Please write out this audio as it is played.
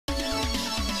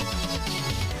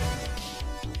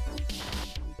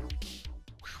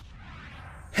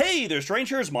Hey there,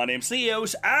 strangers, my name's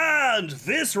Neos, and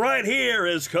this right here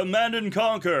is Command &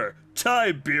 Conquer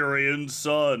Tiberian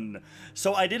Sun.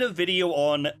 So I did a video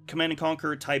on Command &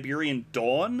 Conquer Tiberian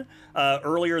Dawn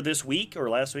earlier this week, or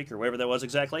last week, or whatever that was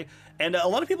exactly, and a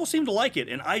lot of people seem to like it,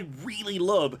 and I really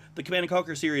love the Command &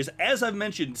 Conquer series, as I've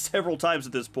mentioned several times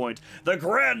at this point, the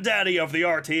granddaddy of the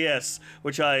RTS,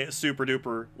 which I super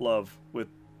duper love with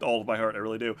all of my heart, I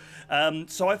really do.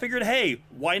 So I figured, hey,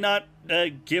 why not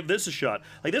give this a shot?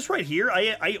 Like this right here,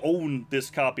 I own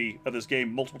this copy of this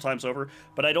game multiple times over,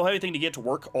 but I don't have anything to get to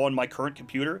work on my current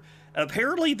computer.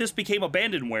 Apparently this became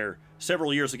abandonware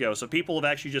several years ago, so people have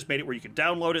actually just made it where you can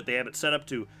download it. They have it set up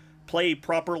to play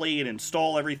properly and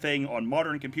install everything on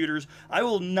modern computers. I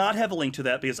will not have a link to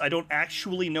that because I don't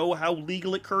actually know how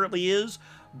legal it currently is,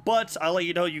 but I'll let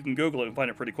you know. You can Google it and find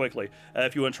it pretty quickly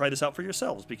if you want to try this out for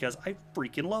yourselves, because I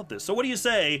freaking love this. So what do you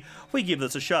say we give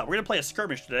this a shot? We're going to play a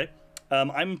skirmish today.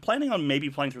 I'm planning on maybe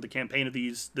playing through the campaign of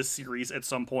this series at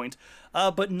some point,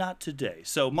 but not today.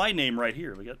 So my name right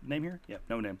here, we got a name here? Yeah,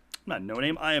 no name. I'm not no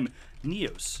name. I am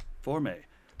NeosForme,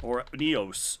 or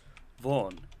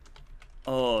NeosForme.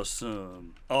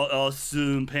 Awesome.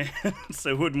 Awesome pants.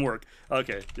 It wouldn't work.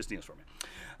 Okay, just NeosForme.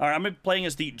 Alright, I'm playing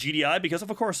as the GDI because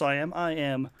of course I am. I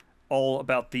am all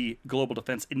about the Global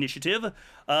Defense Initiative.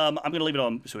 I'm going to leave it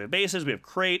on. So we have bases, we have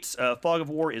crates, Fog of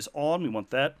War is on, we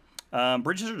want that.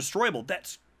 Bridges are destroyable,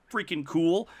 that's freaking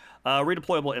cool.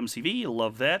 Redeployable MCV,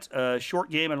 love that.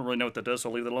 Short game, I don't really know what that does, so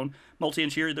I'll leave it alone.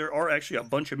 Multi-inch, there are actually a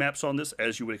bunch of maps on this,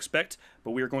 as you would expect,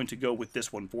 but we are going to go with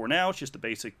this one for now. It's just a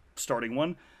basic starting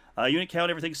one. Unit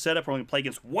count, everything's set up. We're going to play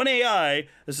against one AI.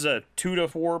 This is a 2 to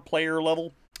 4 player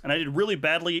level. And I did really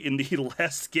badly in the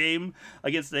last game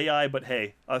against AI, but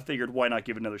hey, I figured why not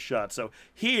give it another shot. So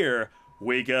here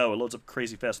we go. It loads up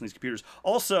crazy fast on these computers.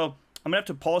 Also, I'm going to have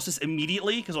to pause this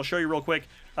immediately because I'll show you real quick.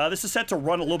 This is set to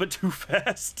run a little bit too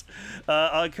fast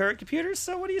on current computers,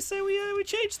 so what do you say we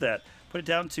change that? Put it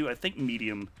down to, I think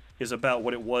medium is about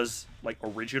what it was like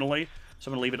originally. So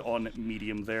I'm going to leave it on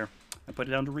medium there. And put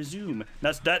it down to resume.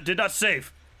 That did not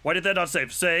save. Why did that not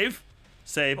save? Save.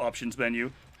 Save, options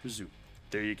menu, resume.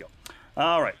 There you go.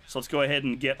 Alright, so let's go ahead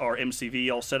and get our MCV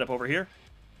all set up over here.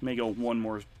 May go one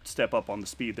more step up on the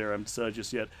speed there, I'm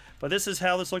just yet. But this is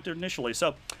how this looked initially.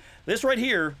 So, this right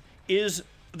here is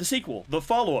the sequel, the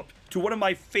follow-up to one of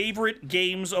my favorite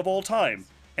games of all time.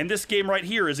 And this game right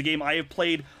here is a game I have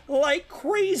played like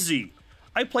crazy.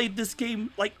 I played this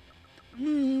game like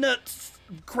nuts,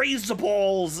 crazy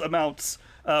balls amounts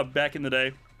back in the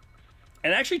day.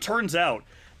 And it actually turns out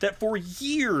that for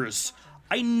years,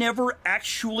 I never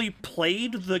actually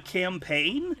played the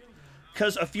campaign,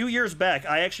 because a few years back,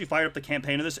 I actually fired up the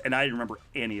campaign of this, and I didn't remember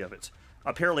any of it.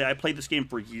 Apparently, I played this game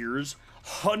for years,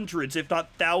 hundreds, if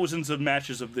not thousands of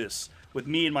matches of this, with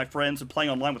me and my friends, and playing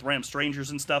online with random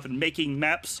strangers and stuff, and making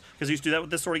maps, because I used to do that with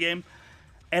this sort of game.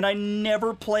 And I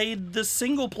never played the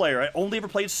single player. I only ever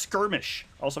played skirmish.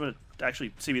 Also, I'm going to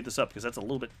actually speed this up, because that's a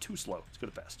little bit too slow. Let's go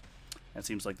to fast. That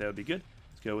seems like that would be good.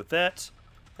 Let's go with that.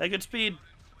 At good speed.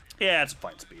 Yeah, it's a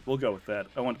fine speed. We'll go with that.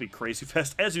 I want it to be crazy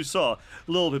fast. As you saw, a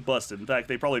little bit busted. In fact,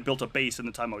 they probably built a base in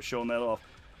the time I was showing that off,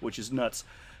 which is nuts.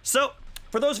 So,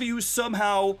 for those of you who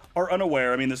somehow are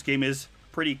unaware, I mean, this game is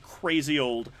pretty crazy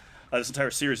old. This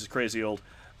entire series is crazy old.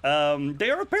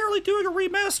 They are apparently doing a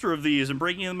remaster of these and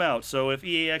breaking them out. So if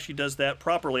EA actually does that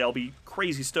properly, I'll be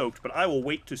crazy stoked. But I will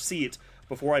wait to see it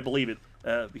before I believe it,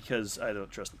 because I don't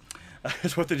trust them.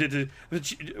 That's what they did to the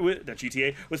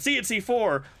GTA with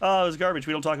CNC4. Oh, it was garbage.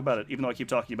 We don't talk about it, even though I keep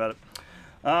talking about it.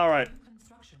 Alright.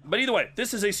 But either way,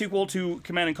 this is a sequel to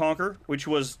Command & Conquer, which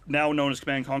was now known as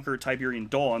Command & Conquer Tiberian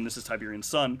Dawn. This is Tiberian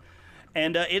Sun.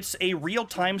 And it's a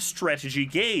real-time strategy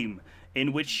game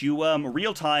in which you,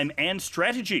 real-time and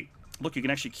strategy. Look, you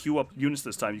can actually queue up units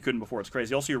this time. You couldn't before. It's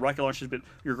crazy. Also, your rocket launchers have been,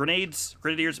 your grenadiers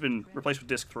have been replaced with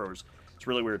disc throwers. It's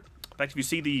really weird. In fact, if you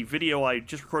see the video I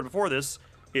just recorded before this,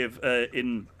 if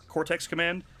in Cortex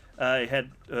Command, I had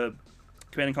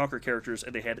Command & Conquer characters,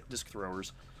 and they had disc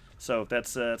throwers. So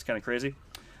that's kind of crazy.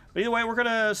 But either way, we're going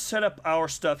to set up our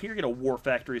stuff here, get a war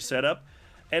factory set up.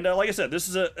 And like I said, this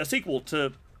is a sequel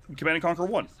to Command & Conquer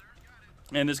 1.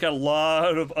 And it's got a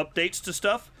lot of updates to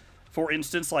stuff. For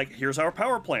instance, like, here's our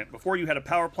power plant. Before, you had a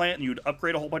power plant, and you'd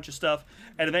upgrade a whole bunch of stuff.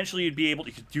 And eventually, you'd be able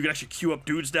to, you could actually queue up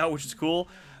dudes now, which is cool.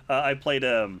 I played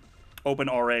Open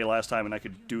RA last time, and I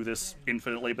could do this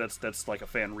infinitely, but that's like a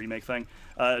fan remake thing.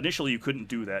 Initially, you couldn't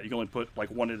do that. You could only put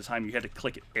like one at a time. You had to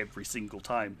click it every single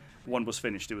time one was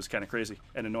finished. It was kind of crazy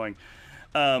and annoying.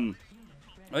 I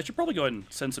should probably go ahead and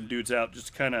send some dudes out just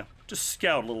to kind of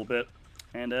scout a little bit.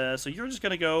 And so you're just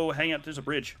gonna go hang out. There's a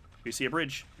bridge. You see a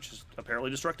bridge, which is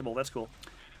apparently destructible. That's cool.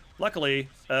 Luckily,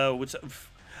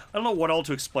 I don't know what all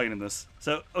to explain in this.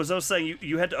 So, as I was saying,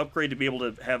 you had to upgrade to be able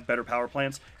to have better power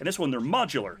plants. And this one, they're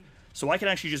modular. So I can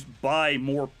actually just buy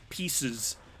more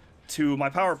pieces to my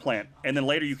power plant. And then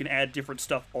later you can add different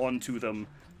stuff onto them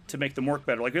to make them work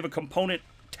better. Like we have a component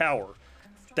tower.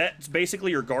 That's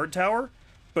basically your guard tower.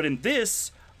 But in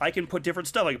this, I can put different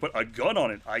stuff. I can put a gun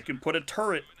on it. I can put a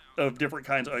turret of different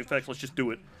kinds. In fact, let's just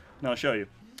do it. And I'll show you.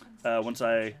 Once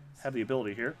I have the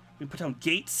ability here. We put down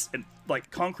gates and,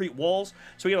 like, concrete walls.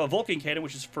 So we have a Vulcan cannon,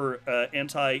 which is for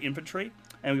anti-infantry.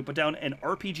 And we put down an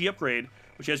RPG upgrade,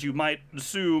 which, as you might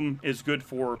assume, is good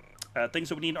for things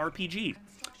that we need in RPG.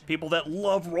 People that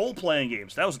love role-playing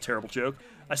games. That was a terrible joke.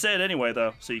 I said it anyway,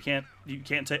 though, so I can't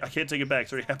take it back.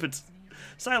 So it happens.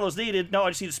 Silos needed. No, I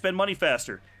just need to spend money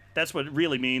faster. That's what it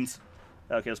really means.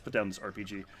 Okay, let's put down this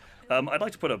RPG. I'd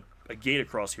like to put a gate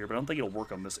across here, but I don't think it'll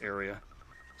work on this area.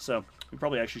 So we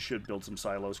probably actually should build some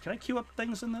silos. Can I queue up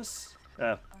things in this?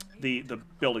 The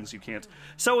buildings you can't.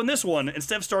 So in this one,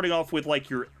 instead of starting off with like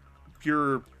your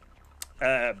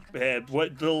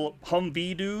what little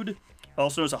Humvee dude,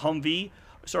 also known as a Humvee,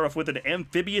 start off with an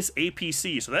amphibious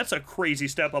APC. So that's a crazy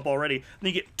step up already.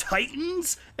 Then you get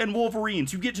Titans and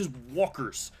Wolverines. You get just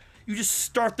walkers. You just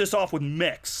start this off with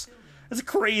mechs. That's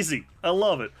crazy. I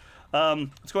love it.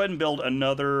 Let's go ahead and build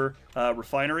another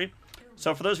refinery.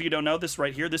 So for those of you who don't know, this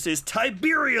right here, this is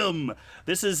Tiberium.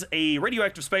 This is a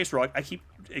radioactive space rock. I keep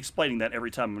explaining that every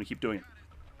time. I'm going to keep doing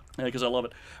it because I love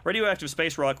it. Radioactive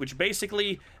space rock, which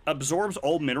basically absorbs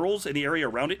all minerals in the area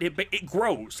around it. It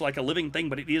grows like a living thing,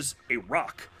 but it is a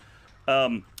rock.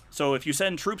 So if you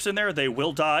send troops in there, they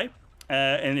will die.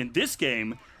 And in this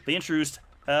game, they introduced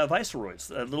viceroys,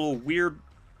 little weird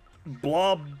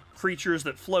blob creatures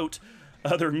that float.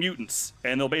 They're mutants,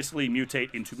 and they'll basically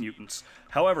mutate into mutants.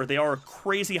 However, they are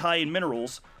crazy high in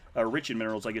minerals, rich in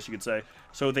minerals, I guess you could say.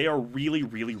 So they are really,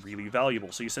 really, really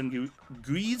valuable. So you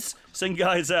send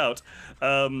guys out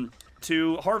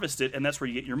to harvest it, and that's where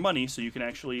you get your money, so you can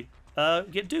actually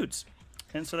get dudes.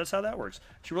 And so that's how that works.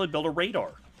 You should really build a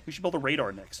radar. We should build a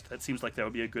radar next. That seems like that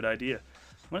would be a good idea.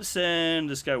 I'm going to send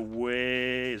this guy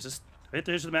way... Is this... Right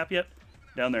there's the map yet?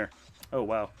 Down there. Oh,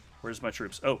 wow. Where's my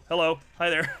troops? Oh, hello.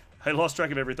 Hi there. I lost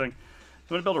track of everything. I'm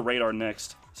going to build a radar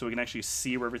next, so we can actually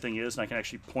see where everything is, and I can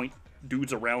actually point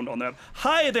dudes around on the map.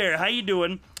 Hi there, how you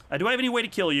doing? Do I have any way to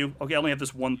kill you? Okay, I only have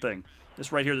this one thing.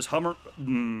 This right here, this Hummer.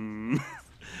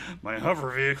 My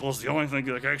hover vehicle is the only thing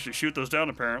that can actually shoot those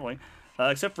down, apparently.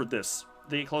 Except for this.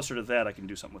 They get closer to that, I can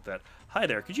do something with that. Hi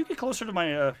there, could you get closer to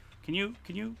my, can you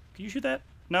shoot that?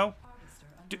 No?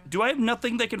 Do I have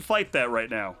nothing that can fight that right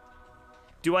now?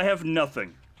 Do I have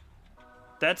nothing?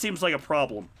 That seems like a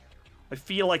problem. I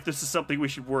feel like this is something we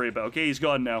should worry about. Okay, he's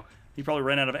gone now. He probably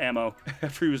ran out of ammo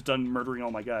after he was done murdering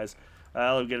all my guys.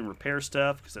 I'll get him repair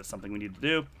stuff, because that's something we need to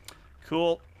do.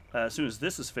 Cool. As soon as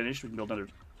this is finished, we can build another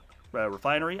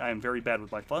refinery. I am very bad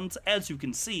with my funds, as you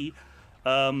can see.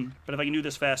 But if I can do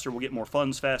this faster, we'll get more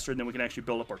funds faster, and then we can actually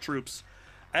build up our troops.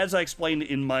 As I explained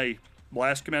in my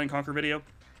last Command & Conquer video,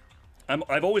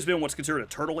 I've always been what's considered a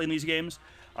turtle in these games.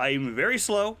 I'm very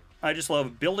slow. I just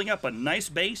love building up a nice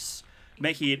base,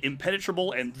 making it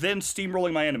impenetrable, and then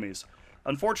steamrolling my enemies.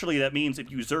 Unfortunately, that means if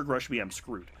you Zerg rush me, I'm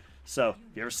screwed. So,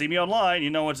 if you ever see me online, you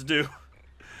know what to do.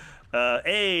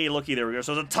 Hey, looky, there we go.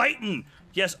 So it's a Titan!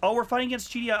 Yes, oh, we're fighting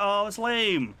against GDI. Oh, that's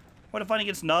lame. I'm fighting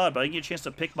against Nod, but I didn't get a chance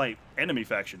to pick my enemy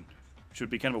faction. Which would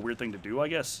be kind of a weird thing to do, I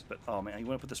guess. But, oh man, you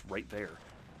want to put this right there.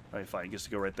 Alright, fine, it gets to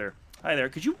go right there. Hi there,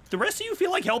 could you, the rest of you feel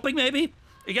like helping, maybe?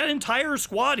 You got an entire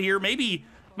squad here, maybe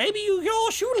you can all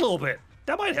shoot a little bit.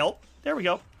 That might help. There we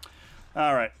go.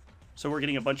 Alright, so we're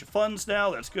getting a bunch of funds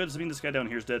now. That's good. Does it mean this guy down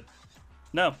here is dead?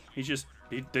 No, he's just,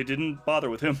 they didn't bother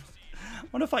with him. I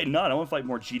want to fight Nod. I want to fight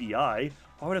more GDI.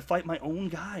 Why would I fight my own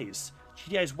guys?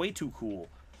 GDI is way too cool.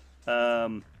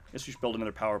 Guess we should build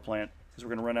another power plant, because we're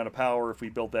going to run out of power if we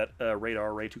build that radar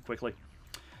array too quickly.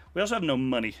 We also have no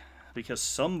money, because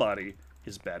somebody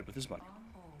is bad with his money.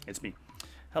 It's me.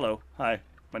 Hello. Hi.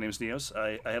 My name is Neos.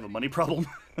 I have a money problem.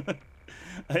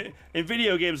 In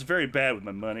video games, very bad with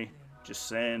my money. Just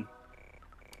saying.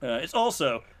 It's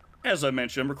also, as I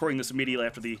mentioned, I'm recording this immediately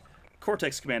after the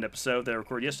Cortex Command episode that I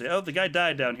recorded yesterday. Oh, the guy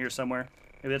died down here somewhere.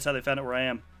 Maybe that's how they found out where I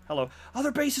am. Hello. Oh,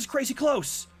 their base is crazy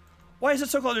close! Why is it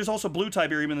so close? There's also blue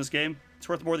Tiberium in this game. It's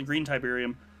worth more than green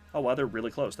Tiberium. Oh, wow, they're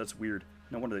really close. That's weird.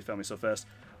 No wonder they found me so fast.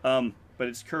 But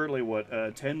it's currently, what,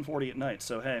 10:40 at night,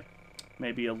 so hey,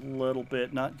 maybe a little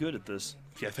bit not good at this.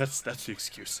 Yeah, that's the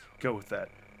excuse. Go with that.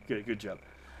 Good job.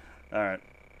 Alright.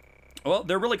 Well,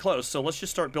 they're really close, so let's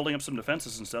just start building up some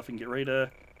defenses and stuff and get ready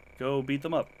to go beat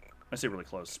them up. I say really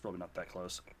close. It's probably not that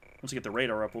close. Once we get the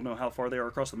radar up, we'll know how far they are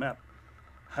across the map.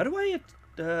 How do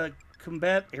I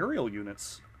combat aerial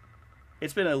units?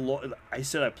 It's been a long... I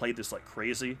said I played this like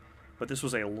crazy, but this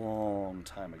was a long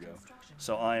time ago.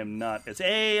 So I am not... It's,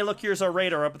 hey, look, here's our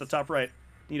radar up at the top right.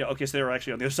 You know, okay, so they were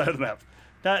actually on the other side of the map.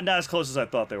 Not as close as I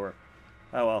thought they were.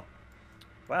 Oh, well.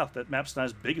 Wow, that map's not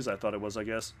as big as I thought it was, I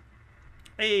guess.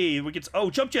 Hey, we get... Oh,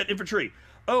 jump jet infantry.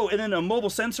 Oh, and then a mobile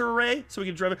sensor array, so we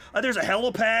can drive it. Oh, there's a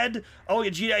helipad. Oh, a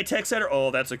GDI tech center. Oh,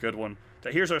 that's a good one.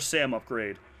 Here's our SAM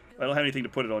upgrade. I don't have anything to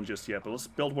put it on just yet, but let's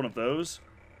build one of those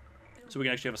so we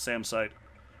can actually have a SAM site.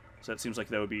 So that seems like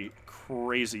that would be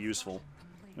crazy useful.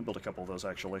 I'm gonna build a couple of those,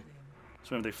 actually.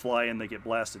 So when they fly in, they get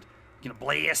blasted. You're gonna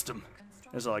blast them,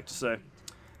 as I like to say.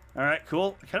 All right,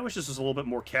 cool. I kind of wish this was a little bit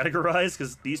more categorized,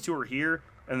 because these two are here,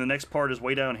 and the next part is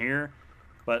way down here.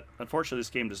 But unfortunately, this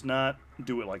game does not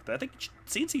do it like that. I think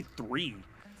CNC 3,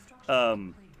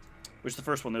 which is the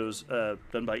first one that was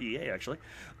done by EA, actually,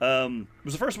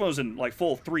 was the first one that was in like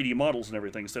full 3D models and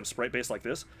everything instead of sprite-based like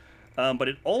this. But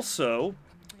it also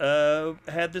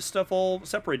had this stuff all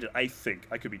separated, I think.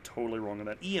 I could be totally wrong on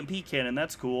that. EMP cannon,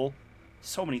 that's cool.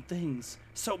 So many things.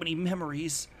 So many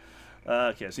memories.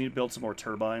 Okay, so we need to build some more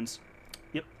turbines.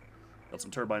 Yep. Build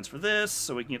some turbines for this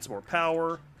so we can get some more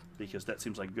power, because that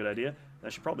seems like a good idea. I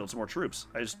should probably build some more troops.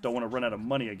 I just don't want to run out of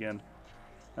money again.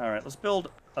 Alright, let's build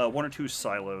 1 or 2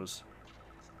 silos.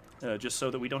 Just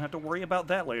so that we don't have to worry about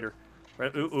that later.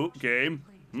 Right? Ooh, game.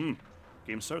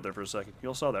 Game started there for a second. You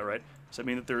all saw that, right? Does that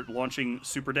mean that they're launching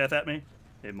super death at me?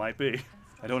 It might be.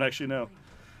 I don't actually know.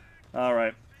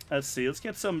 Alright, let's see. Let's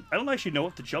get some... I don't actually know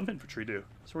what the jump infantry do.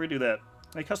 So we're going to do that.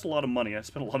 It costs a lot of money. I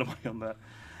spent a lot of money on that.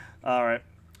 Alright.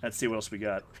 Let's see what else we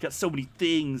got. We got so many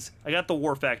things. I got the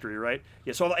war factory, right?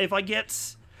 Yeah, so if I get...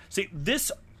 See,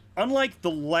 this, unlike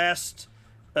the last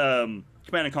Command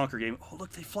 & Conquer game... Oh, look,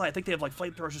 they fly. I think they have, like,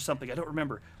 flamethrowers or something. I don't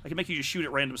remember. I can make you just shoot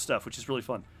at random stuff, which is really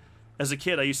fun. As a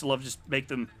kid, I used to love to just make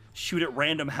them shoot at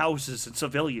random houses and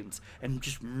civilians and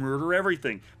just murder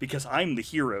everything because I'm the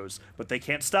heroes. But they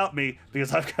can't stop me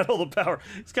because I've got all the power.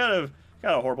 It's kind of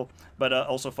horrible, but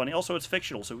also funny. Also, it's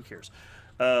fictional, so who cares?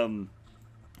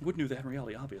 Wouldn't do that in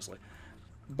reality, obviously.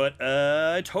 But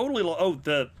I totally... Oh,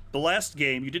 the last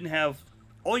game, you didn't have...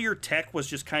 All your tech was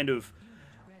just kind of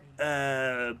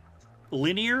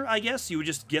linear, I guess. You would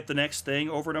just get the next thing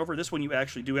over and over. This one, you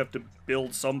actually do have to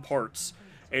build some parts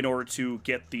in order to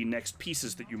get the next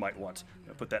pieces that you might want.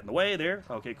 I'll put that in the way there.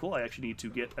 Okay, cool. I actually need to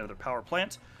get another power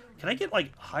plant. Can I get,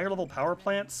 like, higher-level power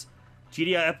plants?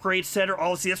 GDI Upgrade Center.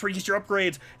 Oh, see, that's where you get your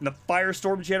upgrades. And the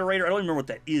Firestorm Generator. I don't even remember what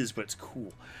that is, but it's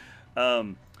cool.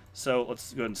 So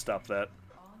let's go ahead and stop that.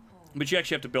 But you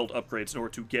actually have to build upgrades in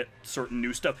order to get certain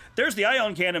new stuff. There's the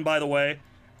ion cannon, by the way.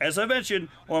 As I mentioned,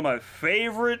 one of my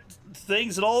favorite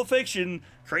things in all of fiction,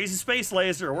 crazy space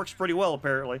laser. It works pretty well,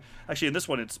 apparently. Actually, in this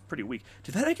one, it's pretty weak.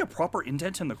 Did that make a proper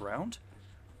indent in the ground?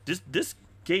 This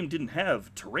game didn't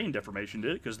have terrain deformation,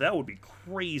 did it? Because that would be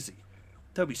crazy.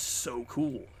 That would be so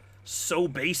cool. So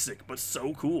basic, but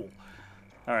so cool.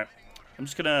 Alright, I'm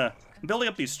building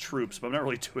up these troops, but I'm not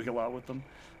really doing a lot with them.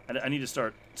 I need to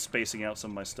start spacing out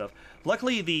some of my stuff.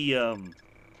 Luckily, the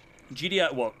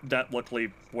GDI... Well, not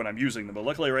luckily when I'm using them, but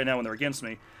luckily right now when they're against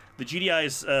me, the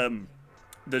GDI's...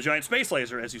 the giant space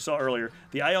laser, as you saw earlier,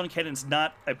 the ion cannon's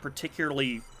not a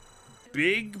particularly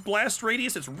big blast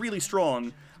radius. It's really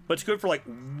strong, but it's good for, like,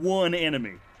 one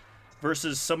enemy.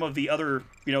 Versus some of the other...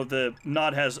 You know, the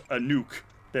Nod has a nuke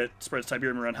that spreads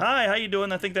Tiberian around. Hi, how you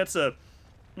doing? I think that's a...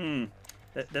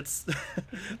 That's...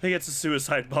 I think it's a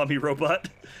suicide bomby robot.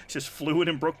 Just flew in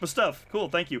and broke my stuff. Cool,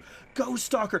 thank you. Ghost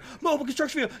Stalker, Mobile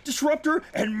Construction Vehicle, Disruptor,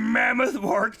 and Mammoth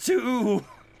Mark II.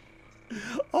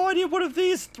 Oh, I need one of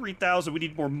these. 3,000. We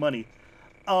need more money.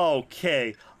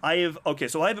 Okay. Okay,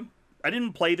 so I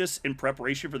didn't play this in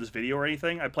preparation for this video or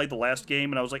anything. I played the last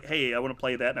game, and I was like, hey, I want to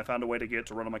play that, and I found a way to get it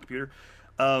to run on my computer.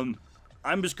 I'm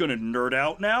just gonna nerd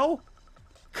out now,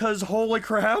 because holy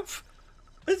crap.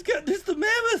 It's the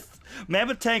Mammoth!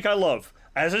 Mammoth tank I love.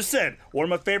 As I said, one of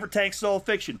my favorite tanks in all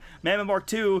fiction. Mammoth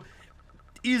Mark II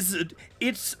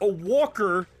it's a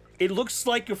walker. It looks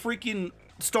like a freaking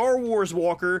Star Wars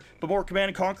walker, but more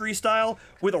Command & Conquer style,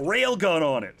 with a railgun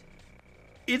on it.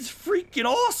 It's freaking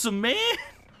awesome, man!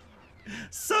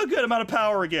 So good amount of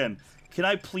power again. Can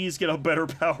I please get a better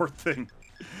power thing?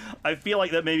 I feel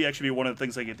like that maybe actually be one of the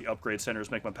things I get the upgrade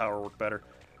centers, make my power work better.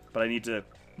 But I need to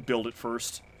build it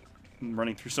first. I'm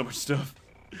running through so much stuff.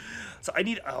 So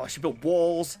I should build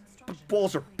walls, but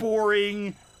walls are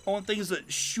boring. I want things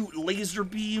that shoot laser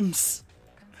beams.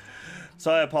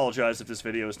 So I apologize if this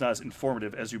video is not as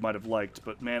informative as you might have liked,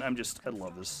 but man, I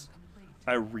love this.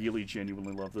 I really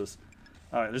genuinely love this.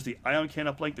 Alright, there's the ion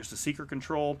cannon uplink, there's the seeker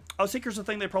control. Oh, seeker's the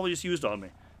thing they probably just used on me.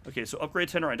 Okay, so upgrade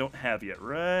center I don't have yet,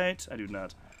 right? I do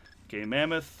not. Okay,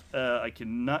 Mammoth. I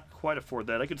cannot quite afford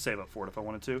that. I could save up for it if I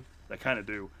wanted to. I kind of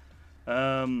do.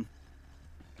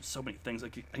 So many things.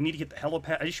 I need to get the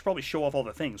helipad. I should probably show off all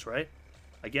the things, right?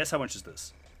 I guess. How much is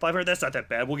this? 500. That's not that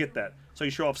bad. We'll get that. So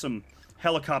you show off some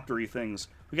helicopter-y things.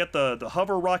 We got the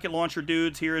hover rocket launcher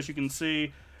dudes here, as you can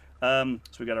see. So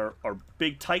we got our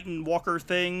big Titan walker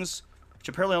things, which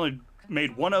apparently only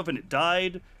made one of and it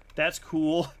died. That's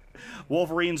cool.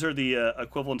 Wolverines are the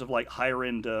equivalent of like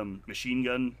higher-end machine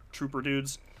gun trooper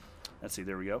dudes. Let's see,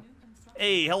 there we go.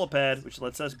 A helipad, which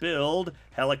lets us build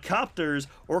helicopters.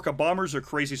 Orca bombers are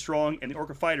crazy strong, and the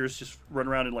Orca fighters just run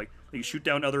around and like they can shoot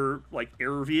down other like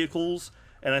air vehicles.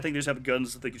 And I think they just have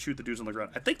guns that they can shoot the dudes on the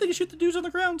ground. I think they can shoot the dudes on the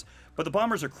ground, but the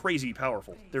bombers are crazy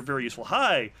powerful. They're very useful.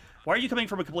 Hi, why are you coming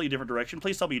from a completely different direction?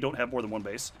 Please tell me you don't have more than one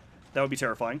base. That would be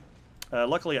terrifying.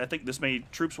 Luckily, I think this many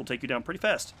troops will take you down pretty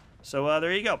fast. So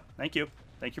there you go. Thank you.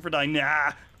 Thank you for dying.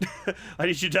 Nah, I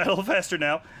need you to die a little faster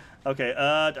now. Okay,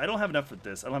 I don't have enough for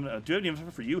this. I don't have enough. Do I have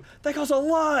enough for you? That costs a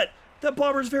lot! That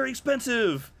bomber's very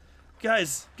expensive!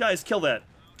 Guys, kill that.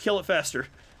 Kill it faster.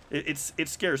 It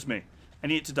scares me. I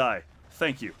need it to die.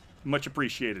 Thank you. Much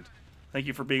appreciated. Thank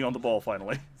you for being on the ball,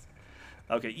 finally.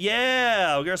 Okay,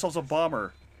 yeah! We got ourselves a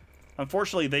bomber.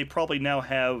 Unfortunately, they probably now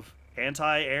have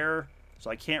anti-air, so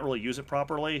I can't really use it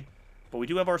properly. But we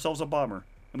do have ourselves a bomber.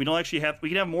 And we don't actually have... We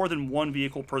can have more than one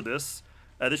vehicle per this.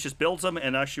 This just builds them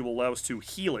and actually will allow us to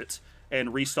heal it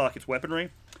and restock its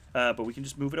weaponry. But we can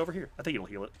just move it over here. I think it'll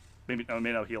heal it. Maybe I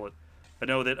may not heal it. I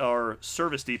know that our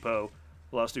service depot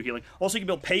will allow us to do healing. Also, you can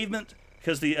build pavement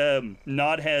because the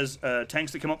Nod has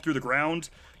tanks that come up through the ground,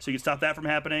 so you can stop that from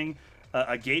happening.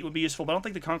 A gate would be useful, but I don't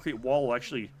think the concrete wall will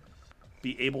actually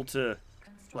be able to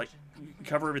like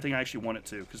cover everything I actually want it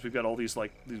to, because we've got all these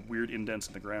like these weird indents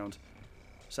in the ground.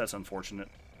 So that's unfortunate.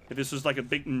 If this was like a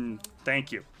big...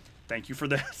 thank you. Thank you for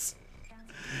this.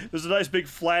 There's a nice big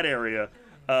flat area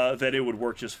that it would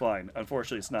work just fine.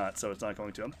 Unfortunately, it's not, so it's not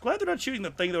going to. I'm glad they're not shooting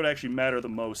the thing that would actually matter the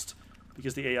most,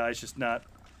 because the AI is just not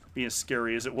being as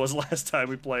scary as it was last time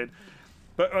we played.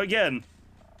 But again,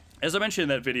 as I mentioned in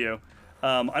that video,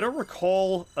 I don't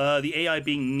recall the AI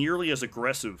being nearly as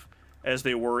aggressive as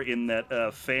they were in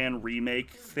that fan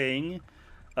remake thing,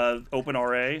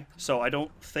 OpenRA, so I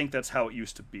don't think that's how it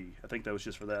used to be. I think that was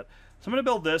just for that. So I'm going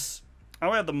to build this. I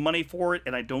don't have the money for it,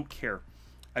 and I don't care.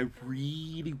 I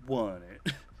really want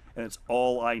it, and it's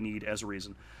all I need as a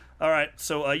reason. All right,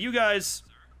 so you guys,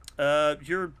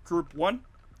 you're Group 1,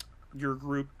 you're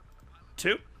Group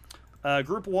 2.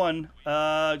 Group 1,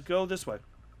 go this way.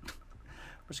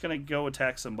 We're just going to go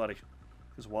attack somebody,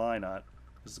 because why not?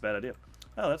 This is a bad idea.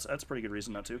 Oh, that's a pretty good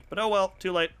reason not to. But oh well,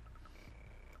 too late.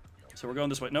 So we're going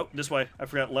this way. Nope, this way. I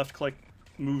forgot left click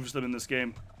moves them in this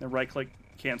game, and right click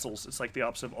cancels. It's like the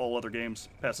opposite of all other games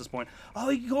past this point. Oh,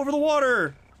 you can go over the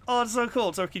water! Oh, it's so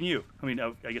cool. So can you. I mean,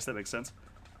 I guess that makes sense.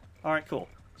 Alright, cool.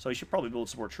 So you should probably build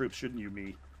some more troops, shouldn't you,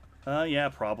 me? Yeah,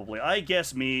 probably. I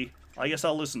guess me. I guess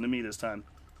I'll listen to me this time.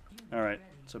 Alright,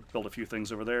 so build a few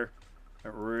things over there. I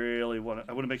want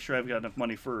to make sure I've got enough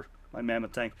money for my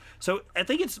mammoth tank. So I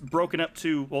think it's broken up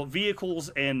to, well, vehicles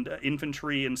and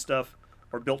infantry and stuff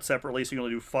are built separately, so you can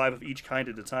only do 5 of each kind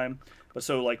at a time. But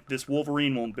so, like, this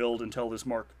Wolverine won't build until this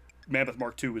Mammoth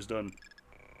Mark II is done.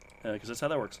 Because that's how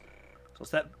that works.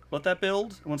 So let that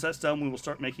build. And once that's done, we will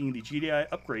start making the GDI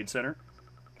Upgrade Center,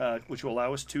 which will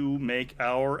allow us to make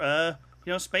our,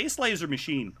 space laser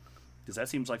machine. Because that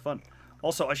seems like fun.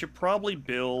 Also, I should probably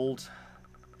build...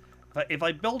 If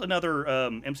I build another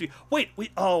MCV... Wait,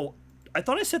 oh, I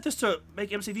thought I set this to make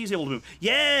MCVs able to move.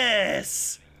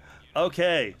 Yes!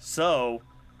 Okay, so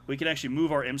we can actually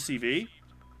move our MCV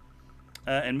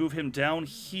and move him down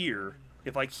here.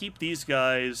 If I keep these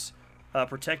guys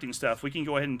protecting stuff, we can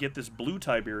go ahead and get this blue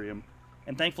Tiberium.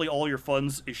 And thankfully, all your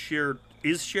funds is shared.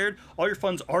 All your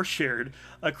funds are shared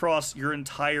across your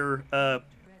entire,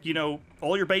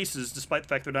 all your bases, despite the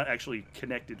fact they're not actually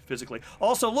connected physically.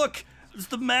 Also, look, it's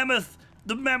the Mammoth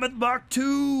Mark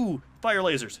II. Fire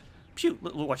lasers. Pew!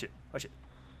 Watch it. Watch it.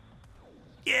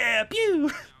 Yeah,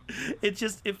 pew!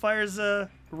 It fires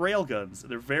rail guns.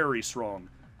 They're very strong.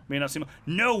 May not seem...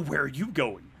 No, where are you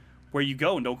going? Where are you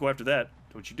going? Don't go after that.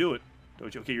 Don't you do it.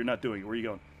 Don't you? Okay, you're not doing it. Where are you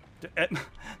going? That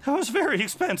was very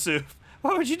expensive.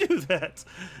 Why would you do that?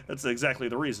 That's exactly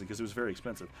the reason, because it was very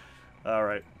expensive. All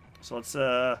right, so let's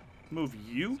move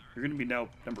you. You're going to be now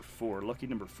number 4. Lucky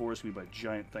number 4 is going to be my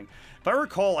giant thing. If I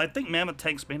recall, I think Mammoth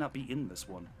tanks may not be in this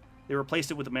one. They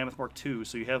replaced it with the Mammoth Mark II,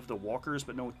 so you have the walkers,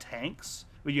 but no tanks.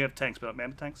 Well, you have tanks, but not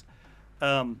mammoth tanks.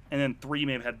 And then 3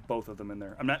 may have had both of them in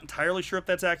there. I'm not entirely sure if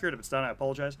that's accurate. If it's not, I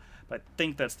apologize. But I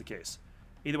think that's the case.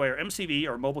 Either way, our MCV,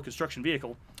 our mobile construction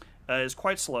vehicle, is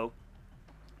quite slow.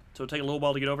 So it'll take a little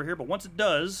while to get over here, but once it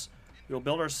does, we'll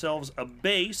build ourselves a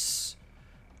base,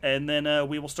 and then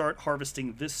we will start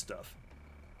harvesting this stuff.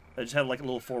 I just have like a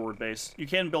little forward base. You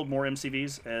can build more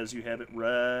MCVs as you have it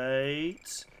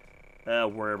right...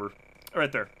 wherever.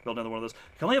 Right there. Build another one of those.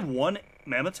 You can only have one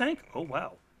mammoth tank? Oh,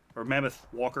 wow. Or mammoth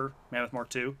walker. Mammoth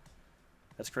Mark II.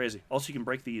 That's crazy. Also, you can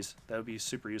break these. That would be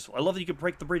super useful. I love that you can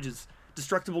break the bridges.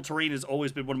 Destructible terrain has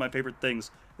always been one of my favorite things.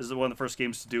 This is one of the first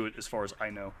games to do it, as far as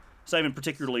I know. It's not even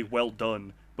particularly well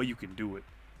done, but you can do it.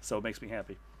 So it makes me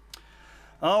happy.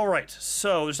 Alright,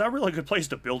 so there's not really a good place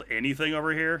to build anything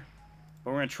over here.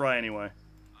 But we're going to try anyway.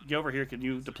 Get over here. Can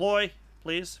you deploy,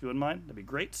 please, if you wouldn't mind? That'd be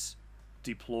great.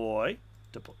 Deploy.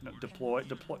 Deploy.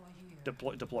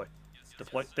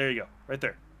 There you go. Right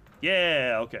there.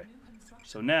 Yeah, okay.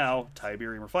 So now,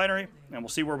 Tiberian refinery, and we'll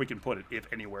see where we can put it, if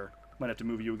anywhere. Might have to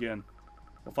move you again.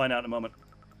 We'll find out in a moment.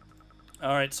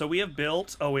 Alright, so we have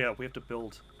built... Oh, yeah, we have to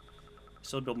build...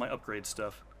 Still build my upgrade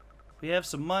stuff. We have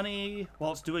some money.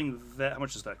 While it's doing that... How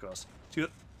much does that cost?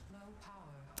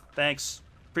 Thanks.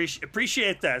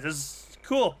 Appreciate that. This is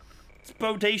cool. It's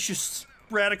bodacious,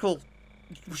 radical,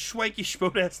 schwanky,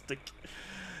 schmodastic.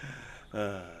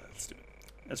 That's stupid.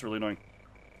 That's really annoying.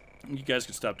 You guys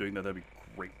could stop doing that. That'd be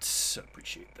great. I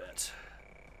appreciate that.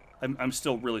 I'm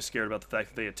still really scared about the fact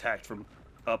that they attacked from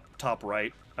up top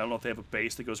right. I don't know if they have a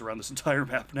base that goes around this entire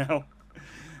map now.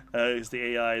 Because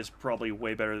the AI is probably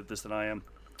way better at this than I am.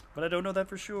 But I don't know that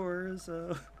for sure,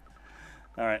 so...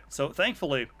 Alright, so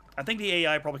thankfully, I think the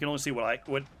AI probably can only see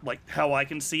how I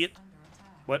can see it.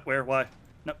 What, where, why?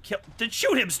 No, kill...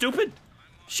 Shoot him, stupid!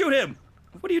 Shoot him!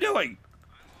 What are you doing?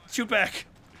 Shoot back!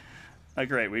 Oh,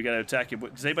 great, we gotta attack him.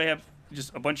 Does anybody have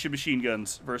just a bunch of machine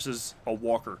guns versus a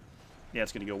walker? Yeah,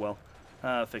 it's gonna go well.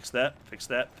 Fix that, fix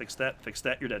that, fix that, fix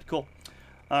that. You're dead. Cool.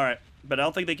 Alright, but I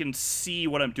don't think they can see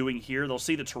what I'm doing here. They'll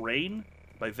see the terrain.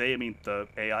 By they, I mean the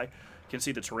AI can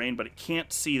see the terrain, but it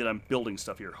can't see that I'm building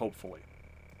stuff here, hopefully.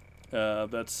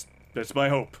 That's my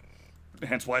hope.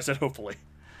 Hence why I said hopefully.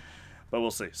 But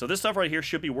we'll see. So this stuff right here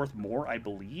should be worth more, I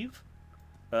believe.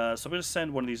 So I'm going to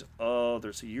send one of these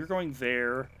others. So you're going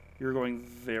there. You're going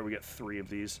there. We got 3 of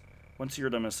these. Once you're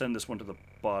done, I'm going to send this one to the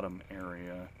bottom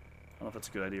area. I don't know if that's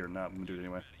a good idea or not. I'm going to do it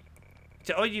anyway.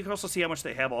 Oh, you can also see how much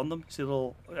they have on them. See the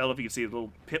little... I don't know if you can see the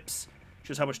little pips.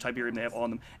 Shows how much Tiberium they have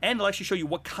on them. And it'll actually show you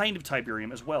what kind of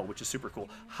Tiberium as well, which is super cool.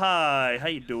 Hi, how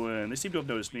you doing? They seem to have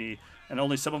noticed me, and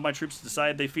only some of my troops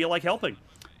decide they feel like helping,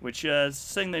 which is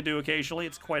a thing they do occasionally.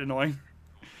 It's quite annoying.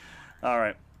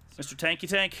 Alright. Mr. Tanky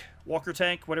Tank, Walker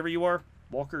Tank, whatever you are.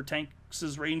 Walker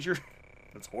Tanks' Ranger.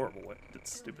 That's horrible.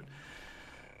 That's stupid.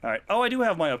 Alright. Oh, I do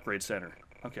have my upgrade center.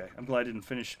 Okay, I'm glad I didn't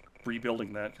finish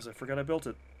rebuilding that, because I forgot I built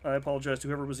it. I apologize to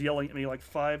whoever was yelling at me like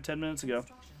 5-10 minutes ago.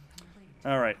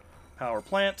 Alright. Power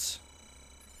plants,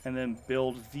 and then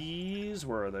build these.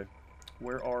 Where are they?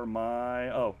 Where are my...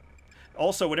 Oh.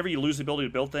 Also, whenever you lose the ability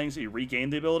to build things, you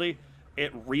regain the ability,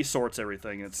 it resorts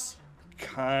everything. It's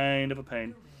kind of a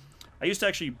pain. I used to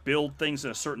actually build things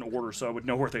in a certain order so I would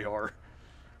know where they are,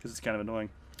 because it's kind of annoying.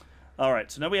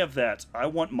 Alright, so now we have that. I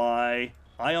want my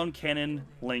ion cannon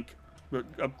link,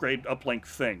 upgrade uplink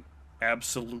thing.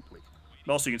 Absolutely.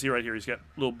 Also, you can see right here, he's got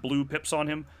little blue pips on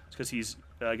him. It's because he's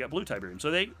got blue Tiberium. So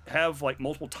they have like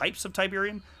multiple types of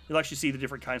Tiberium. You'll actually see the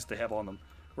different kinds that they have on them.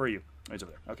 Where are you? Oh, he's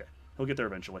over there. Okay. He'll get there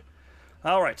eventually.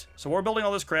 Alright, so we're building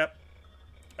all this crap.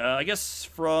 I guess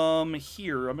from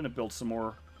here, I'm going to build some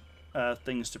more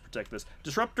things to protect this.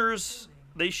 Disruptors,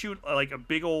 they shoot like a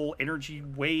big old energy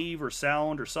wave or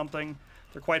sound or something.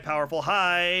 They're quite powerful.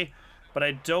 Hi! But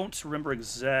I don't remember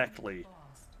exactly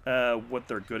what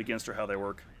they're good against or how they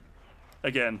work.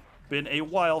 Again, been a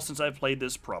while since I've played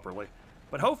this properly.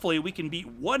 But hopefully we can beat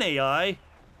one AI.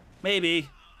 Maybe.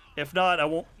 If not, I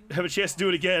won't have a chance to do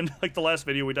it again. Like the last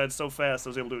video, we died so fast, I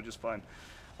was able to do it just fine.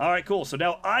 Alright, cool. So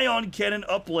now Ion Cannon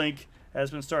Uplink has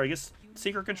been started. I guess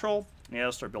Secret Control? Yeah,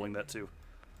 I'll start building that too.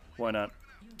 Why not?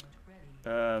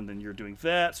 And then you're doing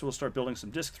that, so we'll start building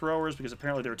some disc throwers, because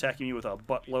apparently they're attacking you with a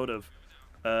buttload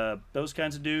of those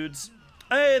kinds of dudes.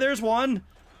 Hey, there's one!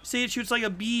 See, it shoots like a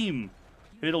beam.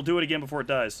 It'll do it again before it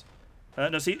dies.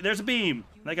 No, see, there's a beam.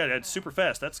 That guy died super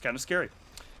fast. That's kind of scary.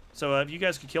 So, if you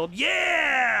guys could kill him.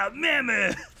 Yeah!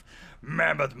 Mammoth!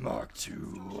 Mammoth Mark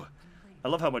II. I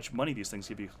love how much money these things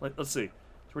give you. Let's see.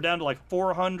 So we're down to like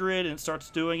 400, and it starts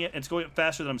doing it, and it's going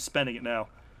faster than I'm spending it now.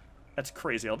 That's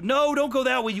crazy. No, don't go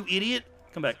that way, you idiot!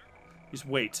 Come back. Just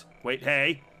wait. Wait,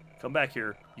 hey. Come back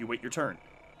here. You wait your turn.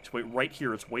 Just wait right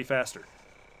here. It's way faster.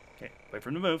 Okay, wait for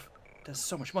him to move. It does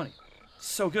so much money.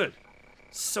 So good.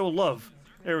 So love.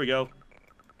 There we go.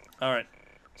 Alright.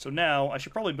 So now, I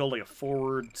should probably build like a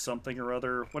forward something or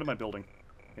other. What am I building?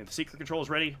 Okay, the secret control is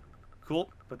ready. Cool.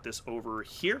 Put this over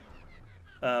here.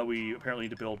 We apparently need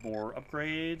to build more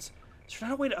upgrades. Is there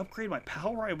not a way to upgrade my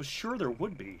power? I was sure there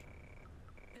would be.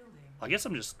 I guess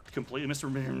I'm just completely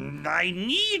misremembering. I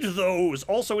need those!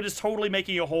 Also, it is totally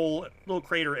making a whole little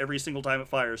crater every single time it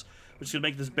fires, which is going to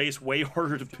make this base way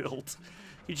harder to build.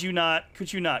 Could you not?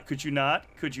 Could you not? Could you not?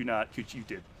 Could you not? Could you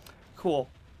did? Cool.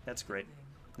 That's great.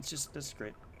 That's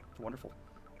great. It's wonderful.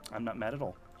 I'm not mad at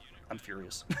all. I'm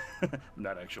furious.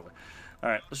 Not actually.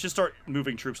 Alright, let's just start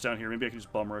moving troops down here. Maybe I can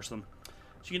just bum rush them.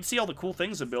 So you can see all the cool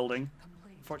things I'm building.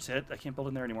 Before it's hit, I can't build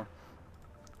in there anymore.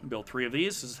 Build 3 of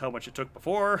these. This is how much it took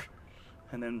before.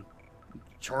 And then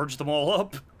charge them all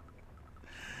up.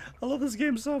 I love this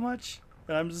game so much.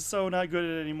 And I'm just so not good at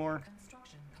it anymore.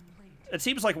 It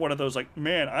seems like one of those, like,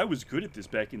 man, I was good at this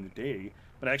back in the day.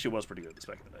 But I actually was pretty good at this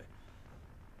back in the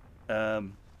day.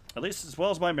 At least as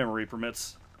well as my memory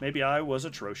permits. Maybe I was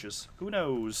atrocious. Who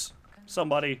knows?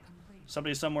 Somebody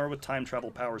somewhere with time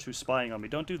travel powers who's spying on me.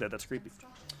 Don't do that. That's creepy.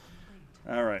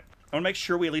 Alright. I want to make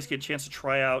sure we at least get a chance to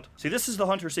try out... See, this is the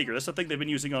Hunter Seeker. That's the thing they've been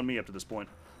using on me up to this point.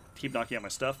 Keep knocking out my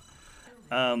stuff.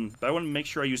 But I want to make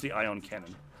sure I use the Ion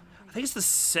Cannon. I think it's the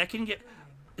second...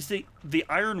 It's the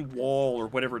Iron Wall, or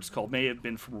whatever it's called, may have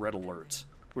been from Red Alert.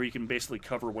 Where you can basically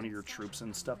cover one of your troops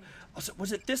and stuff. Also,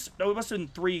 was it this? No, it must have been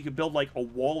 3. You could build, like, a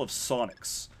wall of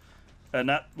Sonics.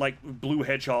 Not, like, blue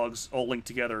hedgehogs all linked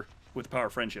together with the power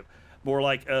of friendship. More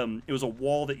like, it was a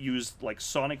wall that used, like,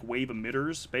 sonic wave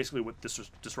emitters, basically what this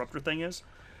disruptor thing is.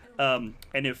 And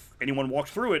if anyone walked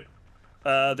through it,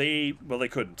 they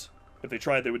couldn't. If they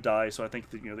tried, they would die, so I think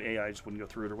that, the AI just wouldn't go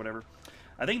through it or whatever.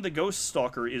 I think the Ghost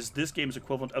Stalker is this game's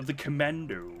equivalent of the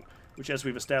Commando, which, as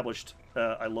we've established,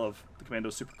 I love. The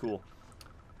Commando's super cool.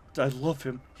 I love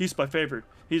him. He's my favorite.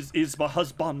 He's my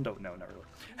husbando. No, not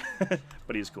really.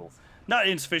 But he's cool. Not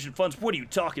insufficient funds. What are you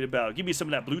talking about? Give me some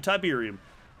of that blue Tiberium.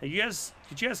 Hey,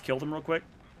 could you guys kill them real quick?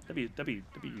 That'd be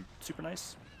super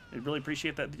nice. I really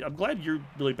appreciate that. I'm glad you're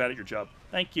really bad at your job.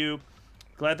 Thank you.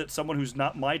 Glad that someone who's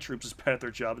not my troops is bad at their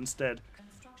job instead.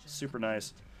 Super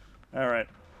nice. Alright.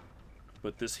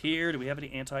 Put this here. Do we have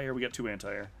any anti-air? We got 2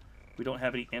 anti-air. We don't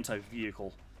have any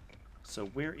anti-vehicle. So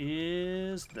where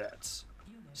is that?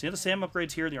 See the SAM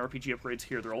upgrades here and the RPG upgrades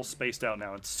here? They're all spaced out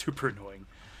now. It's super annoying.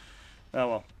 Oh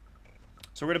well.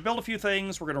 So we're going to build a few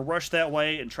things. We're going to rush that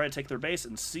way and try to take their base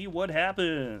and see what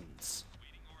happens.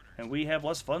 And we have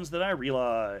less funds than I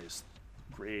realized.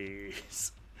 Great.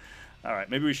 Alright,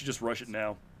 maybe we should just rush it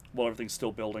now while everything's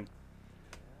still building.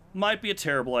 Might be a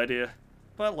terrible idea,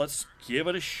 but let's give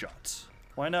it a shot.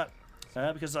 Why not?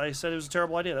 Because I said it was a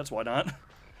terrible idea. That's why not.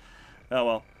 Oh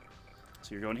well.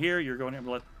 So you're going here, you're going here.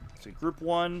 Let's see, group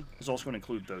 1 is also going to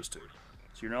include those 2.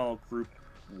 So you're now group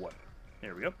 1.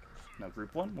 There we go. Now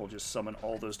group 1, we'll just summon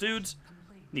all those dudes.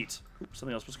 Neat. Oops,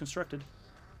 something else was constructed.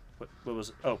 What was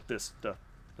it? Oh, this. The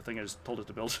thing I just told it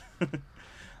to build.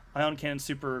 Ion Cannon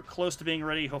super close to being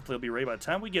ready. Hopefully it'll be ready by the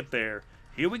time we get there.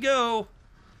 Here we go!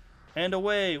 And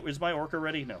away. Is my Orca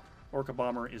ready? No. Orca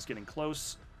Bomber is getting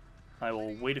close. I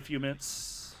will wait a few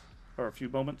minutes, or a few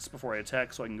moments before I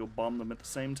attack so I can go bomb them at the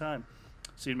same time.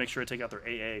 So you make sure I take out their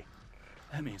AA.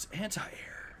 That means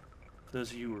anti-air. For those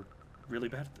of you who are really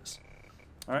bad at this.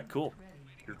 Alright, cool.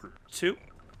 You're group 2.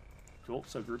 Cool,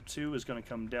 so group 2 is going to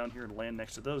come down here and land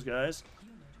next to those guys.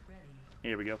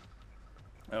 Here we go.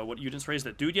 What units raised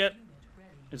that dude yet?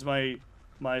 Is my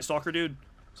stalker dude?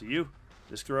 Is it you?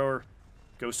 Disc thrower?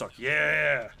 Ghost stalker.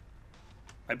 Yeah!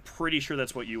 I'm pretty sure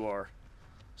that's what you are.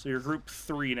 So you're group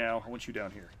 3 now. I want you down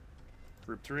here.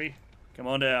 Group 3? Come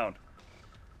on down.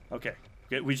 Okay.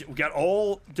 We got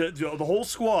all... The whole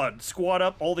squad. Squad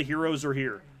up. All the heroes are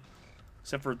here.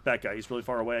 Except for that guy. He's really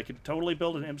far away. I could totally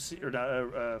build an MC...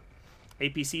 or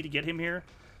APC to get him here.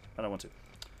 I don't want to.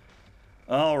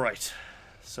 Alright.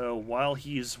 So while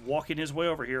he's walking his way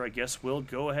over here, I guess we'll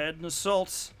go ahead and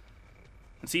assault.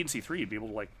 And C3, you'd be able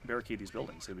to, like, barricade these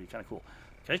buildings. It'd be kind of cool.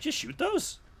 Can I just shoot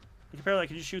those? Like, apparently I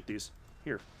can just shoot these.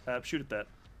 Here, shoot at that,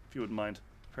 if you wouldn't mind.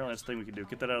 Apparently that's the thing we can do.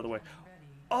 Get that out of the way.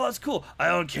 Oh, that's cool.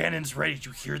 Ion Cannon's ready. Did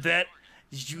you hear that?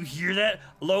 Did you hear that?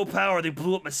 Low power. They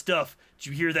blew up my stuff. Did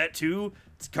you hear that too?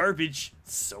 It's garbage.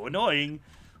 It's so annoying.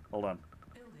 Hold on.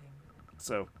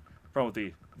 So, problem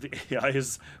with the AI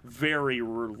is very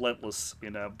relentless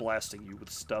in blasting you with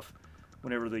stuff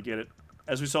whenever they get it.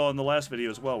 As we saw in the last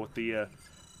video as well, with the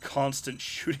constant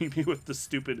shooting me with the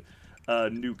stupid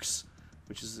nukes,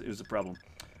 which is a problem.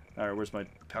 Alright, where's my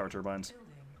power turbines?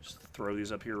 Just throw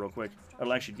these up here real quick. I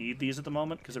don't actually need these at the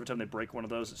moment, because every time they break one of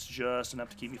those, it's just enough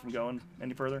to keep me from going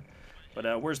any further.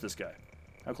 But where's this guy?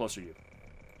 How close are you?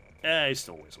 He's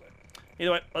still a ways away.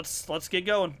 Either way, let's get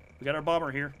going. We got our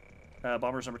bomber here.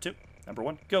 Bomber's number 2. Number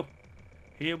 1, go.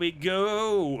 Here we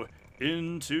go.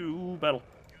 into battle.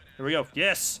 Here we go.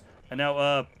 Yes. And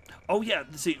now, oh yeah.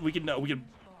 See, we can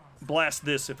blast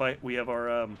this if we have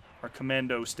our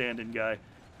commando stand-in guy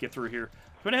get through here.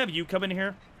 I'm gonna have you come in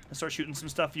here and start shooting some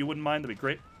stuff. If you wouldn't mind, that'd be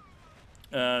great.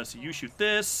 So you shoot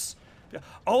this.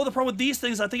 Oh, the problem with these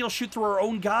things, I think it'll shoot through our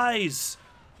own guys.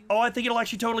 Oh, I think it'll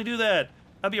actually totally do that.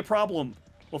 That'd be a problem.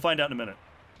 We'll find out in a minute.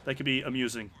 That could be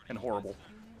amusing and horrible.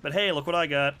 But hey, look what I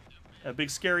got. A big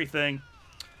scary thing.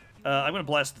 I'm gonna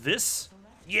blast this.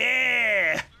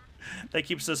 Yeah! That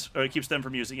keeps keeps them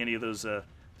from using any of those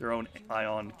their own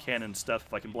ion cannon stuff.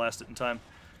 If I can blast it in time.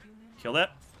 Kill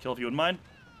that. Kill if you wouldn't mind.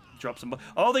 Drop some.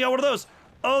 Oh, they got one of those.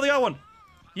 Oh, they got one.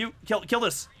 You kill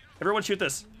this. Everyone shoot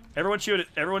this. Everyone shoot it.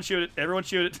 Everyone shoot it. Everyone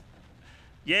shoot it.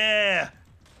 Yeah.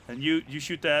 And you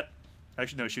shoot that.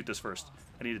 Actually, no, shoot this first.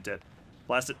 I need it dead.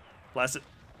 Blast it. Blast it.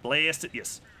 Blast it.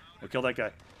 Yes. We'll kill that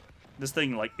guy. This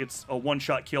thing, like, it's a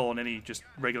one-shot kill on any just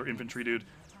regular infantry dude.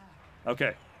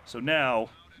 Okay. So now,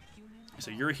 so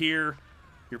you're here.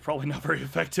 You're probably not very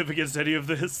effective against any of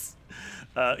this.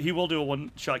 He will do a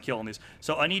one-shot kill on these.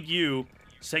 So I need you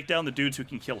to take down the dudes who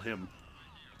can kill him.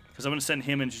 Because I'm going to send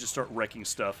him in to just start wrecking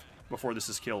stuff before this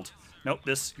is killed. Nope,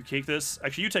 this. You take this.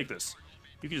 Actually, you take this.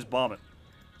 You can just bomb it.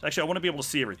 Actually, I want to be able to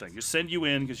see everything. Just send you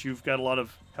in because you've got a lot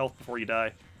of health before you die.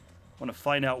 I want to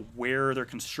find out where their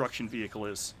construction vehicle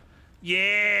is.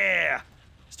 Yeah!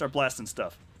 Start blasting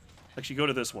stuff. Actually, go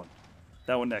to this one.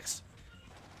 That one next.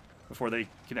 Before they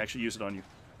can actually use it on you.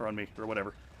 Or on me. Or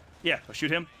whatever. Yeah, I'll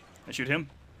shoot him. I shoot him.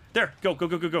 There! Go, go,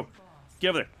 go, go, go. Get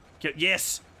over there.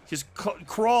 Yes! Just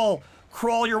crawl!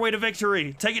 Crawl your way to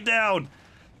victory! Take it down!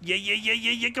 Yeah, yeah, yeah,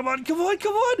 yeah, yeah, come on, come on,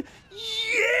 come on!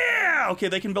 Yeah! Okay,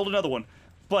 they can build another one.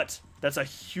 But that's a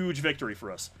huge victory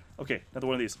for us. Okay, another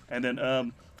one of these. And then,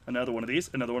 another one of these,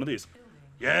 another one of these.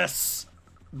 Yes!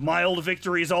 Mild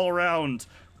victories all around.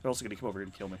 They're also gonna come over here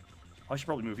and kill me. I should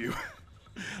probably move you.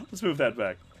 Let's move that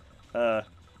back.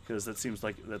 Because that seems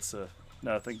like that's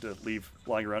not a thing to leave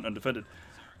lying around undefended.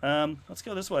 Let's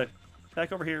go this way.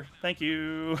 Back over here. Thank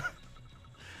you.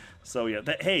 So yeah,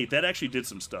 hey, that actually did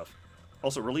some stuff.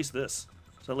 Also, release this.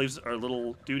 So that leaves our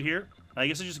little dude here. I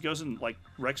guess it just goes and, like,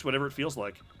 wrecks whatever it feels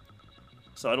like.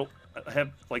 So I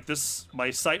have, like, this, my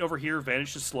sight over here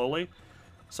vanishes slowly.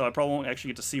 So I probably won't actually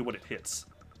get to see what it hits.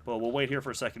 But we'll wait here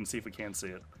for a second and see if we can see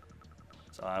it.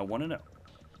 So I want to know.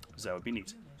 Because that would be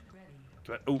neat.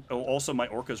 Oh, also my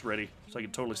Orca's ready. So I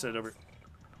can totally set it over.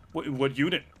 What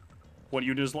unit? What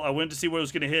unit is, I wanted to see what it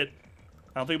was going to hit.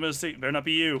 I don't think I'm going to see. Better not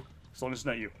be you. As long as it's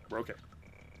not you. We're okay.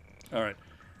 Alright.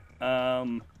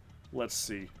 Let's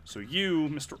see. So you,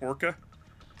 Mr. Orca,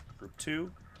 Group 2,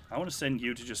 I want to send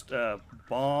you to just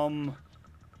bomb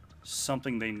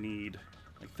something they need.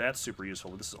 Like, that's super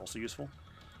useful, but this is also useful.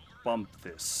 Bomb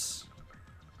this.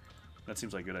 That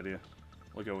seems like a good idea.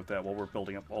 We'll go with that while we're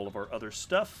building up all of our other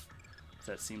stuff.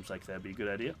 That seems like that'd be a good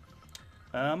idea.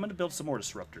 I'm going to build some more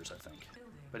disruptors, I think.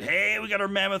 But hey, we got our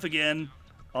mammoth again.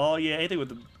 Oh yeah, anything with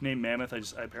the name Mammoth, I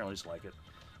apparently just like it.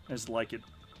 I just like it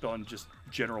on just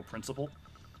general principle.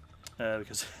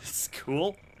 Because it's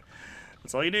cool.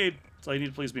 That's all you need. That's all you need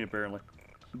to please me, apparently.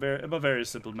 I'm a very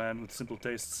simple man with simple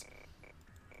tastes.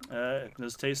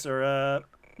 Those tastes are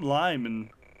lime and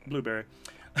blueberry.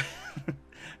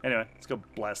 Anyway, let's go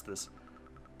blast this.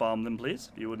 Bomb them, please.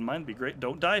 If you wouldn't mind, be great.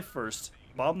 Don't die first.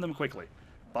 Bomb them quickly.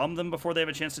 Bomb them before they have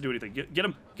a chance to do anything. Get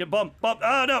them. Get bomb. Bomb.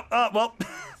 Oh, no. Oh, well.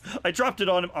 I dropped it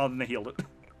on him. Oh, then they healed it.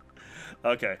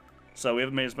 Okay. So we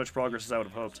haven't made as much progress as I would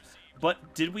have hoped.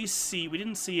 But did we see... We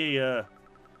didn't see a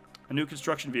new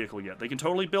construction vehicle yet. They can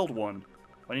totally build one.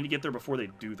 I need to get there before they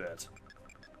do that.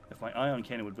 If my ion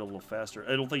cannon would build a little faster.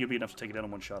 I don't think it'd be enough to take it down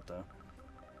in one shot, though.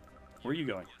 Where are you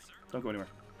going? Don't go anywhere.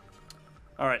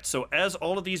 Alright, so as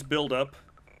all of these build up,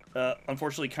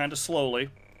 unfortunately kind of slowly,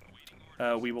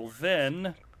 we will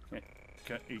then...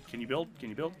 Can you build? Can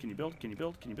you build? Can you build? Can you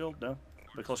build? Can you build? No?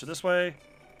 A bit closer this way.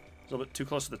 It's a little bit too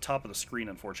close to the top of the screen,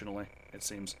 unfortunately, it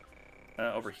seems.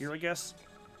 Over here, I guess?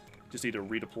 Just need to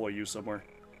redeploy you somewhere.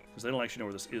 Because they don't actually know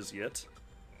where this is yet.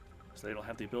 So they don't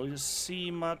have the ability to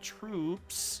see my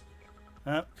troops.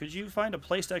 Could you find a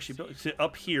place to actually build?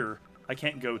 Up here, I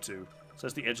can't go to. So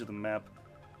that's the edge of the map.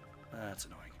 That's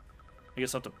annoying. I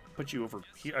guess I'll have to put you over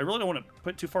here. I really don't want to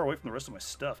put too far away from the rest of my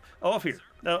stuff. Oh, up here.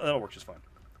 That'll work just fine.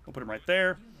 We'll put them right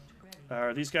there.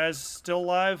 Are these guys still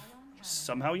alive?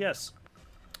 Somehow, yes.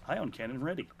 Ion cannon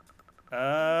ready.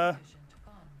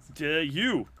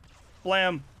 You.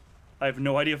 Blam. I have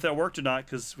no idea if that worked or not,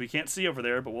 because we can't see over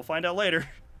there, but we'll find out later.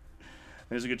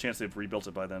 There's a good chance they've rebuilt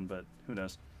it by then, but who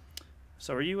knows.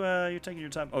 So are you, you're taking your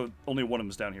time? Oh, only one of them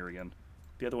is down here again.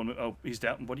 The other one, oh, he's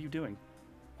down. What are you doing?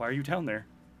 Why are you down there?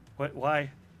 What,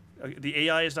 why? The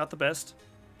AI is not the best.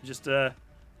 Just,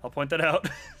 I'll point that out.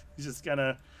 He's just kind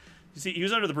of, you see, he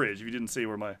was under the bridge. If you didn't see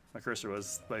where my cursor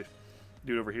was, my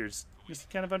dude over here is just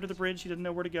kind of under the bridge. He doesn't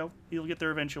know where to go. He'll get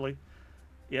there eventually.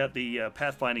 Yeah, the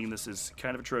pathfinding in this is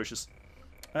kind of atrocious.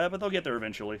 But they'll get there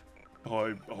eventually.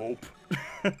 I hope.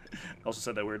 I also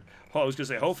said that weird. Oh, I was going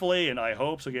to say hopefully, and I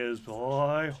hope, so I guess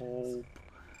I hope.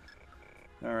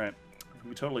 Alright.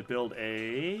 We totally build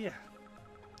a...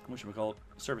 what should we call it?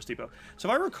 Service depot. So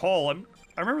if I recall,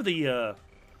 I remember the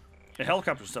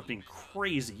helicopter stuff being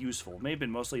crazy useful. It may have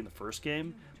been mostly in the first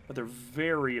game, but they're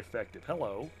very effective.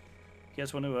 Hello. You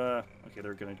guys want to, okay,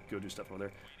 they're going to go do stuff over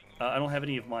there. I don't have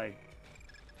any of my...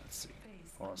 let's see.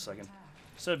 Hold on a second.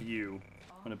 Instead of you,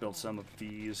 I'm going to build some of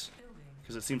these,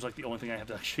 because it seems like the only thing I have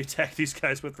to actually attack these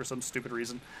guys with for some stupid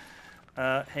reason.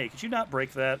 Hey, could you not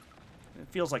break that? It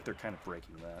feels like they're kind of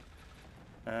breaking that.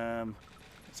 So I'm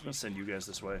going to send you guys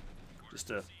this way, just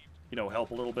to, you know,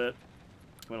 help a little bit.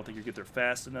 I don't think you get there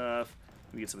fast enough.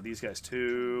 Let me get some of these guys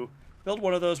too. Build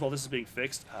one of those while this is being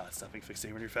fixed. Ah, it's not being fixed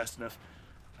anywhere near fast enough.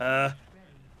 Yeah,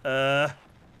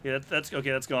 that's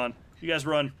okay. That's gone. You guys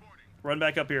run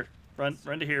back up here. Run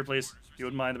to here, please. If you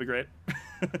wouldn't mind, that'd be great.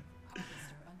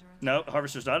 No,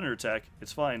 Harvester's not under attack.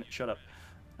 It's fine. Shut up.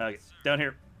 Okay, down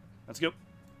here. Let's go.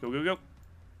 Go.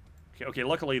 Okay,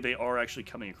 luckily they are actually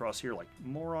coming across here like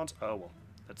morons. Oh, well,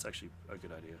 that's actually a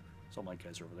good idea. So all my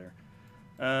guys are over there.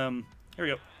 Here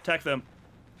we go. Attack them.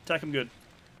 Attack them good.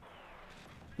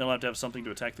 Then I'll have to have something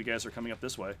to attack the guys that are coming up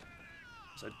this way.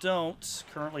 So I don't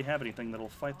currently have anything that'll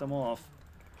fight them off.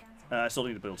 I still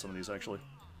need to build some of these, actually.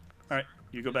 Alright,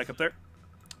 you go back up there.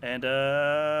 And,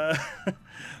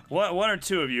 one or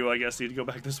two of you, I guess, need to go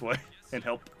back this way and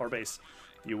help our base.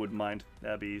 If you wouldn't mind.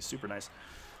 That'd be super nice.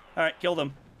 Alright, kill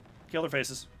them. Kill their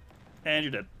faces. And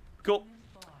you're dead. Cool.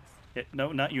 Yeah,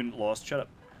 no, not you lost. Shut up.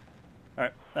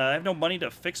 Alright, I have no money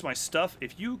to fix my stuff.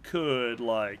 If you could,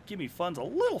 like, give me funds a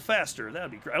little faster, that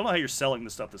would be great. I don't know how you're selling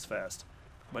this stuff this fast,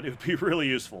 but it would be really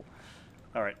useful.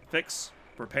 Alright, fix,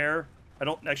 repair.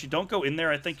 Don't go in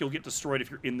there. I think you'll get destroyed if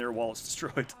you're in there while it's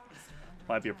destroyed.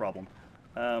 Might be a problem.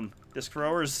 Disc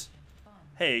throwers.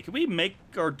 Hey, can we make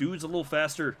our dudes a little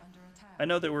faster? I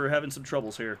know that we're having some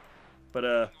troubles here,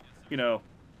 but, you know,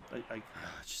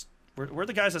 where are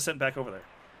the guys I sent back over there?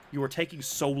 You are taking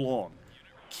so long.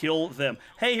 Kill them.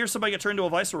 Hey, here's somebody got turned into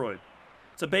a Viceroid.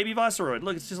 It's a baby Viceroid.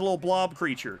 Look, it's just a little blob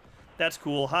creature. That's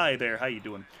cool. Hi there. How you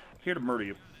doing? Here to murder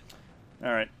you.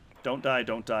 Alright. Don't die,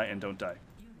 and don't die.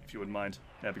 If you wouldn't mind.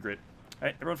 That'd be great.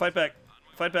 Alright, everyone fight back.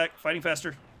 Fight back. Fighting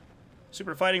faster.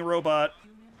 Super fighting robot.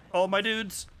 All my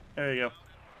dudes. There you go.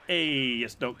 Hey,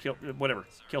 yes, don't kill. Whatever.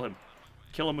 Kill him.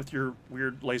 Kill him with your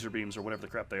weird laser beams or whatever the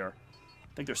crap they are.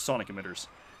 I think they're sonic emitters.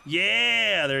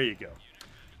 Yeah, there you go.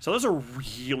 So those are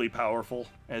really powerful,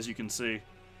 as you can see.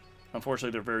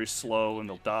 Unfortunately, they're very slow, and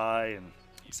they'll die, and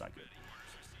it's not good.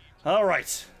 All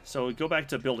right, so we go back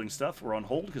to building stuff. We're on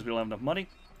hold because we don't have enough money.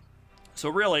 So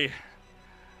really,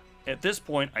 at this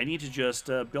point, I need to just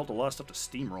build a lot of stuff to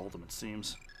steamroll them, it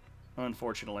seems.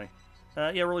 Unfortunately.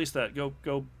 Yeah, release that.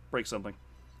 Go break something,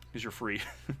 because you're free.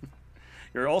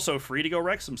 You're also free to go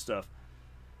wreck some stuff.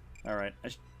 All right, I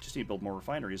just need to build more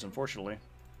refineries, unfortunately.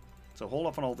 So hold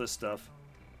off on all this stuff.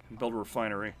 Build a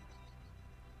refinery.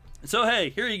 So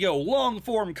hey, here you go,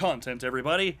 long-form content,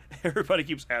 everybody. Everybody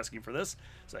keeps asking for this,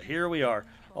 so here we are.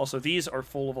 Also, these are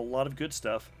full of a lot of good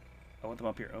stuff. I want them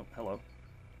up here. Oh, hello.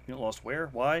 You lost where?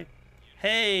 Why?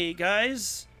 Hey,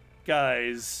 guys,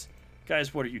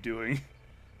 what are you doing?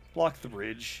 Block the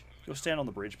bridge. Go stand on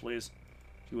the bridge, please.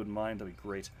 If you wouldn't mind, that'd be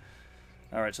great.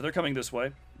 All right, so they're coming this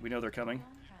way. We know they're coming.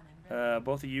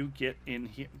 Both of you get in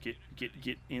here.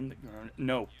 Get in.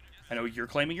 No. I know you're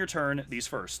claiming your turn. These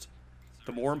first.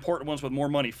 The more important ones with more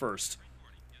money first.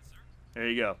 There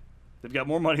you go. They've got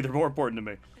more money. They're more important to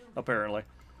me, apparently.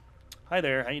 Hi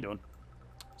there. How you doing?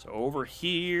 So over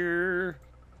here...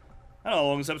 I don't know how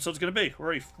long this episode's going to be. We're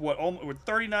already, we're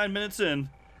 39 minutes in,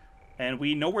 and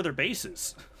we know where their base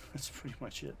is. That's pretty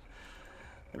much it.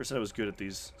 Never said I was good at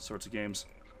these sorts of games.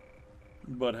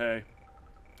 But hey,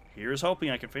 here's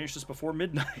hoping I can finish this before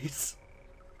midnight.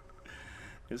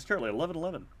 It's currently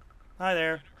 11:11. Hi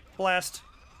there. Blast.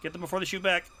 Get them before they shoot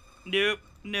back. Nope.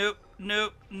 Come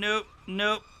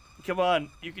on.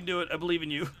 You can do it. I believe in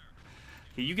you.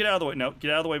 Okay, you get out of the way. No,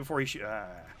 get out of the way before he shoot.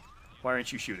 Why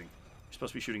aren't you shooting? You're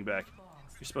supposed to be shooting back.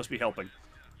 You're supposed to be helping.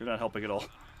 You're not helping at all.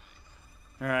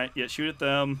 Alright, yeah, shoot at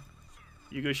them.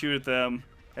 You go shoot at them.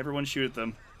 Everyone shoot at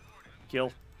them.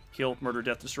 Kill. Kill. Murder,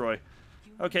 death, destroy.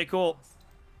 Okay, cool.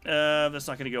 That's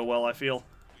not going to go well, I feel.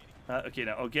 Okay,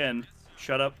 now, again,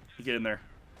 shut up and get in there.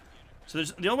 So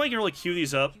the only way I can really queue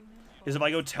these up is if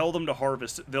I go tell them to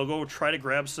harvest. They'll go try to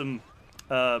grab some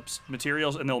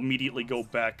materials, and they'll immediately go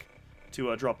back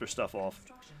to drop their stuff off.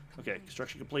 Okay,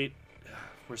 construction complete.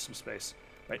 Where's some space?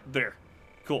 Right there.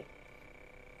 Cool.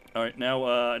 All right, now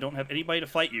I don't have anybody to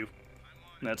fight you.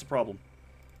 That's a problem.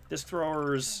 Disc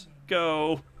throwers,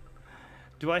 go.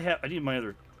 Do I have... I need my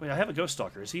other... Wait, I have a ghost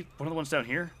stalker. Is he one of the ones down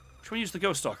here? Which one used the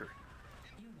ghost stalker?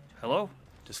 Hello?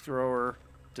 Disc thrower,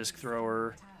 disc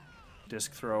thrower,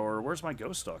 disc thrower. Where's my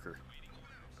ghost stalker?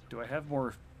 Do I have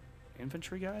more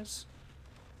infantry guys?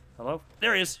 Hello?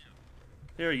 There he is.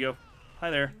 There you go. Hi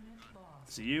there.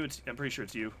 Is it you? I'm pretty sure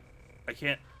it's you. I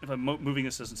can't... If I'm moving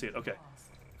this, doesn't see it. Okay.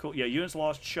 Cool. Yeah, units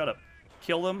lost. Shut up.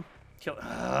 Kill them. Kill...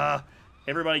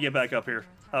 Everybody get back up here.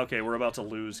 Okay, we're about to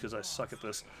lose because I suck at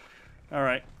this.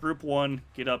 Alright, group 1,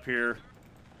 get up here.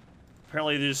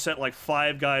 Apparently they just sent like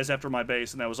 5 guys after my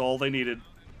base, and that was all they needed.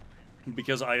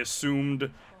 Because I assumed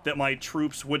that my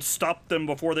troops would stop them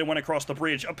before they went across the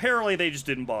bridge. Apparently they just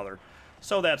didn't bother.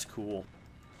 So that's cool.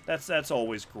 That's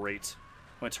always great.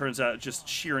 When it turns out just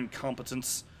sheer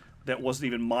incompetence that wasn't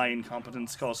even my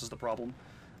incompetence causes the problem.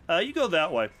 You go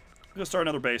that way. We're gonna start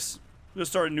another base. We're gonna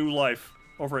start a new life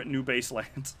over at New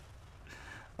Baseland.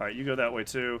 Alright, you go that way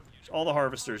too. All the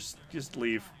harvesters, just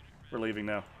leave. We're leaving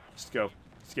now. Just go.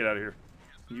 Just get out of here.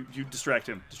 You distract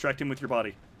him. Distract him with your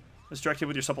body. Distract him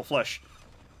with your supple flesh.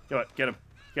 Go ahead. Get him.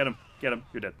 Get him. Get him.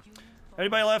 You're dead.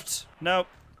 Anybody left? No.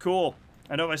 Cool.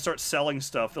 I know if I start selling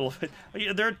stuff,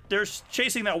 they're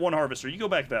chasing that one harvester. You go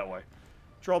back that way.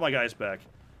 Draw my guys back.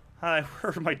 Hi,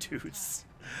 where are my dudes?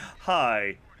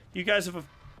 Hi. You guys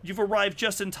you've arrived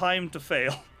just in time to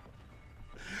fail.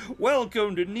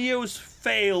 Welcome to Neos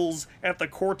Fails at the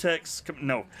Cortex...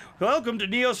 No. Welcome to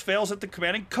Neos Fails at the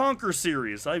Command & Conquer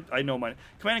series. I know my...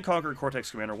 Command & Conquer and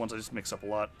Cortex Command are ones I just mix up a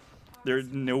lot. They're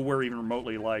nowhere even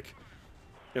remotely like...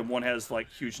 And one has, like,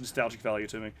 huge nostalgic value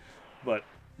to me. But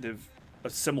they've a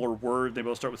similar word. They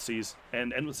both start with C's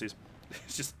and end with C's.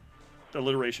 It's just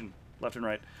alliteration left and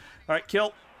right. Alright,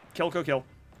 kill. Kill, go, kill.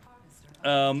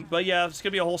 But yeah, it's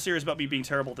gonna be a whole series about me being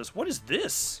terrible at this. What is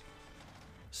this?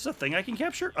 Is this a thing I can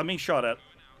capture? I'm being shot at.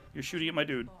 You're shooting at my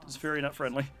dude. It's very not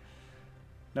friendly.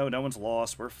 No, no one's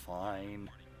lost. We're fine.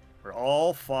 We're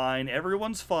all fine.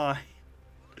 Everyone's fine.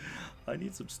 I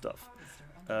need some stuff.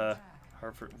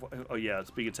 Hartford. Oh yeah,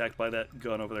 it's being attacked by that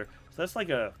gun over there. So that's like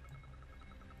a...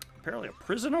 Apparently a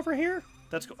prison over here?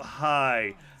 That's...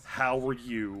 Hi. How are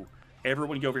you?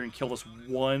 Everyone go over here and kill this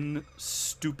one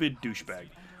stupid douchebag.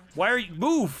 Why are you...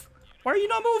 Move! Why are you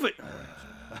not moving?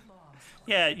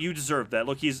 Yeah, you deserve that.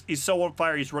 Look, he's so on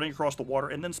fire, he's running across the water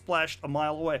and then splashed a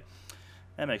mile away.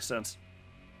 That makes sense.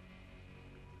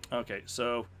 Okay,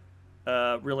 so...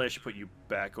 really, I should put you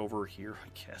back over here, I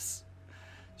guess.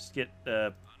 Just get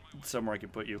somewhere I can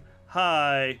put you.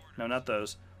 Hi! No, not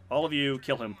those. All of you,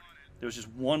 kill him. There was just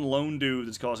one lone dude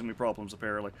that's causing me problems,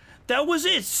 apparently. That was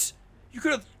it! You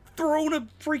could have thrown a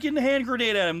freaking hand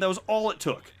grenade at him. That was all it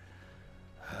took.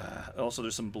 Also,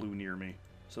 there's some blue near me,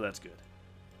 so that's good.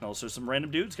 Also, some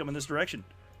random dudes coming this direction.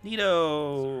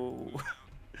 Neato!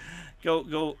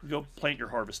 Go plant your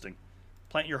harvesting.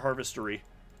 Plant your harvestery.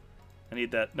 I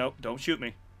need that. Nope, don't shoot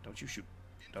me. Don't you shoot.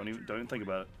 Don't even think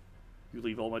about it. You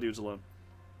leave all my dudes alone.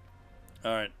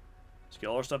 Alright. Let's get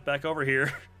all our stuff back over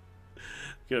here.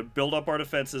 Gonna build up our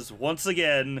defenses once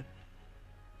again.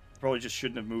 Probably just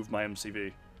shouldn't have moved my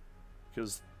MCV.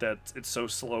 Because it's so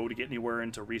slow to get anywhere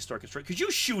and to restart construction. Could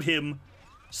you shoot him?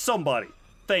 Somebody.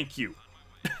 Thank you.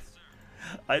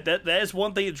 That is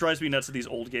one thing that drives me nuts in these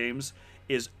old games,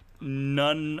 is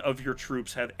none of your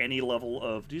troops have any level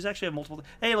of... Do these actually have multiple...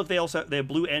 Hey, look, they have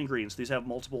blue and greens. These have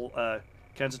multiple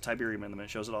kinds of Tiberian in them. It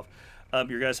shows it off.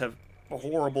 Your guys have a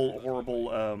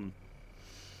horrible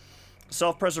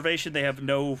self-preservation. They have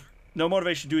no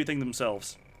motivation to do anything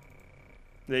themselves.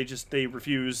 They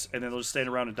refuse, and then they'll just stand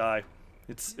around and die.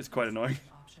 It's quite annoying.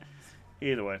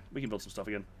 Either way, we can build some stuff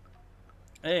again.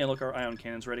 Hey, look, our ion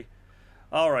cannon's ready.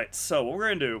 Alright, so what we're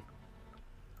going to do...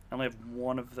 I only have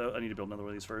one of those. I need to build another one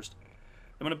of these first.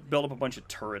 I'm going to build up a bunch of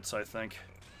turrets, I think.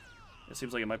 It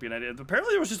seems like it might be an idea.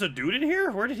 Apparently there was just a dude in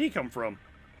here? Where did he come from?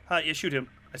 Hi, yeah, shoot him.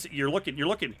 I see, you're looking.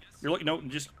 No,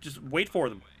 just wait for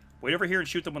them. Wait over here and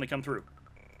shoot them when they come through.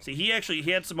 See, he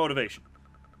had some motivation.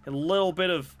 A little bit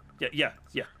of... Yeah,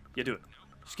 do it.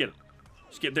 Just get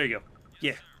him. There you go.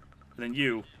 Yeah. And then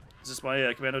you. Is this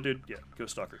my commando dude? Yeah,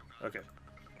 Ghost Stalker. Okay.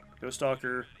 Ghost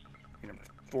Stalker. Number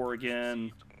 4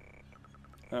 again.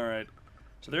 Alright.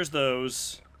 So there's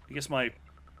those. I guess my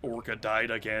Orca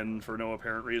died again for no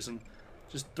apparent reason.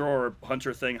 Just throw our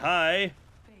hunter thing. Hi!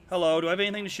 Hello, do I have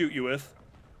anything to shoot you with?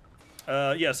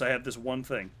 Yes, I have this one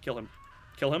thing. Kill him.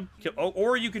 Kill him. Oh,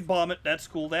 or you could bomb it. That's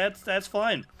cool. That's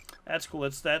fine. That's cool.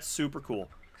 That's super cool.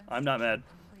 I'm not mad.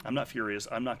 I'm not furious.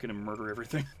 I'm not going to murder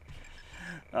everything.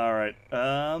 All right.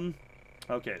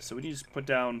 Okay, so we need to put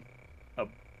down a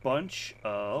bunch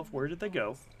of... Where did they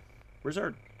go? Where's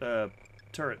our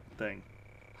turret thing?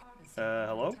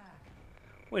 Hello?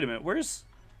 Wait a minute. Where's...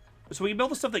 So we can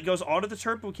build the stuff that goes onto the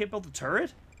turret, but we can't build the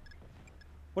turret?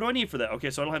 What do I need for that? Okay,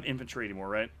 so I don't have infantry anymore,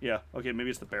 right? Yeah. Okay, maybe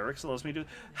it's the barracks that allows me to...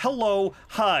 Hello.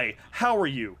 Hi. How are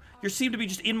you? You seem to be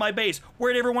just in my base.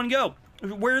 Where'd everyone go?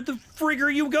 Where the frig are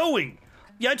you going?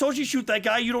 Yeah, I told you to shoot that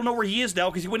guy. You don't know where he is now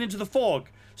because he went into the fog.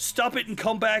 Stop it and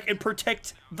come back and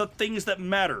protect the things that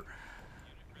matter.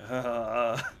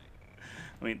 I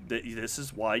mean, this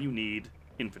is why you need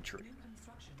infantry.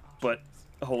 But,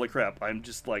 holy crap, I'm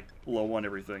just, like, low on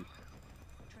everything.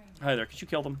 Hi there, could you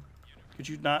kill them? Could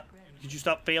you not? Could you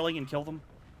stop failing and kill them?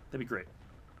 That'd be great.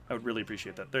 I would really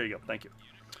appreciate that. There you go, thank you.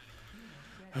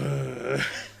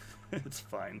 It's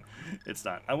fine. It's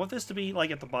not. I want this to be,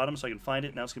 like, at the bottom so I can find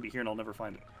it. Now it's going to be here and I'll never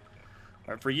find it.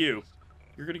 Alright, for you,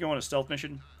 you're going to go on a stealth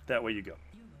mission. That way you go.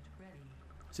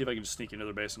 See if I can just sneak into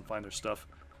their base and find their stuff.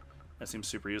 That seems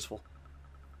super useful.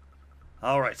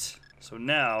 Alright, so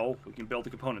now we can build the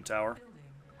component tower.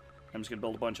 I'm just going to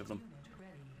build a bunch of them.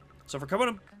 So for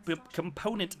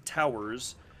component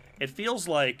towers, it feels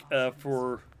like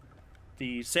for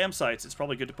the SAM sites, it's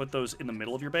probably good to put those in the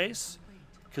middle of your base,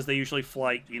 because they usually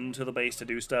fly into the base to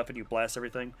do stuff and you blast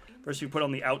everything. Versus if you put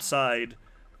on the outside,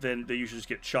 then they usually just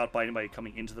get shot by anybody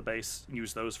coming into the base and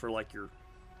use those for like your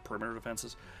perimeter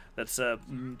defenses. That's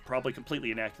probably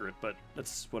completely inaccurate, but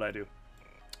that's what I do.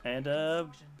 And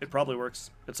it probably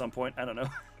works at some point. I don't know.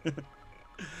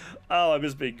 Oh, I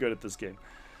miss being good at this game.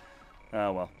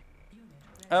 Oh, well.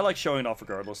 I like showing off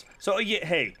regardless. So, yeah,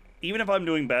 hey, even if I'm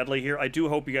doing badly here, I do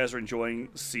hope you guys are enjoying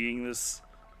seeing this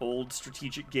old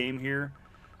strategic game here.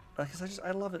 Because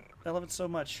I love it. I love it so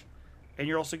much. And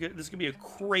you're also good. This is going to be a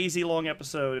crazy long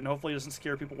episode, and hopefully it doesn't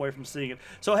scare people away from seeing it.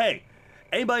 So, hey,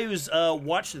 anybody who's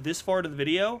watched this far to the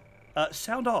video,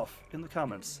 sound off in the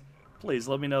comments. Please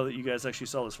let me know that you guys actually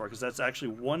saw this far, because that's actually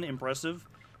one impressive,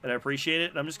 and I appreciate it.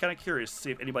 And I'm just kind of curious to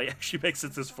see if anybody actually makes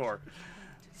it this far.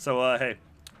 So, hey,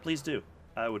 please do.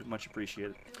 I would much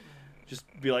appreciate it. Just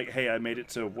be like, hey, I made it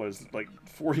to, what is it, like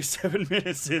 47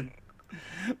 minutes in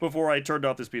before I turned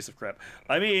off this piece of crap.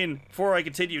 I mean, before I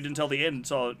continued until the end and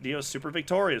saw Neos super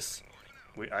victorious.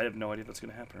 Wait, I have no idea if that's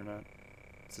going to happen or not.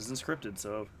 This isn't scripted,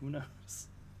 so who knows?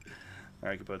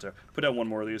 Alright, can put it there. Put down one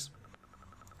more of these.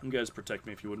 You guys protect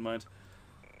me if you wouldn't mind.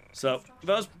 So, if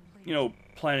I was, you know,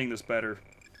 planning this better,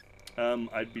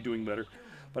 I'd be doing better.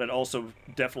 But I'd also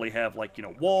definitely have, like, you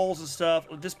know, walls and stuff.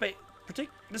 This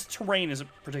terrain isn't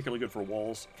particularly good for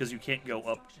walls, because you can't go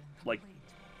up, like,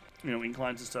 you know,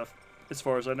 inclines and stuff, as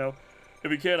far as I know.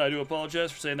 If you can, I do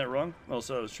apologize for saying that wrong.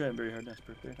 Also, I was trying very hard next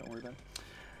birthday, don't worry about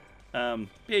it.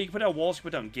 Yeah, you can put down walls, you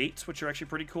can put down gates, which are actually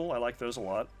pretty cool. I like those a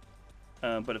lot.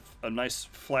 But if a nice,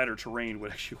 flatter terrain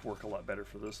would actually work a lot better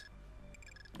for this.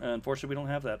 Unfortunately, we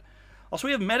don't have that. Also,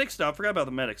 we have medics now. I forgot about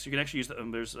the medics. You can actually use the...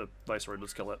 there's a Viceroy.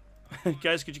 Let's kill it.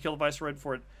 Guys, could you kill the Viceroy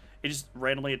before it just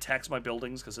randomly attacks my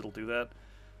buildings, because it'll do that.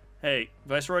 Hey,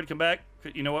 Viceroy, come back.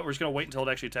 You know what? We're just going to wait until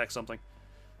it actually attacks something,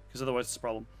 because otherwise it's a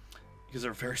problem. Because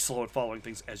they're very slow at following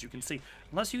things, as you can see.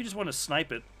 Unless you just want to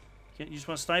snipe it. You just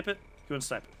want to snipe it? You want to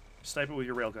snipe it. Snipe it with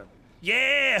your railgun.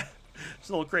 Yeah! There's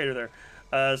a little crater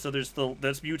there. So there's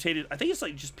that's mutated. I think it's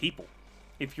like just people.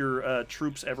 If your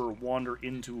troops ever wander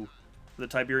into the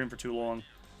Tiberian for too long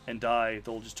and die,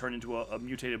 they'll just turn into a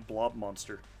mutated blob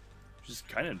monster. Which is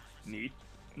kind of neat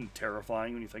and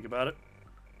terrifying when you think about it.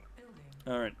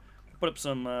 Alright. Put up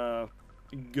some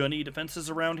gunny defenses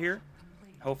around here.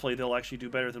 Hopefully they'll actually do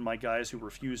better than my guys who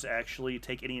refuse to actually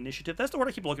take any initiative. That's the word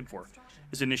I keep looking for,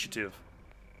 is initiative.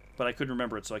 But I couldn't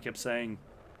remember it, so I kept saying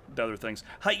the other things.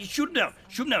 Hi, shoot him down!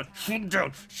 Shoot him down! Shoot him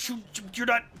down! Shoot! You're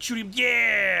not shooting him!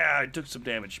 Yeah! I took some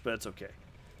damage, but it's okay.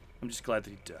 I'm just glad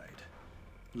that he died.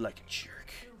 Like a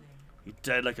jerk. He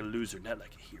died like a loser, not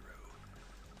like a hero.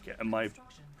 Okay, and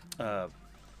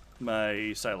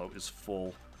my silo is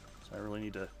full, so I really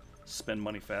need to spend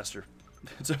money faster.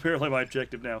 It's apparently my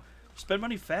objective now. Spend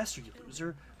money faster, you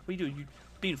loser. What are you doing? You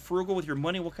being frugal with your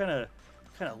money? What kind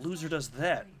of loser does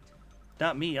that?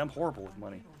 Not me. I'm horrible with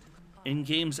money. In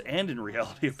games and in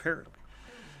reality, apparently.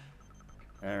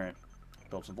 Alright.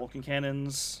 Build some Vulcan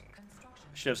cannons.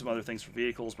 Should have some other things for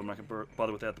vehicles, but I'm not going to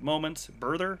bother with that at the moment.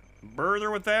 Burther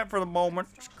with that for the moment.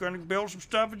 Just going to build some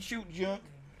stuff and shoot junk.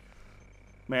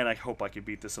 Man, I hope I could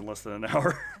beat this in less than an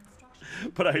hour.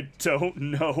 But I don't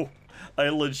know. I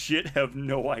legit have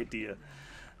no idea.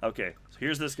 Okay, so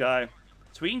here's this guy.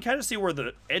 So we can kind of see where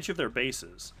the edge of their base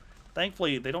is.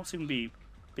 Thankfully, they don't seem to be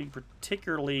being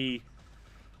particularly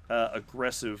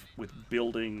aggressive with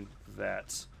building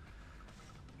that.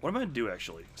 What am I going to do,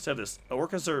 actually? Instead of this,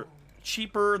 orcas are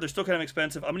cheaper. They're still kind of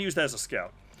expensive. I'm going to use that as a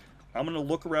scout. I'm going to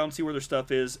look around, see where their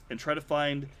stuff is, and try to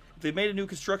find... If they made a new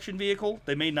construction vehicle,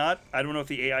 they may not. I don't know if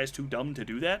the AI is too dumb to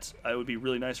do that. It would be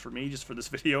really nice for me, just for this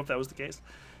video, if that was the case.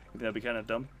 I think that'd be kind of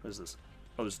dumb. What is this?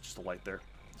 Oh, there's just a light there.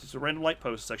 It's just a random light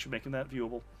post. It's actually making that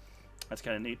viewable. That's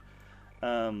kind of neat.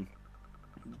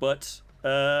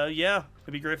 Yeah,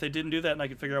 it'd be great if they didn't do that and I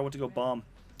could figure out what to go bomb.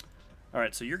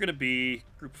 Alright, so you're going to be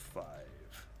Group 5.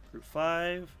 Group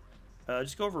 5.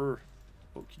 Just go over...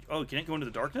 Oh, can't go into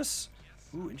the darkness?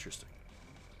 Ooh, interesting.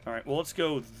 Alright, well, let's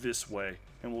go this way,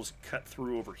 and we'll just cut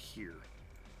through over here.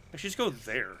 Actually, just go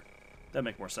there. That'd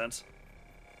make more sense.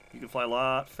 You can fly a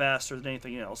lot faster than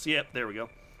anything else. Yep, there we go.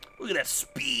 Look at that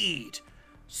speed!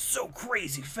 So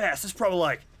crazy fast. It's probably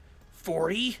like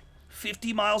 40,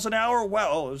 50 miles an hour. Wow.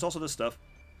 Oh, there's also this stuff.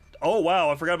 Oh, wow.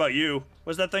 I forgot about you.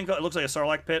 What's that thing called? It looks like a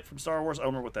Sarlacc pit from Star Wars. I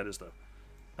don't remember what that is, though.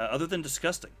 Other than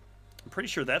disgusting. I'm pretty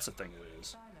sure that's a thing it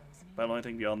is. But I don't know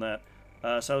anything beyond that.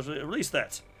 So I'll release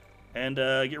that. And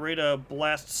get ready to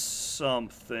blast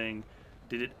something.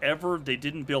 Did it ever? They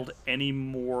didn't build any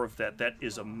more of that. That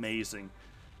is amazing.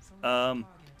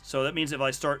 So that means if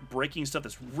I start breaking stuff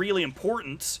that's really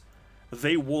important,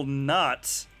 they will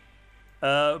not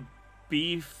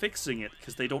be fixing it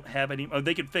because they don't have any. Oh,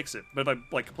 they can fix it, but if I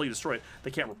like completely destroy it,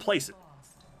 they can't replace it.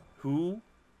 Who?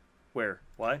 Where?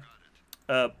 Why?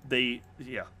 Yeah.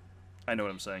 I know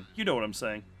what I'm saying. You know what I'm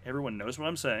saying. Everyone knows what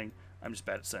I'm saying. I'm just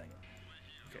bad at saying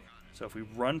it. Okay. So if we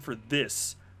run for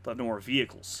this, they'll have no more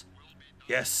vehicles.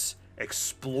 Yes.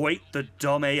 Exploit the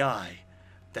dumb AI.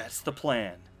 That's the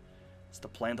plan. It's the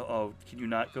plan to... Oh, can you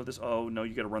not go this... Oh, no,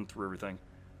 you gotta run through everything.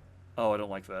 Oh, I don't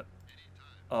like that.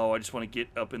 Oh, I just want to get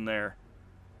up in there.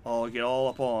 Oh, get all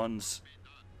up ons.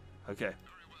 Okay.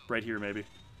 Right here, maybe.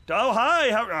 Oh,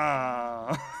 hi!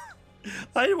 How...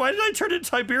 why did I turn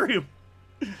into Tiberium?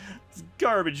 It's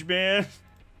garbage, man.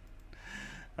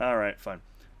 Alright, fine.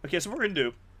 Okay, so what we're going to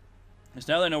do is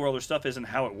now that I know where all their stuff is and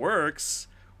how it works,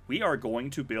 we are going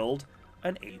to build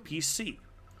an APC.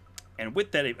 And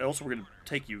with that, also we're going to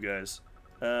take you guys,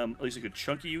 at least a good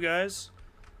chunk of you guys,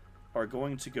 are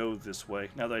going to go this way.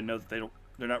 Now that I know that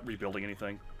they're not rebuilding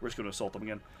anything, we're just going to assault them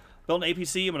again. Build an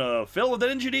APC, I'm going to fill with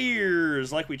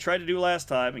engineers, like we tried to do last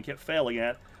time and kept failing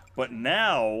at. But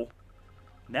now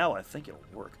I think it'll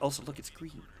work. Also, look, it's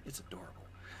green. It's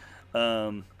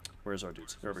adorable. Where's our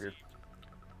dudes? They're over here.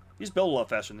 These build a lot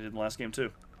faster than they did in the last game,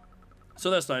 too. So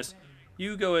that's nice.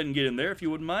 You go ahead and get in there if you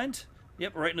wouldn't mind.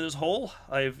 Yep, right into this hole.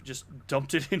 I've just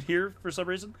dumped it in here for some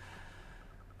reason.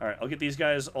 Alright, I'll get these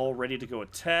guys all ready to go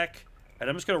attack. And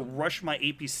I'm just going to rush my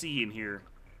APC in here.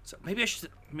 So maybe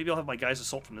I'll have my guys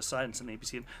assault from this side and send the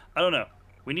APC in. I don't know.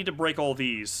 We need to break all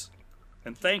these.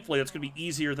 And thankfully, that's going to be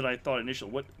easier than I thought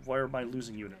initially. Why are my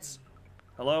losing units?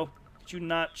 Hello? Did you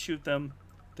not shoot them?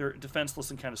 They're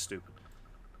defenseless and kind of stupid.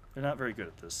 They're not very good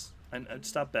at this. And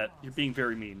stop that. You're being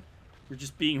very mean. You're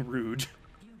just being rude.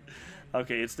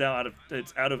 Okay, it's now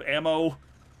out of ammo,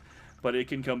 but it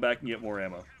can come back and get more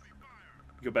ammo.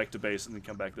 Go back to base and then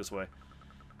come back this way.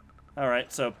 All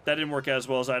right, so that didn't work out as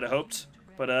well as I'd hoped,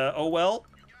 but oh well.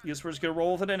 I guess we're just gonna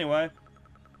roll with it anyway.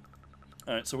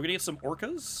 All right, so we're gonna get some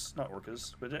orcas, not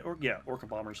orcas, but yeah, orca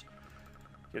bombers.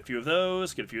 Get a few of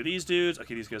those. Get a few of these dudes.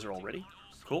 Okay, these guys are all ready.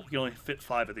 Cool. We can only fit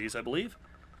 5 of these, I believe.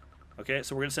 Okay,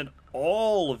 so we're gonna send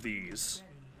all of these.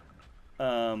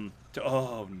 Oh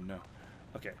no.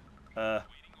 Okay.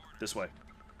 This way.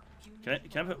 Can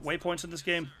I put waypoints in this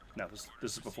game? No, this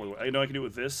is before the way. I know I can do it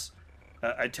with this.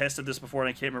 I tested this before and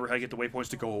I can't remember how to get the waypoints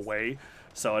to go away,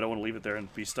 so I don't want to leave it there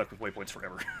and be stuck with waypoints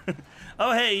forever.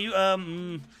 Oh hey,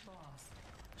 you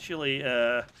Chili,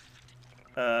 yeah,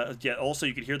 also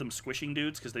you could hear them squishing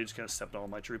dudes because they just kind of stepped on all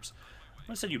my troops. I'm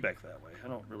gonna send you back that way. I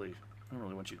don't really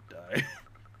want you to die.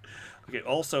 Okay,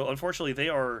 also, unfortunately, they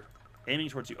are aiming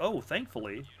towards you. Oh,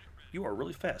 thankfully, you are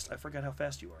really fast. I forgot how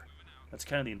fast you are. That's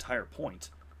kind of the entire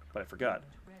point, but I forgot.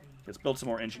 Let's build some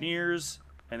more engineers,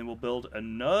 and then we'll build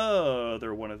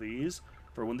another one of these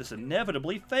for when this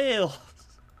inevitably fails.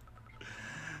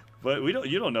 But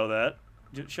you don't know that.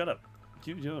 Shut up.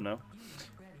 You don't know.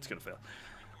 It's gonna fail.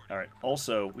 All right.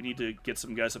 Also, we need to get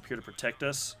some guys up here to protect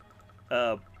us,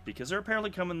 because they're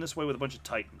apparently coming this way with a bunch of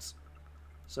Titans.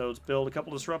 So let's build a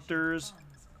couple disruptors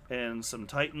and some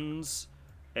Titans,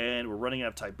 and we're running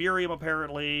out of Tiberium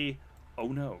apparently. Oh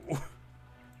no.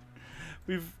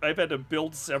 I've had to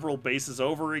build several bases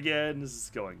over again. This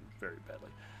is going very badly.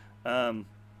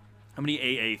 How many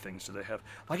AA things do they have?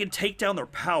 I can take down their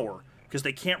power because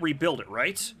they can't rebuild it,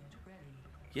 right?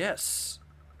 Yes.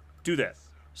 Do that.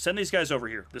 Send these guys over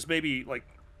here. This may be like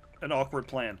an awkward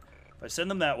plan. If I send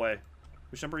them that way,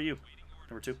 which number are you?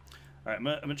 Number 2. All right, I'm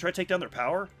gonna try to take down their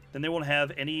power. Then they won't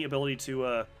have any ability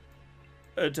to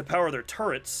power their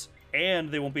turrets, and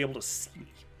they won't be able to see me.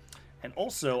 And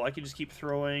also, I can just keep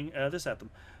throwing this at them.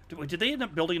 Did they end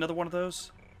up building another one of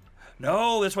those?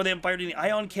 No, that's why they haven't fired any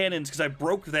ion cannons, because I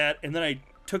broke that, and then I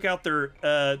took out their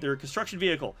construction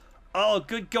vehicle. Oh,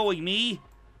 good going, me. You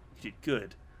did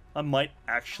good. I might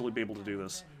actually be able to do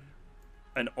this.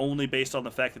 And only based on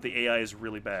the fact that the AI is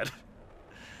really bad.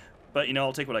 But, you know,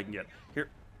 I'll take what I can get. Here,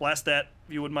 blast that.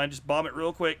 If you wouldn't mind, just bomb it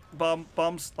real quick.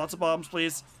 Bombs. Lots of bombs,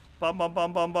 please. Bomb.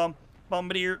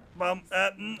 Bombardier. Bomb.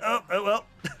 Oh, well.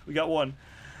 We got one.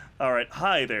 All right.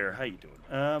 Hi there. How you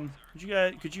doing?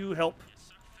 Could you help?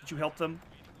 Could you help them?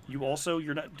 You also,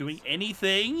 you're not doing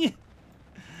anything?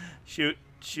 Shoot.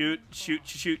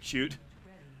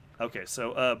 Okay,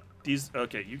 so,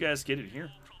 okay, you guys get in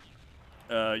here.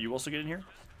 You also get in here?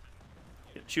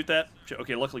 Yeah, shoot that.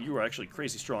 Okay, luckily you were actually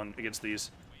crazy strong against these.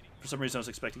 For some reason I was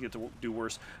expecting it to do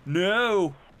worse.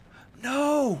 No!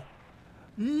 No!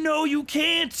 No, you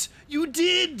can't! You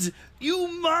did! You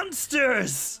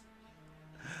monsters!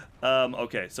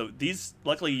 Okay, so these,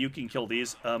 luckily you can kill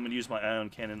these. I'm gonna use my ion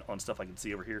cannon on stuff I can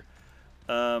see over here.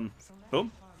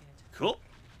 Boom. Cool.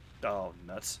 Oh,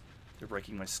 nuts. They're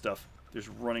breaking my stuff. They're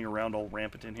just running around all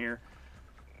rampant in here.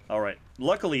 Alright,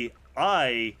 luckily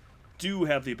I do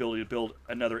have the ability to build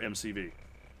another MCV.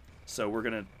 So we're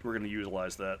gonna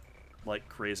utilize that like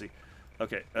crazy.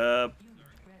 Okay, so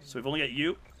we've only got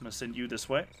you. I'm gonna send you this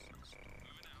way.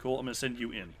 Cool, I'm gonna send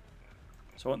you in.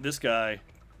 So I want this guy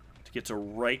to get to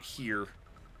right here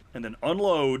and then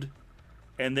unload,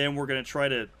 and then we're gonna try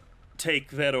to take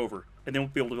that over. And then we'll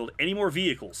be able to build any more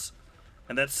vehicles.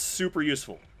 And that's super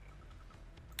useful.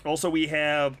 Also, we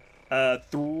have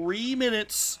 3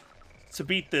 minutes to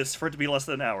beat this for it to be less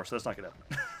than an hour, so that's not gonna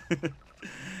happen.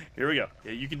 Here we go.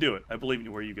 Yeah, you can do it. I believe in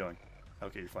you. Where are you going?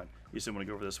 Okay, you're fine. You still want to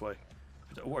go over this way.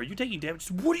 Oh, are you taking damage?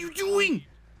 What are you doing?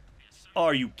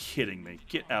 Are you kidding me?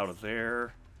 Get out of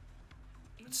there.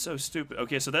 It's so stupid.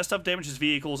 Okay, so that stuff damages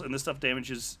vehicles, and this stuff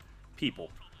damages people.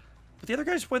 But the other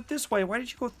guys went this way. Why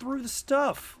did you go through the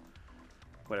stuff?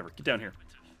 Whatever. Get down here.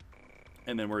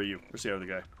 And then where are you? Where's the other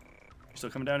guy? You're still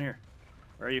coming down here.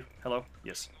 Where are you? Hello?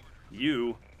 Yes.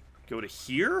 You go to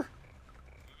here?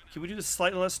 Can we do this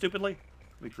slightly less stupidly?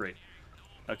 That'd be great.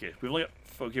 Okay, we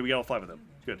got all 5 of them.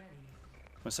 Good.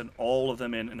 I'm gonna send all of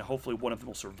them in, and hopefully one of them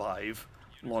will survive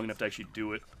long enough to actually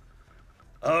do it.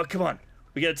 Oh, come on.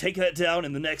 We gotta take that down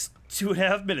in the next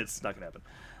 2.5 minutes. It's not gonna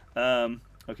happen.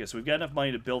 Okay, so we've got enough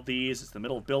money to build these. It's the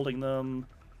middle of building them.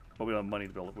 But we don't have money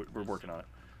to build it. We're working on it.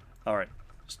 Alright.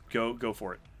 Just go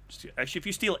for it. Actually, if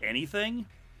you steal anything,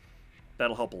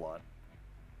 that'll help a lot.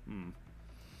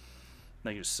 Now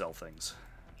you just sell things.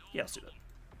 Yeah, let's do that.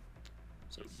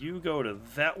 So you go to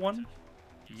that one.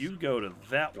 You go to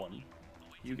that one.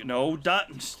 No,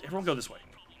 just, everyone go this way.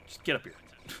 Just get up here.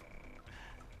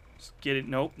 Just get it.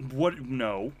 No. What?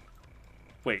 No.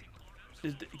 Wait.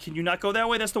 Can you not go that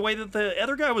way? That's the way that the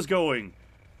other guy was going.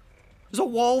 There's a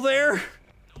wall there.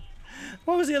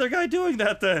 Why was the other guy doing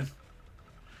that then?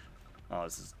 Oh,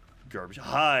 this is garbage.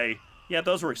 Hi. Yeah,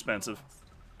 those were expensive.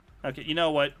 Okay, you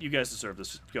know what? You guys deserve this.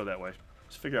 Just go that way.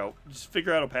 Just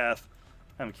figure out a path.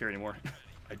 I don't care anymore.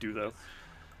 I do though.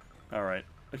 All right.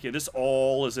 Okay, this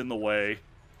all is in the way.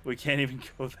 We can't even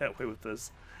go that way with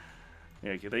this.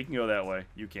 Yeah, okay, they can go that way.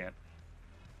 You can't.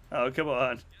 Oh, come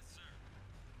on.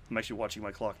 I'm actually watching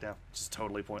my clock now, which is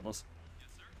totally pointless.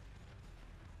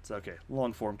 It's okay.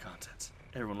 Long form content.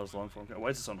 Everyone loves long form content. Why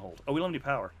is this on hold? Oh, we don't have any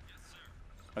power.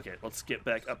 Okay, let's get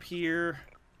back up here.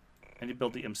 I need to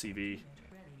build the MCV.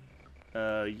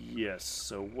 Yes.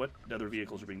 So what other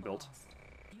vehicles are being built?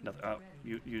 Nothing.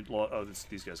 Oh,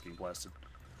 these guys are getting blasted.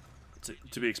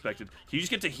 To be expected. Can you just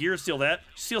get to here and steal that?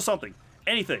 Steal something.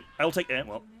 Anything. I will take...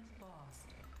 well,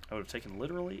 I would have taken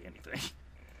literally anything.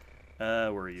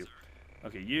 Where are you?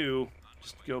 Okay, you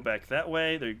just go back that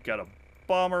way. They got a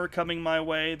bomber coming my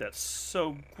way. That's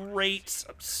so great.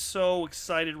 I'm so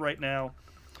excited right now.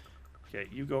 Okay,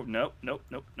 you go... Nope.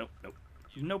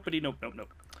 Nobody, nope.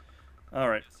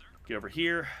 Alright, get over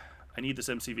here. I need this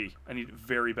MCV. I need it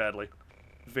very badly.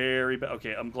 Very bad.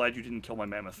 Okay, I'm glad you didn't kill my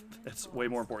mammoth. That's way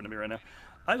more important to me right now.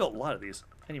 I got a lot of these.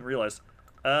 I didn't even realize.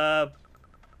 Oh,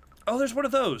 there's one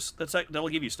of those. That'll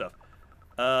give you stuff.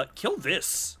 Kill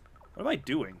this. What am I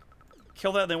doing?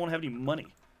 Kill that and they won't have any money.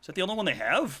 Is that the only one they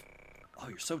have? Oh,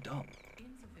 you're so dumb.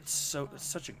 It's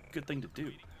such a good thing to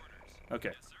do.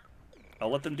 Okay.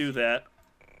 I'll let them do that.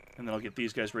 And then I'll get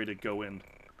these guys ready to go in.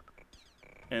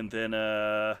 And then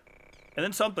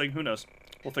something. Who knows?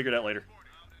 We'll figure it out later.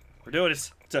 We're doing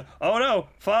this. Oh no!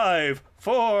 5,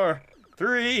 4,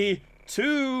 3,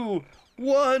 2,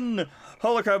 1.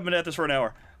 Holy crap, I've been at this for an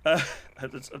hour.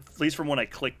 At least from when I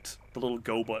clicked the little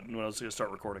go button when I was going to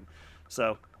start recording.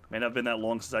 So, may not have been that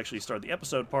long since I actually started the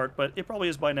episode part, but it probably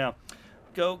is by now.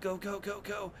 Go, go, go, go,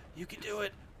 go. You can do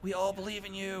it. We all believe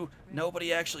in you.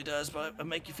 Nobody actually does, but I'll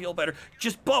make you feel better.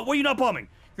 Just bomb. What are you not bombing?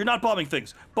 You're not bombing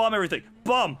things. Bomb everything.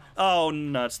 Bomb. Oh,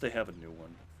 nuts. They have a new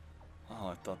one. Oh,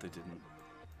 I thought they didn't.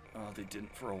 Oh, they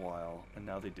didn't for a while, and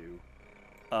now they do.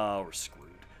 Oh, we're screwed.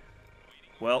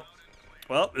 Well,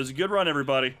 it was a good run,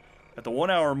 everybody. At the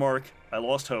 1 hour mark, I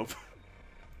lost hope.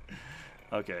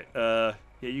 Okay, yeah,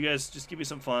 you guys just give me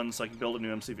some fun so I can build a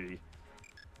new MCV.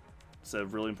 It's a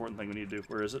really important thing we need to do.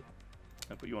 Where is it?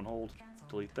 I put you on hold.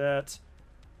 Delete that.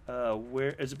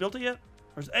 Where is it built it yet?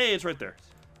 Hey, it's right there.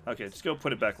 Okay, just go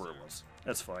put it back where it was.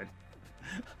 That's fine.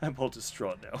 I'm all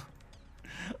distraught now.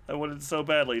 I wanted so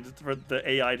badly for the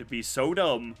AI to be so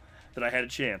dumb that I had a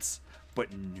chance.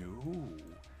 But no.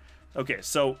 Okay,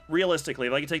 so realistically,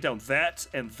 if I could take down that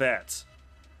and that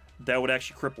would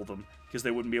actually cripple them, because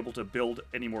they wouldn't be able to build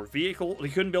any more vehicle. They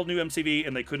couldn't build new MCV,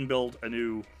 and they couldn't build a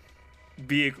new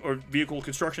vehicle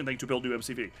construction thing to build new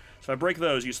MCV. So if I break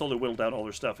those, you slowly whittle down all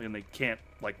their stuff, and they can't,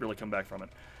 like, really come back from it.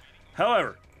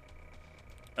 However,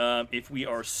 if we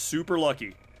are super lucky,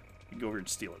 we can go over and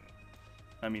steal it.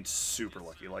 I mean, super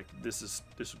lucky. Like, this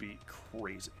would be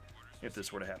crazy if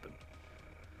this were to happen.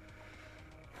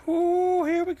 Oh,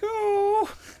 here we go.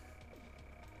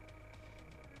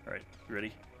 All right, you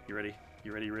ready? You ready?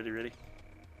 You ready? You ready? Ready?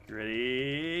 You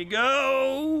ready?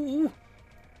 Go!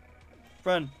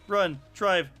 Run! Run!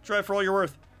 Drive! Drive for all you're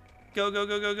worth! Go! Go!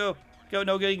 Go! Go! Go! Go!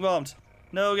 No getting bombed!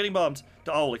 No getting bombed!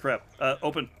 Oh, holy crap!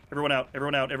 Open! Everyone out!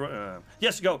 Everyone out! Everyone!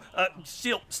 Yes, go!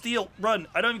 Steal! Steal! Run!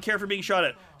 I don't even care for being shot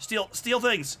at. Steal! Steal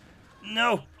things!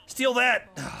 No! Steal that!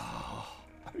 Oh,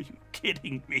 are you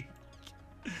kidding me?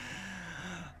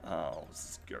 Oh,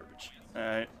 this is garbage.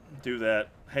 Alright, do that.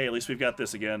 Hey, at least we've got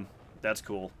this again. That's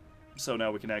cool. So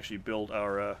now we can actually build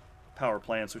our power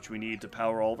plants, which we need to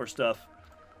power all of our stuff.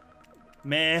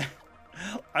 Man,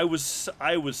 I was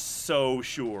so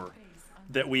sure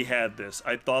that we had this.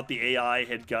 I thought the AI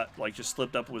had got, like, just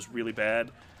slipped up and was really bad,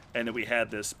 and that we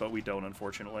had this, but we don't,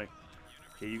 unfortunately.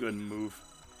 Okay, you go ahead and move.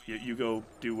 You go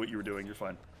do what you were doing. You're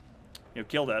fine. You know,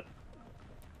 kill that.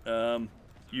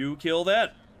 You kill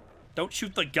that. Don't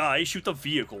shoot the guy, shoot the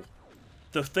vehicle.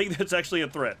 The thing that's actually a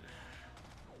threat.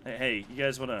 Hey, you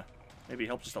guys want to maybe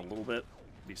help just a little bit?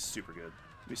 It'd be super good.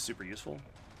 It'd be super useful.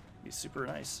 It'd be super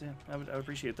nice. Yeah, I would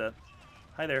appreciate that.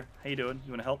 Hi there. How you doing?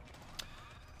 You want to help?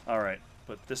 Alright,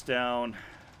 put this down.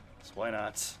 So why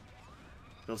not?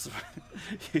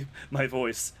 My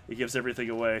voice, it gives everything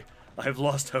away. I've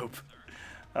lost hope.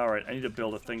 Alright, I need to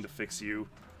build a thing to fix you,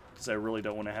 because I really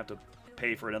don't want to have to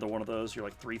pay for another one of those. You're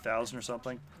like 3,000 or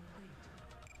something.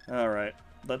 Alright,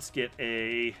 let's get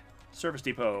a service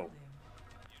depot.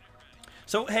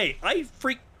 So, hey, I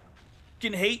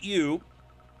freaking hate you.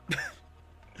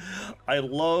 I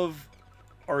love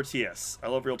RTS. I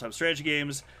love real-time strategy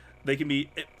games. They can be,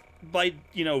 by,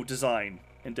 you know, design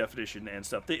and definition and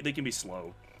stuff, they can be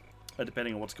slow,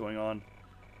 depending on what's going on.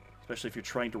 Especially if you're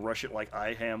trying to rush it like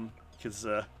I am, because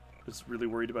I was really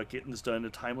worried about getting this done in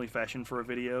a timely fashion for a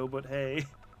video, but hey.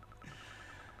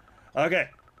 Okay,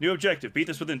 new objective. Beat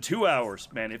this within 2 hours.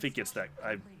 Man, if it gets that,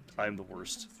 I'm the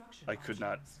worst. I could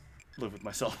not live with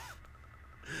myself.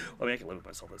 I mean, I can live with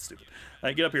myself. That's stupid.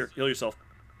 Alright, get up here. Heal yourself.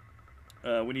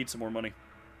 We need some more money.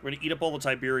 We're gonna eat up all the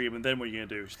Tiberium, and then what are you gonna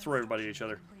do? Just throw everybody at each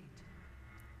other.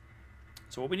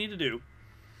 So what we need to do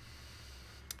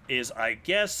is, I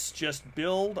guess, just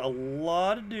build a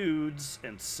lot of dudes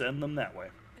and send them that way.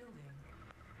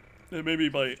 That may be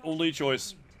my only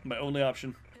choice, my only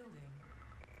option.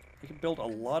 I can build a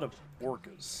lot of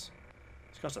orcas.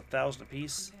 It's cost 1,000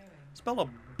 apiece. Let's build a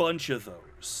bunch of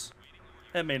those.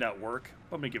 That may not work,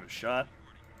 but I'm gonna give it a shot.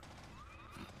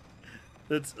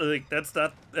 That's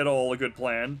not at all a good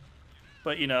plan.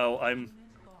 But, you know, I'm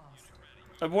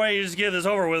wanting to just get this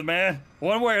over with, man.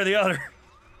 One way or the other.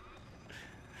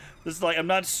 This is like, I'm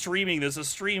not streaming this. A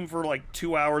stream for like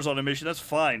 2 hours on a mission, that's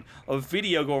fine. A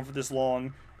video going for this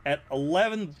long at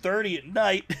 11:30 at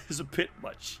night is a bit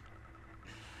much.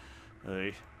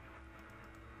 Hey.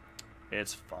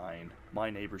 It's fine. My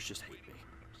neighbors just hate me.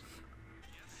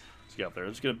 Let's get up there.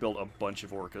 I'm just gonna build a bunch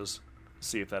of orcas.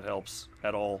 See if that helps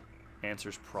at all.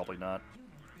 Answer's probably not.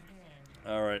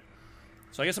 Alright.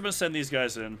 So I guess I'm gonna send these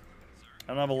guys in. I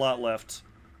don't have a lot left,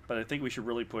 but I think we should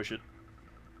really push it.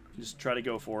 Just try to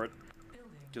go for it.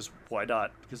 Just why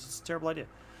not? Because it's a terrible idea.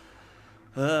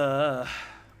 Oh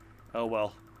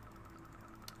well.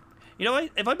 You know,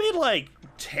 if I made like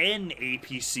 10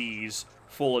 APCs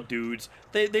full of dudes,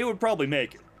 they would probably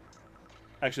make it.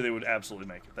 Actually, they would absolutely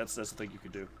make it. That's the thing you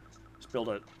could do. Just build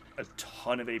a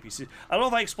ton of APCs. I don't know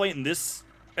if I explained in this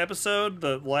episode,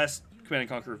 the last Command &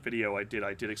 Conquer video I did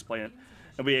explain it,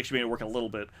 and we actually made it work a little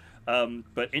bit.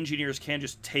 But engineers can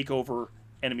just take over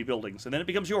enemy buildings, and then it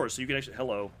becomes yours. So you can actually...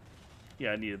 Hello.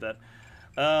 Yeah, I needed that.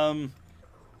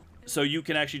 So you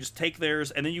can actually just take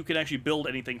theirs, and then you can actually build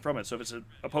anything from it. So if it's an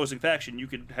opposing faction, you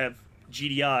could have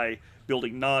GDI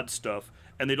building Nod stuff,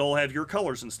 and they'd all have your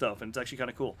colors and stuff, and it's actually kind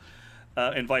of cool.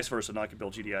 And vice versa, Nod can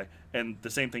build GDI. And the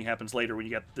same thing happens later when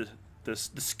you get the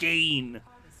skein,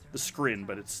 the scrin,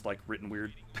 but it's like written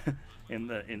weird in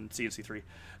CNC3,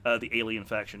 the alien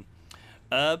faction.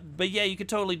 But yeah, you could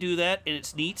totally do that, and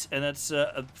it's neat, and that's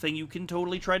a thing you can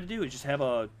totally try to do, is just have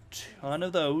a ton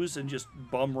of those and just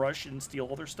bum rush and steal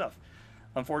all their stuff.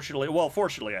 Unfortunately, well,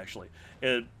 fortunately, actually,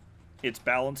 it's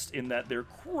balanced in that they're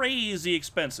crazy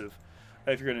expensive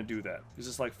if you're going to do that. Because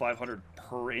it's like 500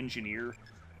 per engineer.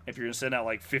 If you're going to send out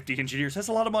like 50 engineers, that's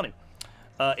a lot of money.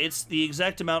 It's the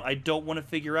exact amount I don't want to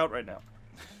figure out right now.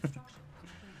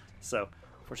 So,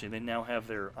 fortunately, they now have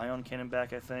their ion cannon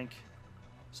back, I think.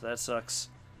 So that sucks.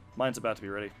 Mine's about to be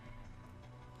ready.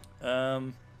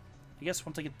 I guess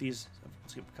once I get these...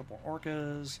 Let's get a couple more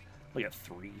orcas. We got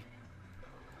 3.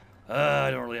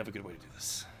 I don't really have a good way to do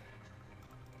this.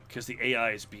 Because the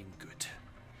AI is being good.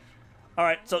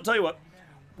 Alright, so I'll tell you what.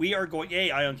 We are going...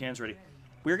 Yay, ion cannon's ready.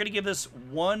 We're going to give this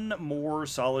one more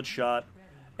solid shot.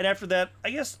 And after that,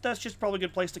 I guess that's just probably a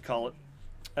good place to call it.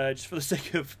 Just for the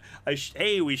sake of...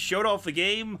 hey, we showed off the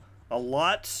game a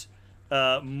lot.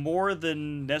 More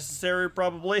than necessary,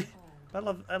 probably.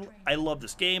 I love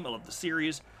this game. I love the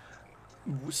series.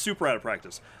 Super out of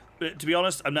practice. But to be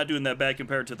honest, I'm not doing that bad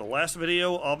compared to the last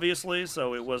video, obviously.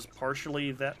 So it was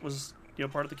partially that was, you know,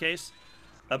 part of the case.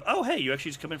 Oh, hey, you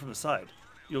actually just come in from the side.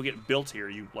 You'll get built here.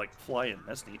 You, like, fly in.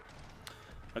 That's neat.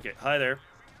 Okay, hi there.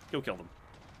 Go kill them.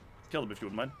 Kill them if you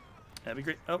wouldn't mind. That'd be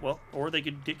great. Oh, well, or they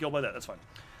could get killed by that. That's fine.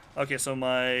 Okay, so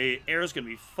my air is going to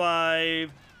be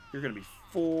 5. You're going to be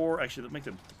 4. Actually, let's make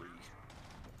them 3.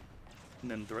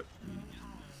 And then throw it.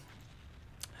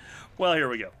 Well, here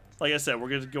we go. Like I said, we're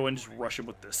going to go and just rush them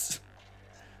with this.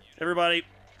 Everybody,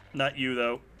 not you,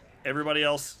 though. Everybody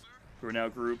else, who are now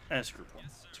group. It's group 1.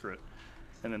 Screw it.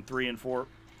 And then 3 and 4.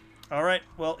 All right,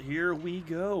 well, here we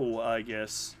go, I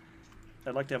guess.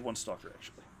 I'd like to have 1 stalker,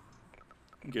 actually.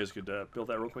 You guys could build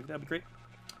that real quick. That'd be great.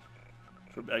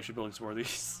 For actually building some more of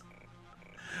these.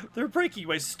 They're breaking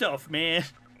my stuff, man.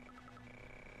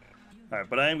 Alright,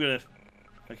 but I am gonna...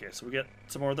 Okay, so we get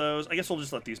some more of those. I guess we'll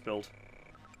just let these build.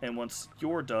 And once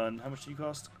you're done... How much do you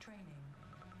cost?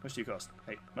 How much do you cost?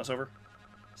 Hey, mouse over.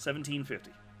 $17.50.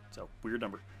 So, weird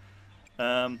number.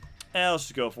 Let's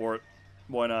just go for it.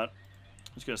 Why not?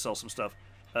 I'm just gonna sell some stuff.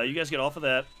 You guys get off of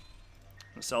that.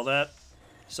 I'm gonna sell that.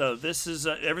 So this is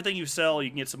everything you sell, you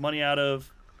can get some money out of.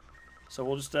 So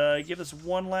we'll just give this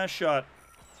one last shot.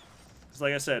 Because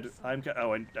like I said, I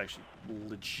actually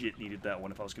legit needed that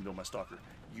one if I was gonna build my stalker.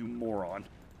 You moron!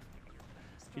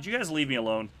 Could you guys leave me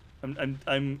alone?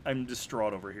 I'm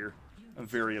distraught over here. I'm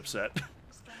very upset.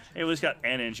 Hey, at least got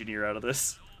an engineer out of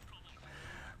this.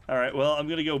 All right, well I'm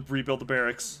gonna go rebuild the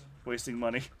barracks, wasting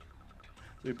money.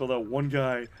 We build out one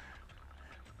guy.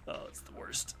 Oh, it's the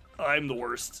worst. I'm the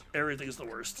worst. Everything's the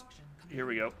worst. Here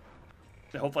we go.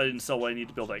 Hopefully I didn't sell what I need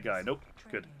to build that guy. Nope.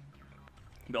 Good.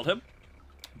 Build him.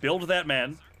 Build that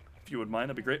man. If you would mind,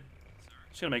 that'd be great.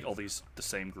 Just gonna make all these the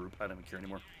same group. I don't even care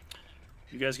anymore.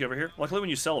 You guys get over here. Luckily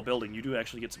when you sell a building, you do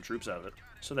actually get some troops out of it.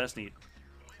 So that's neat.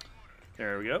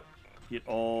 There we go. Get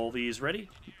all these ready.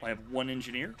 I have 1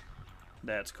 engineer.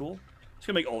 That's cool. Just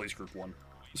gonna make all these group 1.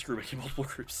 This group making multiple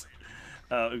groups.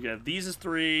 We got these is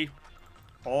 3.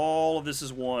 All of this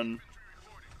is 1,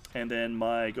 and then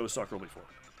my Ghost Stalker will be 4.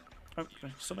 Oh,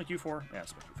 still make you 4? Yeah,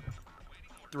 still make you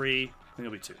 4. 3, and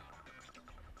it'll be 2.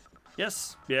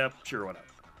 Yes? Yeah, sure, why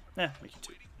not? Make you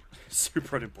 2.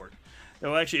 Super unimportant.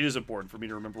 No, actually, it is important for me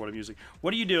to remember what I'm using.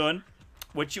 What are you doing?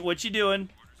 What you doing?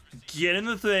 Get in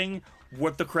the thing.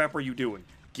 What the crap are you doing?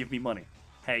 Give me money.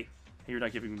 Hey, you're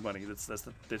not giving me money.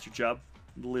 That's your job.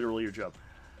 Literally your job.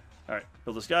 All right,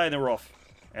 build this guy, and then we're off.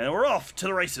 And then we're off to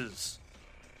the races.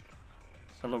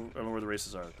 I don't know where the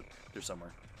races are, but they're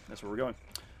somewhere. That's where we're going.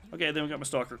 Okay, then we got my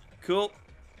stalker. Cool.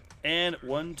 And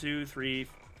 1, 2, 3,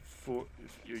 4.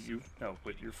 No,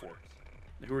 wait, you're 4.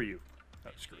 Who are you? Oh,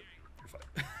 screw it.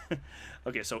 You're 5.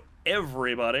 Okay, so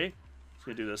everybody. Let's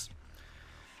go do this.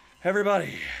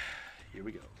 Everybody. Here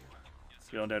we go. Let's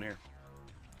get on down here.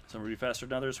 Some will be faster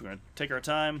than others. We're going to take our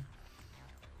time.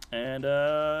 And,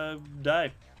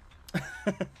 die.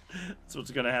 That's what's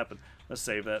going to happen. Let's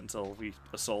save that until we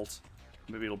assault.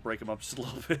 Maybe it'll break them up just a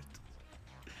little bit.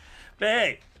 But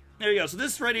hey, There you go. So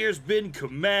this right here has been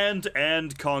Command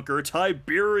and Conquer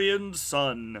Tiberian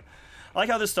Sun. I like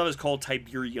how this stuff is called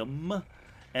Tiberium,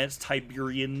 and it's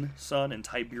Tiberian Sun and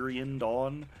Tiberian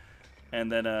Dawn.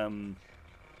 And then,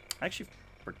 I actually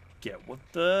forget what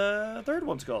the third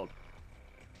one's called.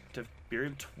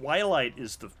 Tiberium Twilight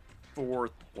is the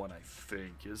fourth one, I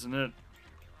think, isn't it?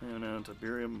 I don't know,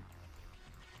 Tiberium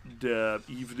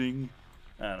Evening.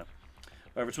 I don't know.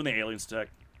 Whatever, it's when the aliens attack,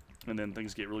 and then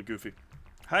things get really goofy.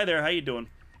 Hi there, how you doing?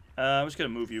 I'm just gonna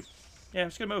move you. Yeah, I'm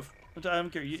just gonna move. I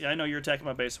don't care. I know you're attacking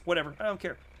my base. Whatever, I don't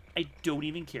care. I don't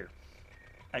even care.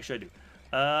 Actually,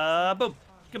 I do. Boom.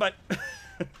 Goodbye.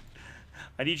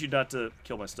 I need you not to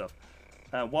kill my stuff.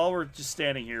 While we're just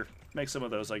standing here, make some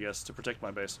of those, I guess, to protect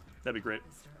my base. That'd be great.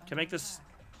 Can I make this...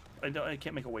 I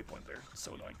can't make a waypoint there. It's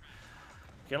so annoying.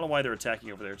 Okay, I don't know why they're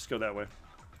attacking over there. Just go that way.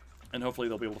 And hopefully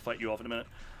they'll be able to fight you off in a minute.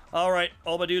 Alright,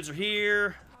 all my dudes are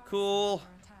here. Cool.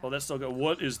 Oh, that's still good.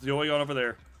 What is going on over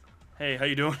there? Hey, how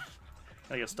you doing?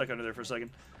 I got stuck under there for a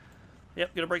second.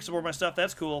 Yep, gonna break some more of my stuff.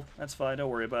 That's cool. That's fine. Don't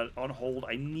worry about it. On hold.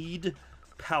 I need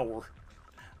power.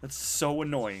 That's so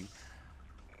annoying.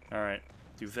 Alright,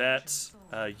 do that.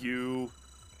 You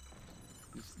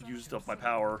used up my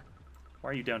power.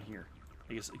 Why are you down here?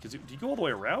 I guess, because do you go all the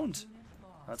way around?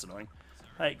 That's annoying.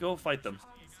 Alright, go fight them.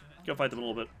 Go fight them a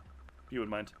little bit. If you wouldn't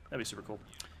mind. That'd be super cool.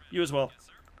 You as well.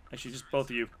 Actually, just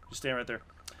both of you. Just stand right there.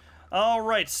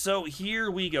 Alright, so here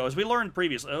we go. As we learned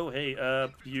previously... Oh, hey,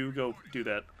 you go do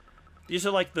that. These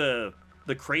are like the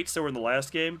crates that were in the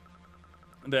last game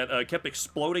that kept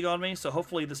exploding on me, so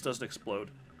hopefully this doesn't explode.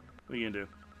 What are you gonna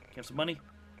do? Have some money?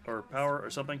 Or power or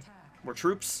something? More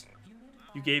troops?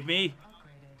 You gave me?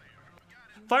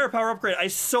 Firepower upgrade. I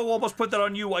so almost put that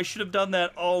on you. I should have done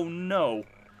that. Oh, no.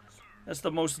 That's the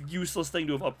most useless thing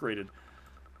to have upgraded.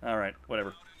 Alright,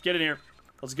 whatever. Get in here.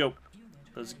 Let's go.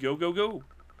 Let's go, go, go.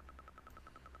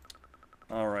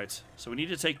 Alright. So we need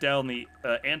to take down the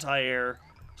anti-air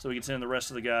so we can send in the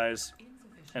rest of the guys.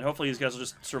 And hopefully these guys will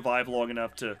just survive long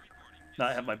enough to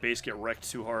not have my base get wrecked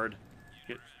too hard.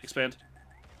 Expand.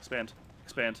 Expand.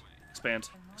 Expand. Expand.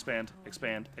 Expand.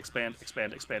 Expand.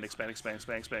 Expand. Expand. Expand. Expand. Expand.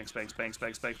 Expand. Expand. Expand. Expand.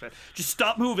 Expand. Expand. Just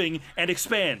stop moving and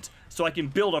expand so I can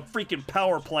build a freaking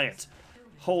power plant.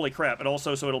 Holy crap. And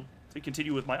also so it'll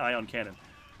continue with my ion cannon.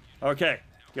 Okay.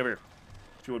 Get over here.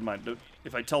 If you wouldn't mind.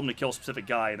 If I tell them to kill a specific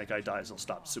guy and that guy dies, they'll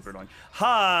stop. Super annoying.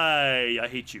 Hi! I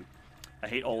hate you. I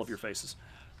hate all of your faces.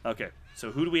 Okay.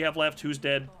 So who do we have left? Who's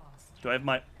dead? Do I have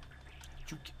my...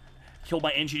 Did you kill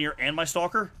my engineer and my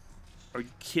stalker? Are you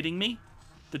kidding me?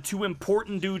 The two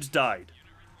important dudes died.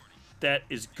 That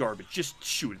is garbage. Just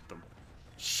shoot at them.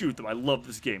 Shoot them. I love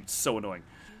this game. It's so annoying.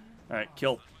 Alright,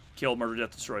 kill. Kill, murder,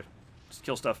 death, destroy. Just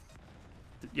kill stuff.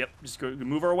 Yep, just go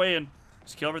move our way in.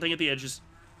 Just kill everything at the edges.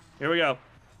 Here we go.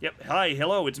 Yep, hi,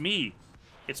 hello, it's me.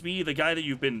 It's me, the guy that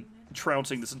you've been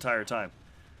trouncing this entire time.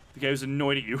 The guy who's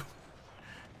annoyed at you.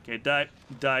 Okay, die,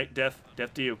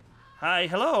 death to you. Hi,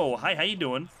 hello, hi, how you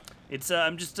doing? It's,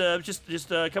 I'm just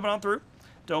coming on through.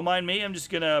 Don't mind me, I'm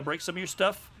just gonna break some of your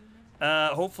stuff.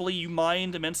 Hopefully you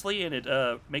mind immensely, and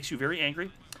it, makes you very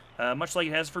angry. Much like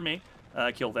it has for me.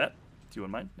 Kill that, if you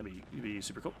wouldn't mind. That'd be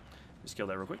super cool. Just kill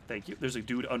that real quick, thank you. There's a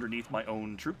dude underneath my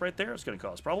own troop right there. It's gonna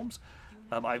cause problems.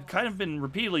 I've kind of been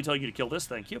repeatedly telling you to kill this,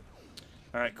 thank you.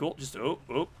 Alright, cool, just,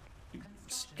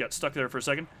 got stuck there for a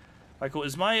second. Alright, cool,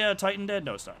 is my, Titan dead?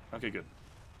 No, it's not. Okay, good.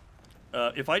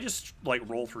 If I just, like,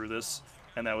 roll through this,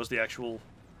 and that was the actual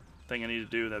thing I need to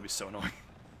do, that'd be so annoying.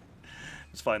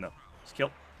 It's fine, though. Just kill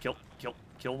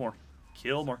more.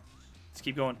 Kill more. Just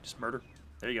keep going. Just murder.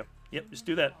 There you go. Yep, just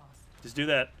do that. Just do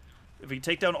that. If we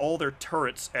take down all their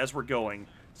turrets as we're going,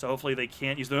 so hopefully they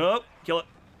can't use them. Oh, kill it.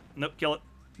 Nope, kill it.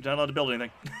 You're not allowed to build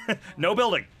anything. No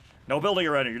building. No building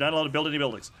around here. You're not allowed to build any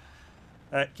buildings.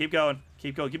 Alright, keep going.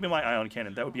 Keep going. Give me my ion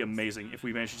cannon. That would be amazing if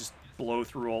we managed to just blow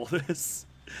through all this.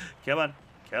 Come on.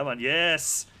 Come on.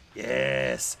 Yes.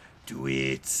 Yes. Do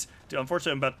it. Dude,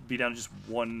 unfortunately, I'm about to be down to just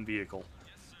one vehicle.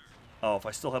 Oh, if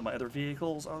I still have my other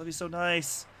vehicles, oh, that'd be so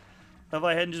nice. If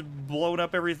I hadn't just blown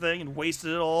up everything and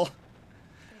wasted it all.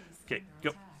 Okay,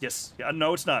 go. Yes. Yeah,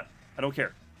 no, it's not. I don't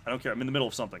care. I don't care. I'm in the middle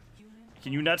of something.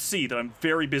 Can you not see that I'm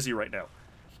very busy right now?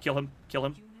 Kill him. Kill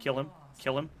him. Kill him.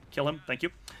 Kill him. Kill him. Thank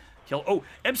you. Kill. Oh,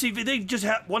 MCV, they just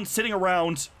have one sitting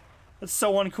around. That's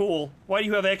so uncool. Why do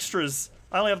you have extras?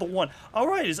 I only have the one.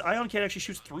 Alright, his ion cannon actually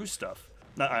shoots through stuff.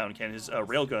 Not ion cannon, his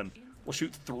railgun will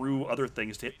shoot through other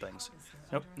things to hit things.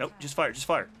 Nope, nope, just fire, just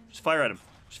fire. Just fire at him.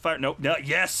 Just fire. Nope, no,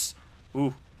 yes!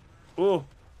 Ooh. Ooh.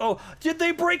 Oh, did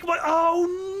they break my...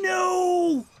 Oh,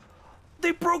 no!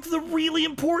 They broke the really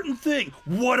important thing.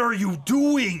 What are you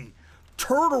doing?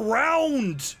 Turn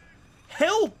around!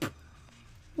 Help!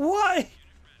 Why?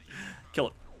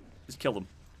 Just kill them.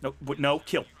 No, no,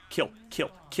 kill. Kill.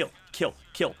 Kill. Kill. Kill.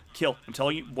 Kill. Kill. I'm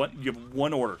telling you, you have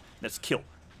one order. That's kill.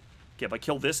 Okay, if I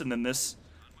kill this and then this...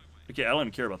 Okay, I don't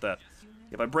even care about that.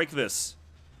 If I break this,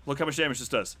 look how much damage this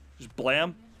does. Just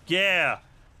blam. Yeah!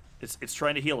 It's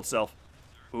trying to heal itself.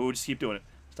 Ooh, just keep doing it.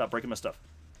 Stop breaking my stuff.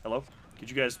 Hello? Could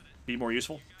you guys be more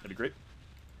useful? That'd be great.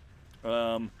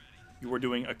 You are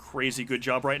doing a crazy good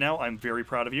job right now. I'm very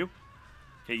proud of you.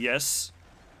 Okay, yes.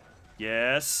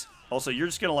 Yes. Also, you're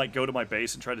just gonna, like, go to my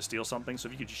base and try to steal something, so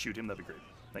if you could just shoot him, that'd be great.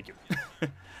 Thank you.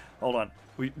 Hold on.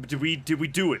 Did we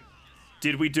do it?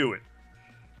 Did we do it?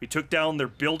 We took down their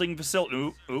building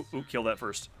facility. Ooh, kill that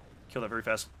first. Kill that very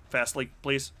fastly,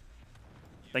 please.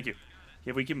 Thank you.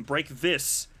 If we can break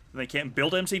this, then they can't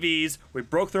build MCVs. We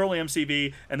broke their only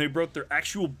MCV, and they broke their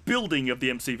actual building of the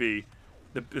MCV.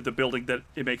 The building that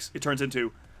it turns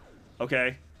into.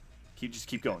 Okay. Just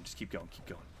keep going. Just keep going. Keep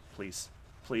going. Please.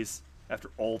 Please. After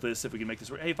all this, if we can make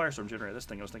this work. Hey, Firestorm Generator. This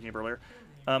thing I was thinking of earlier.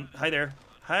 Hi there.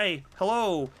 Hi.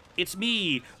 Hello. It's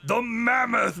me. The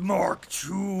Mammoth Mark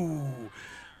II.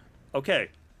 Okay.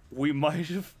 We might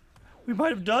have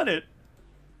done it.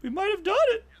 We might have done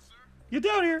it. Get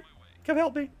down here. Come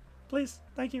help me. Please.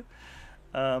 Thank you.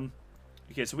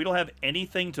 Okay, so we don't have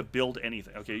anything to build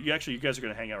anything. Okay, you guys are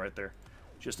going to hang out right there.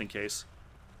 Just in case.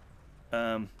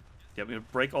 Yeah, I'm going to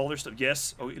break all their stuff.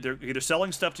 Yes. Oh, they're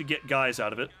selling stuff to get guys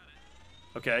out of it.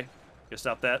 Okay. Gotta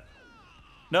stop that.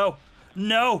 No!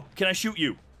 No! Can I shoot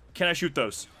you? Can I shoot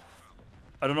those?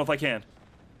 I don't know if I can.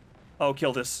 Oh,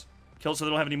 kill this. Kill it so they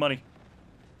don't have any money.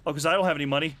 Oh, because I don't have any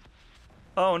money.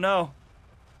 Oh, no.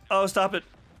 Oh, stop it.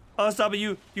 Oh, stop it,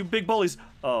 you big bullies.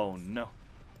 Oh, no.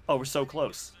 Oh, we're so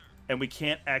close. And we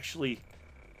can't actually...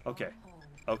 Okay.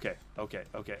 Okay. Okay.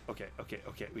 Okay. Okay. Okay.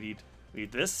 Okay. We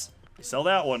need this. We sell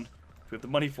that one. We have the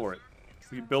money for it.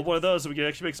 We can build one of those so we can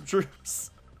actually make some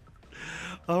troops.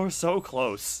 Oh, we're so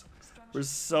close. We're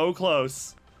so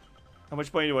close. How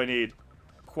much money do I need?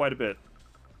 Quite a bit.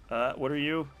 What are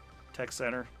you? Tech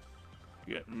center.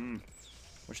 Yeah. How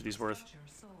much are these worth?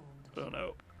 I don't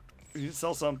know. We can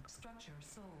sell some.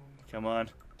 Come on.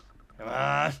 Come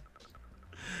on.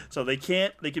 So they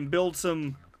can build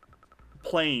some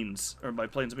planes. Or by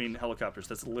planes I mean helicopters.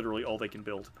 That's literally all they can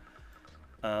build.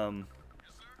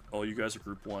 Oh, you guys are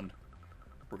group 1.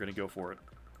 We're gonna go for it.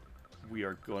 We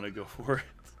are gonna go for it.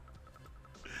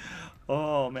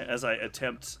 Oh man, as I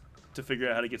attempt to figure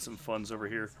out how to get some funds over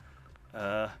here. It's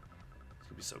gonna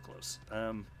be so close.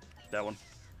 That one.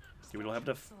 Yeah, we don't have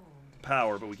enough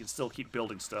power, but we can still keep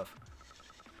building stuff.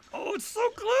 Oh, it's so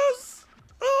close!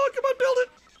 Oh, come on, build it!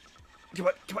 Come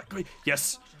on, come on, come on.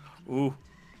 Yes! Ooh.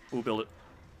 Ooh, build it.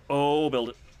 Oh, build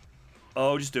it.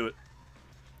 Oh, just do it.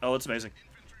 Oh, that's amazing.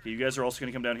 Okay, you guys are also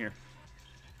gonna come down here.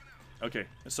 Okay,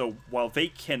 so while they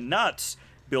cannot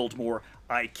build more,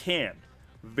 I can.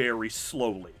 Very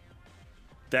slowly.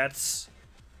 That's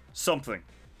something.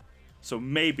 So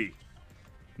maybe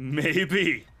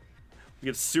we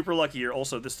get super lucky here.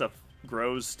 Also, this stuff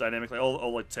grows dynamically. Oh,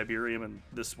 like Tiberian and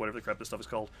this, whatever the crap this stuff is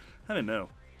called. I don't know. Does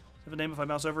it have a name if I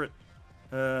mouse over it?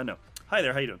 No. Hi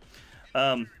there, how you doing?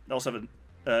 I also have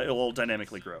it'll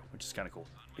dynamically grow, which is kind of cool.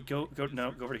 Go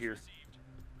over to here.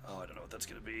 Oh, I don't know what that's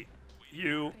gonna be.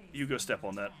 You go step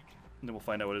on that, and then we'll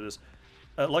find out what it is.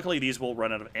 Luckily, these will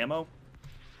run out of ammo.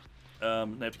 I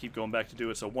have to keep going back to do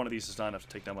it, so one of these is not enough to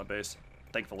take down my base,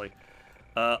 thankfully.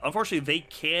 Unfortunately, they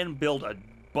can build a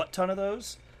butt ton of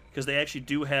those, because they actually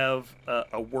do have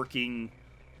a working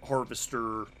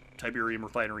harvester Tiberian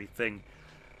refinery thing.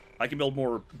 I can build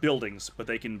more buildings, but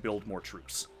they can build more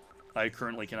troops. I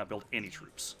currently cannot build any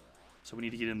troops. So we need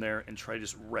to get in there and try to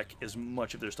just wreck as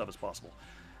much of their stuff as possible.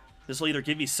 This will either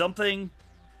give me something,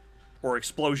 or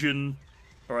explosion,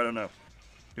 or I don't know.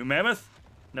 New mammoth?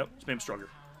 Nope, it's made him stronger.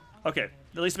 Okay,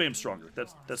 at least it made him stronger.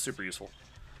 That's super useful.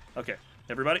 Okay,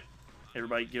 everybody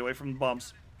get away from the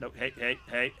bombs. No, hey,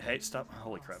 stop.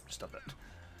 Holy crap, just stop that.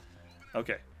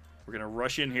 Okay, we're gonna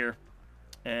rush in here,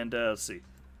 and let's see.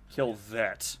 Kill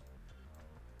that.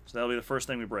 So that'll be the first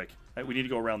thing we break. We need to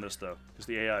go around this, though, because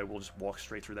the AI will just walk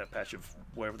straight through that patch of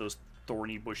whatever those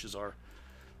thorny bushes are.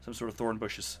 Some sort of thorn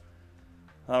bushes.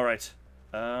 Alright.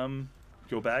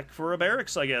 Go back for a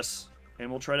barracks, I guess. And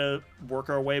we'll try to work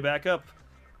our way back up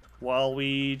while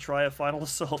we try a final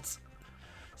assault.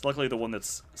 It's luckily the one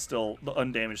that's still the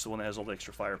undamaged, the one that has all the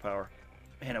extra firepower.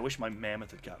 Man, I wish my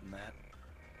mammoth had gotten that.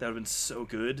 That would have been so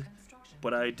good.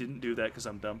 But I didn't do that because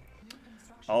I'm dumb.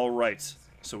 Alright.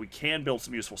 So we can build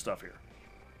some useful stuff here.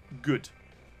 Good.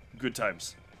 Good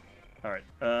times. Alright.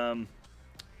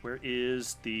 Where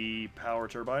is the power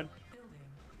turbine?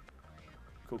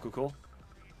 Cool.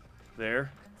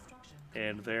 There.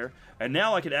 And there. And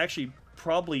now I could actually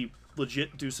probably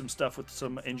legit do some stuff with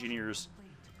some engineers.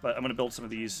 But I'm going to build some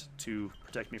of these to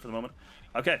protect me for the moment.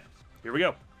 Okay, here we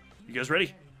go. You guys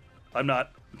ready? I'm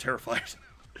not. I'm terrified.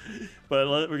 But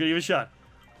we're going to give it a shot.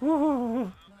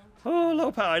 Woo. Oh,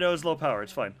 low power. I know it's low power.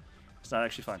 It's fine. It's not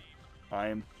actually fine. I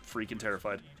am freaking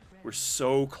terrified. We're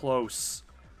so close.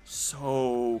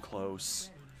 So close.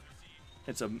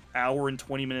 It's an hour and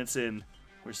 20 minutes in.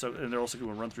 And they're also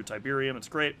going to run through Tiberian. It's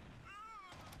great.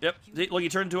 Yep. Look, he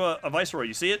turned into a Viceroy.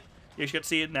 You see it? You actually got to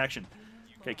see it in action.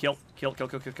 Okay, kill. Kill.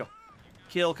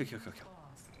 Okay,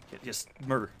 just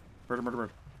murder.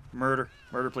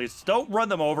 Murder, please. Don't run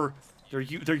them over. They're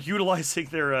utilizing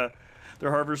their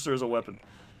harvester as a weapon.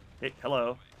 Hey,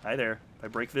 hello. Hi there. If I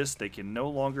break this, they can no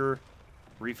longer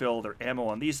refill their ammo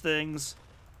on these things.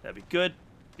 That'd be good.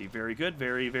 Be very good.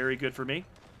 Very, very good for me.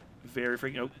 Very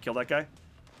freaking... Oh, kill that guy.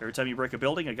 Every time you break a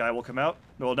building, a guy will come out.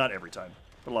 Well, not every time,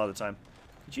 but a lot of the time.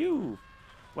 Could you...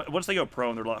 Once they go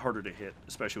prone, they're a lot harder to hit,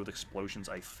 especially with explosions,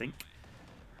 I think.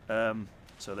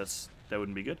 So that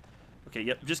wouldn't be good. Okay,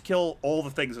 yep, just kill all the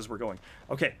things as we're going.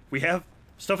 Okay, we have...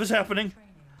 Stuff is happening.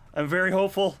 I'm very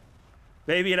hopeful.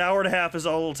 Maybe an hour and a half is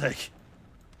all it'll take.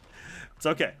 It's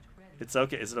okay. It's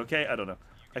okay. Is it okay? I don't know.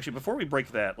 Actually, before we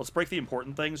break that, let's break the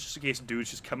important things, just in case dudes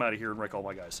just come out of here and wreck all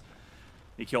my guys.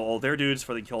 You kill all their dudes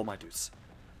before they kill all my dudes.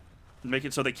 Make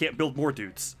it so they can't build more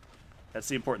dudes. That's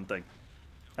the important thing.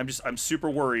 I'm super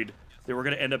worried that we're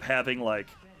going to end up having, like...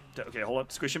 Okay, hold on.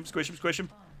 Squish him.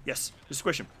 Yes, just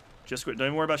squish him. Just squish. Don't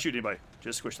even worry about shooting anybody.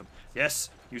 Just squish them.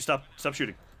 Yes, you stop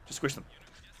shooting. Just squish them.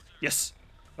 Yes.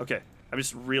 Okay, I'm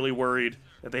just really worried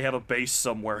that they have a base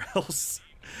somewhere else.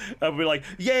 I'll be like,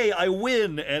 yay, I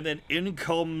win! And then in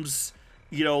comes,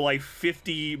 you know, like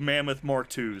 50 Mammoth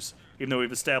Mark IIs. Even though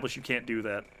we've established you can't do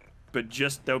that. But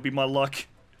just, that would be my luck.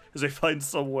 As they find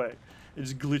some way. It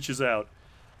just glitches out.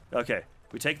 Okay,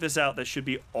 we take this out. That should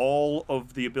be all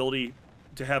of the ability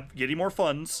to get any more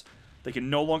funds. They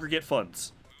can no longer get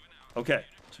funds. Okay,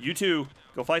 so you two,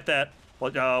 go fight that.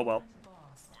 Well,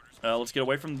 let's get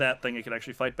away from that thing. It can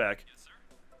actually fight back.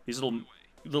 These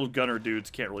little gunner dudes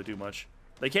can't really do much.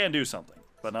 They can do something,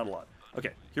 but not a lot.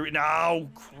 Okay, here we... No!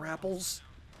 Crapples.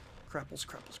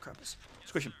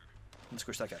 Squish him. And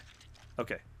squish that guy.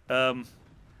 Okay.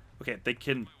 Okay, they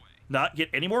can not get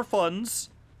any more funds,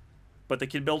 but they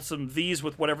can build some of these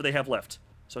with whatever they have left.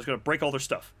 So it's going to break all their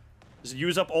stuff. Just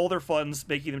use up all their funds,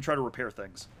 making them try to repair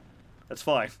things. That's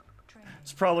fine.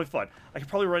 It's probably fine. I could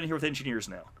probably run in here with engineers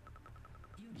now.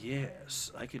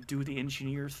 Yes, I could do the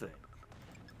engineer thing.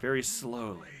 Very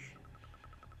slowly.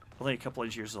 Only a couple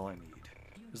engineers is all I need.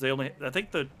 Because they only... I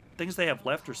think the things they have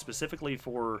left are specifically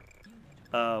for...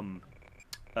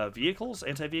 vehicles?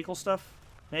 Anti-vehicle stuff?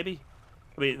 Maybe?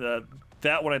 I mean,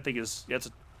 that one I think is... Yeah, it's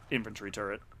an infantry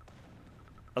turret.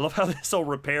 I love how this will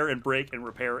repair and break and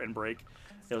repair and break.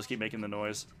 They'll just keep making the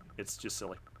noise. It's just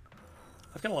silly.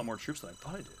 I've got a lot more troops than I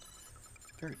thought I did.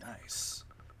 Very nice.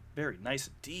 Very nice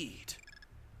indeed.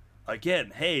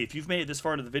 Again, hey, if you've made it this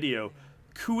far into the video,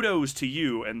 kudos to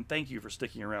you, and thank you for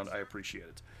sticking around. I appreciate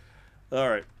it.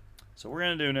 Alright, so what we're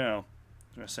going to do now,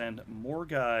 we're going to send more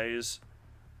guys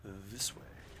this way.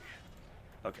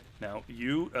 Okay, now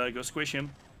you go squish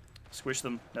him. Squish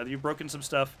them. Now that you've broken some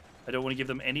stuff, I don't want to give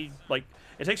them any, like,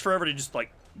 it takes forever to just,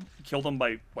 like, kill them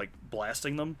by, like,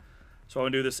 blasting them. So I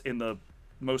want to do this in the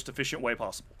most efficient way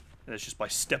possible. And it's just by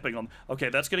stepping on... Okay,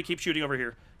 that's going to keep shooting over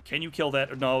here. Can you kill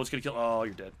that? No, it's going to kill... Oh,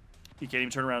 you're dead. You can't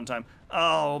even turn around in time.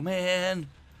 Oh, man.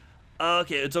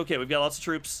 Okay, it's okay. We've got lots of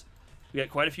troops. We got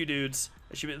quite a few dudes.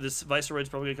 This Viceroid's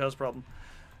probably going to cause a problem.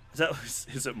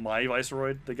 Is it my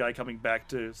Viceroid? The guy coming back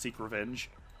to seek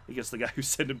revenge against the guy who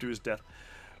sent him to his death?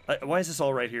 Why is this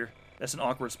all right here? That's an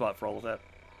awkward spot for all of that.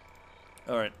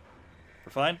 Alright.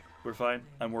 We're fine? We're fine.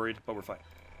 I'm worried, but we're fine.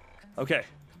 Okay.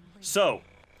 So,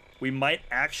 we might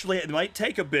actually... It might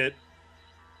take a bit,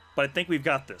 but I think we've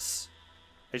got this.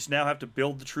 I just now have to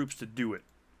build the troops to do it.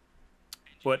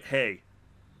 But hey,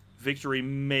 victory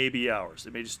may be ours.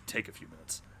 It may just take a few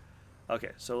minutes.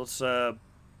 Okay, so let's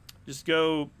just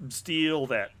go steal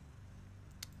that.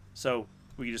 So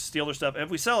we can just steal their stuff. And if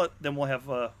we sell it, then we'll have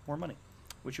more money,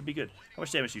 which would be good. How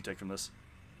much damage do you take from this?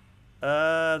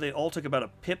 They all took about a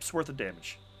pip's worth of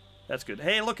damage. That's good.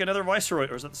 Hey, look, another Viceroy.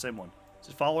 Or is that the same one? Is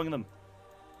it following them?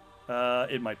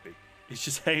 It might be. He's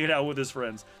just hanging out with his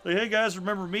friends. Like, hey guys,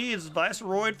 remember me? It's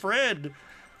Viceroy Fred.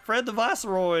 Fred the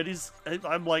Viceroy.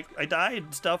 I'm like, I died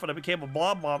and stuff, and I became a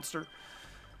blob monster.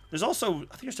 There's also, I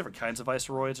think there's different kinds of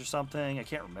Viceroids or something. I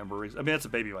can't remember. I mean, that's a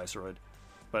baby Viceroid.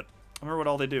 But I remember what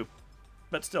all they do.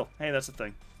 But still, hey, that's the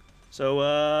thing.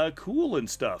 So, cool and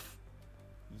stuff.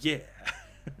 Yeah.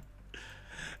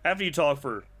 After you talk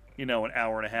for, you know, an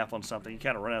hour and a half on something, you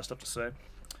kind of run out of stuff to say.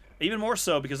 Even more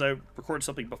so because I recorded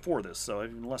something before this, so I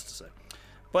have even less to say.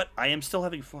 But I am still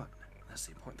having fun. That's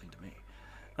the important thing to me.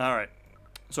 Alright.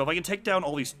 So if I can take down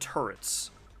all these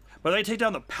turrets, but if I take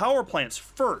down the power plants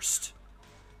first,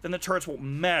 then the turrets won't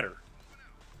matter.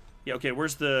 Yeah, okay,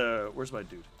 where's my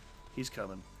dude? He's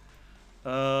coming.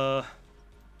 I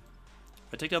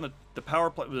take down the power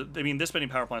plant. I mean, this many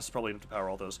power plants is probably enough to power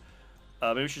all those.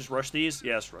 Maybe we should just rush these?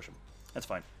 Yeah, let's rush them. That's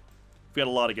fine. We got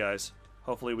a lot of guys.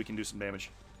 Hopefully we can do some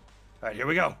damage. Alright, here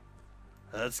we go.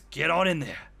 Let's get on in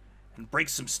there and break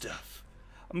some stuff.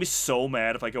 I'm gonna be so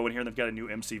mad if I go in here and they've got a new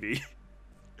MCV.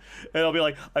 And I'll be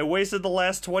like, I wasted the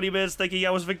last 20 minutes thinking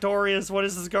I was victorious. What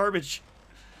is this garbage?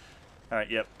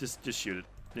 Alright, yep, just shoot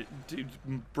it. Dude,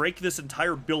 break this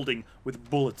entire building with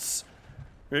bullets.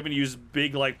 We're even use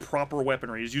big, like, proper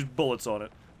weaponry. Just use bullets on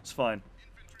it. It's fine.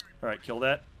 Alright, kill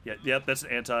that. Yeah, yep, that's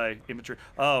anti-infantry.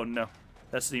 Oh, no.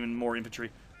 That's even more infantry.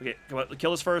 Okay, come on,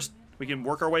 kill this first. We can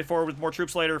work our way forward with more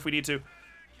troops later if we need to.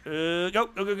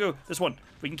 Go. This one.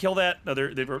 If we can kill that. No,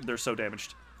 they're so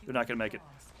damaged. They're not gonna make it.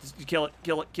 Just kill it.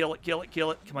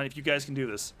 Come on, if you guys can do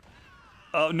this.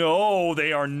 Oh, no,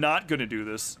 they are not gonna do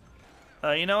this.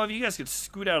 You know, if you guys could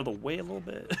scoot out of the way a little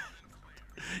bit.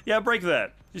 Yeah, break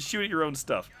that. Just shoot at your own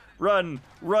stuff. Run,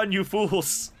 you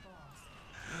fools.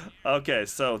 Okay,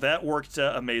 so that worked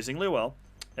amazingly well,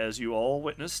 as you all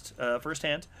witnessed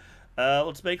firsthand.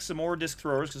 Let's make some more disc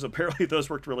throwers, because apparently those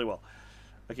worked really well.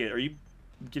 Okay, are you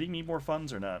getting me more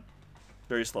funds or not?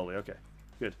 Very slowly, okay.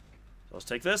 Good. So let's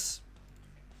take this,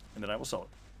 and then I will sell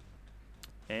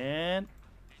it. And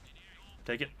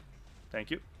take it. Thank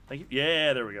you.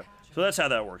 Yeah, there we go. So that's how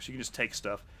that works. You can just take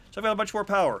stuff. So I've got a bunch more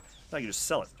power. Now I can just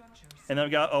sell it. And then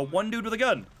I've got one dude with a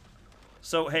gun.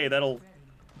 So, hey, that'll...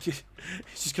 It's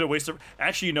just gonna waste their...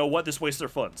 Actually, you know what? This wastes their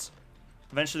funds.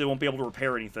 Eventually, they won't be able to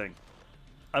repair anything.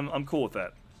 I'm cool with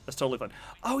that. That's totally fun.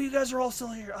 Oh, you guys are all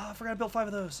still here. Oh, I forgot to build 5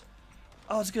 of those.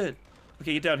 Oh, it's good.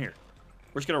 Okay, get down here.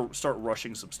 We're just gonna start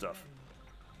rushing some stuff.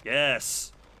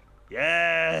 Yes.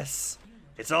 Yes.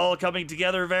 It's all coming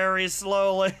together very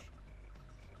slowly.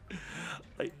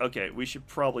 Okay, we should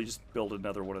probably just build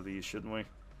another one of these, shouldn't we?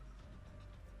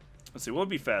 Let's see, what would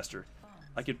be faster?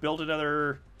 I could build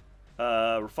another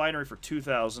refinery for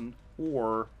 2,000,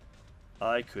 or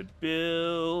I could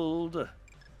build...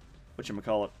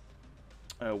 Whatchamacallit?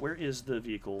 Where is the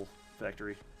vehicle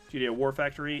factory? GTA War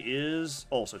Factory is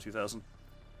also 2,000.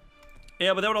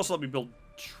 Yeah, but that would also let me build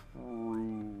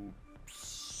troops.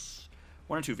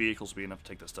 1 or 2 vehicles would be enough to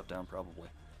take that stuff down, probably.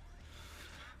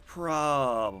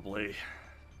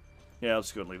 Yeah,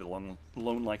 let's go and leave it alone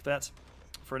like that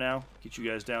for now. Get you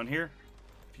guys down here,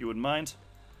 if you wouldn't mind.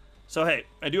 So, hey,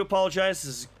 I do apologize.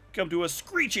 This has come to a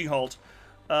screeching halt.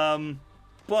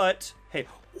 But, hey,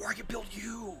 or I could build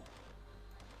you.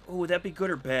 Oh, would that be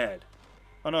good or bad?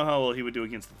 I don't know how well he would do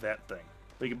against that thing.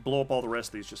 But he could blow up all the rest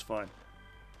of these just fine.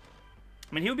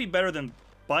 I mean, he would be better than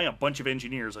buying a bunch of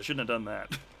engineers. I shouldn't have done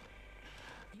that.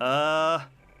 Oh,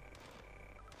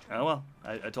 well.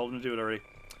 I told him to do it already.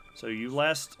 So you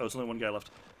last... Oh, it's only 1 guy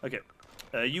left. Okay.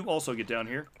 You also get down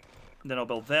here. And then I'll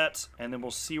build that. And then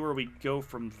we'll see where we go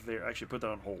from there. Actually, put that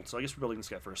on hold. So I guess we're building this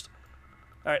guy first.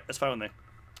 Alright, that's fine with me.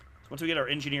 So once we get our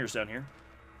engineers down here,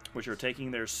 which are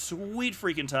taking their sweet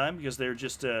freaking time, because they're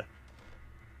just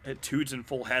dudes in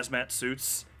full hazmat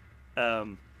suits,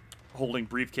 holding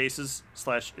briefcases,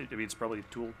 slash, I mean, it's probably a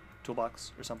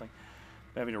toolbox or something.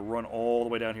 I'm having to run all the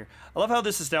way down here. I love how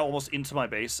this is now almost into my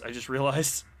base. I just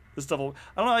realized this stuff will...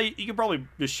 I don't know, you can probably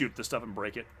just shoot this stuff and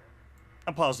break it.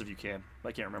 I'm positive you can.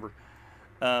 I can't remember.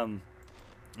 And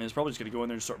it's probably just going to go in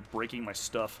there and start breaking my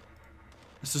stuff.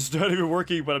 This is not even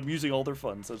working, but I'm using all their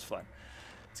funds, so it's fine.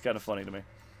 It's kind of funny to me.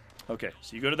 Okay,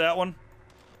 so you go to that one.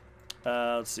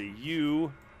 Let's see,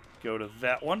 you go to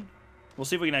that one. We'll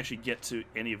see if we can actually get to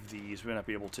any of these. We may not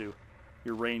be able to.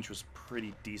 Your range was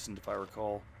pretty decent, if I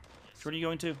recall. So where are you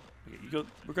going to? Okay, you go.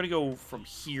 We're going to go from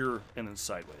here and then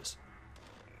sideways.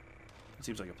 It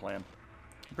seems like a plan.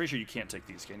 I'm pretty sure you can't take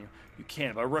these, can you? You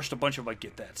can. If I rushed a bunch of them, I'd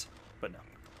get that. But no.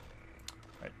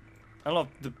 Alright. I don't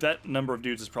know if that number of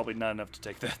dudes is probably not enough to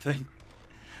take that thing.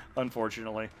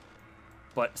 Unfortunately.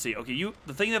 But, see, okay,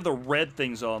 the thing that have the red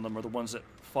things on them are the ones that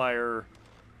fire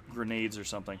grenades or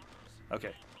something.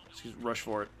 Okay. Just rush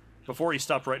for it. Before he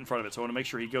stopped right in front of it, so I want to make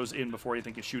sure he goes in before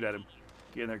anything can shoot at him.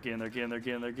 Get in there, get in there, get in there,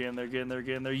 get in there, get in there, get in there,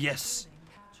 get in there. Yes!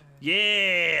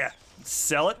 Yeah!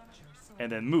 Sell it,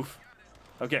 and then move.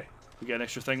 Okay, we got an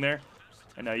extra thing there.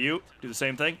 And now you, do the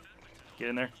same thing. Get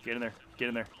in there, get in there, get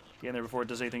in there. Get in there before it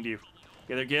does anything to you.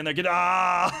 Get there, get in there, get...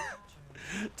 Ah!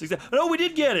 No, we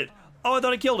did get it! Oh, I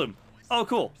thought I killed him. Oh,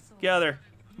 cool. Get out of there.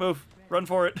 Move. Run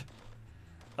for it.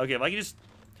 Okay, if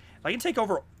I can take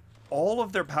over all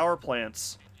of their power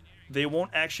plants, they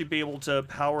won't actually be able to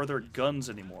power their guns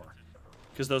anymore.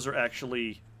 Because those are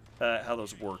actually how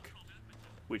those work.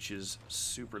 Which is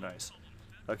super nice.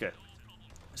 Okay.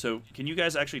 So, can you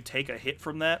guys actually take a hit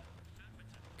from that?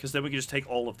 Because then we can just take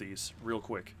all of these real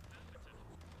quick.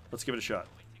 Let's give it a shot.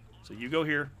 So you go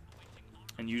here,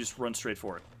 and you just run straight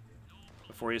for it.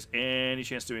 Before he has any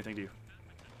chance to do anything to you.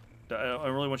 I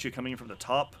really want you coming in from the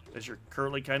top, as you're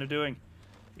currently kind of doing.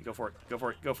 You go for it, go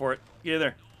for it, go for it. Get in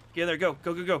there. Get in there, go,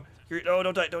 go, go, go. Oh,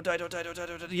 don't die, don't die, don't die, don't die,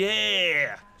 don't die.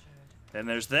 Yeah! And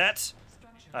there's that.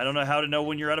 I don't know how to know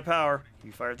when you're out of power.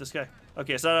 You fire at this guy.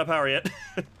 Okay, it's not out of power yet.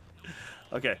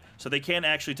 Okay, so they can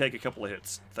actually take a couple of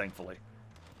hits, thankfully.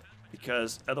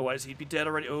 Because otherwise he'd be dead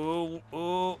already. Oh,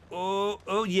 oh, oh,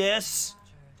 oh, yes!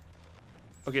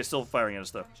 Okay, still firing at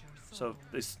us, though. So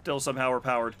they still somehow are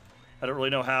powered. I don't really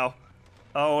know how.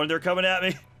 Oh, and they're coming at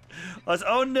me.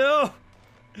 Oh, no!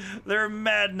 They're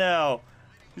mad now.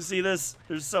 You see this?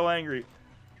 They're so angry.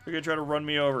 They're going to try to run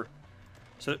me over.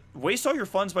 So waste all your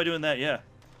funds by doing that, yeah.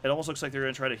 It almost looks like they're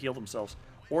going to try to heal themselves.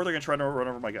 Or they're going to try to run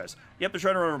over my guys. Yep, they're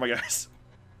trying to run over my guys.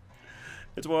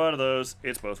 It's one of those.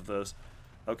 It's both of those.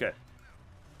 Okay.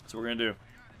 So what we're going to do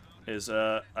is,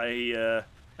 I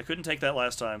couldn't take that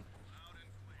last time.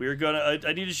 We're going to...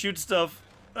 I need to shoot stuff.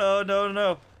 Oh, no,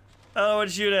 no. I don't know what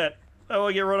to shoot at. I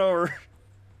want to get run over.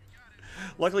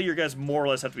 Luckily, your guys more or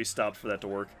less have to be stopped for that to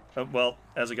work. Well,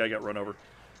 as a guy got run over.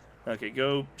 Okay,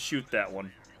 go shoot that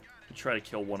one. Try to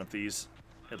kill one of these,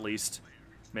 at least.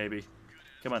 Maybe.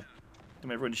 Come on.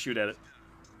 Come on, everyone, shoot at it.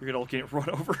 You're gonna all get run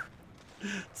over.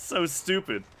 So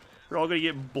stupid. We're all gonna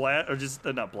get or just,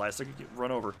 not blasted, they're gonna get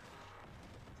run over.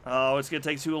 Oh, it's gonna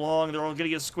take too long. They're all gonna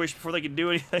get squished before they can do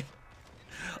anything.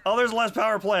 Oh, there's the last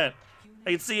power plant.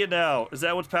 I can see it now. Is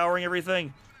that what's powering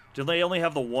everything? Do they only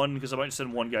have the one? Because I might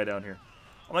send one guy down here.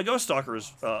 Oh, my Ghost Stalker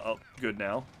is good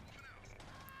now.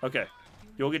 Okay.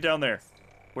 You'll get down there.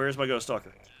 Where's my Ghost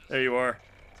Stalker? There you are.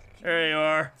 There you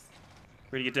are.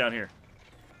 We're gonna get down here.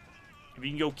 If you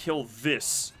can go kill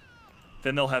this,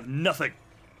 then they'll have nothing.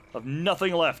 Of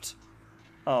nothing left.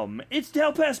 It's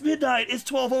now past midnight. It's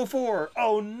 12:04.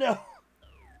 Oh, no.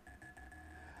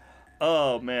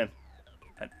 Oh, man.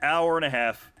 An hour and a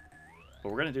half.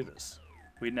 But we're gonna do this.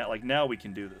 Now we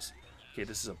can do this. Okay,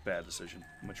 this is a bad decision.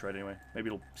 I'm gonna try it anyway. Maybe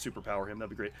it'll superpower him. That'd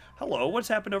be great. Hello, what's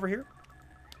happened over here?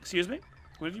 Excuse me?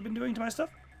 What have you been doing to my stuff?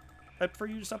 I prefer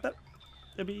you to stop that.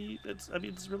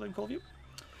 It's really cool of you.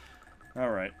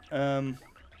 Alright,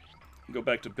 go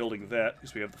back to building that,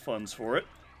 because we have the funds for it.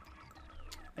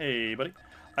 Hey, buddy.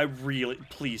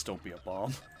 Please don't be a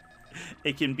bomb.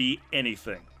 It can be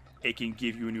anything. It can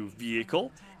give you a new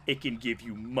vehicle. It can give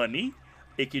you money.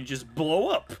 It can just blow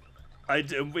up.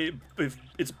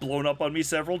 It's blown up on me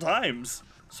several times.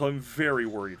 So I'm very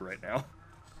worried right now.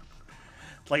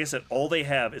 Like I said, all they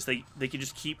have is they can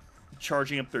just keep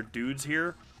charging up their dudes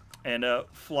here and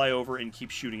fly over and keep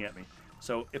shooting at me.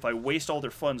 So if I waste all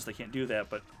their funds, they can't do that,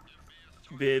 but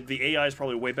the AI is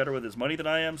probably way better with his money than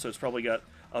I am, so it's probably got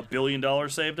 $1 billion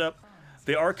saved up.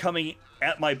 They are coming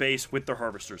at my base with their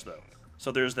harvesters, though.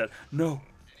 So there's that. No,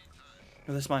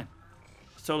 that's mine.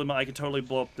 It's totally mine. I can totally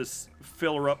blow up this,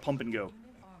 fill her up, pump and go.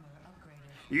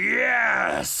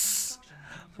 Yes!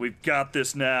 We've got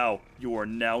this now. You are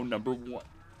now number 1.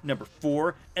 Number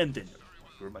 4, and then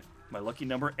you're my lucky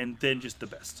number, and then just the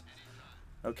best.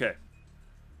 Okay.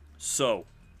 So,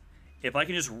 if I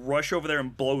can just rush over there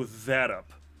and blow that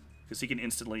up, because he can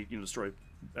instantly, destroy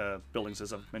buildings,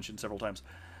 as I've mentioned several times,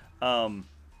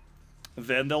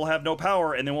 then they'll have no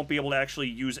power, and they won't be able to actually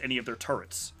use any of their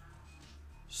turrets.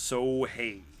 So,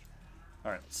 hey.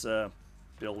 Alright, let's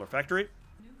build our factory.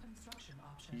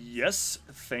 Yes,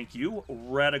 thank you.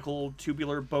 Radical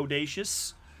Tubular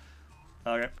Bodacious.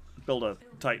 Alright, build a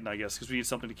Titan, I guess, because we need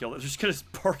something to kill it. They're just gonna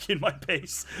park in my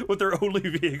base with their only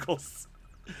vehicles.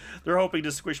 They're hoping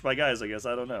to squish my guys, I guess.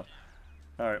 I don't know.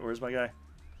 Alright, where's my guy?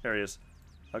 There he is.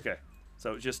 Okay,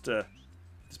 so just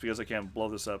because I can blow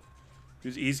this up.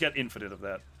 He's got infinite of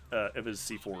that, of his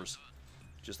C4s.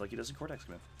 Just like he does in Cortex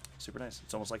Command. Super nice.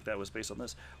 It's almost like that was based on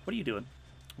this. What are you doing?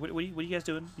 What are you guys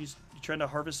doing? You trying to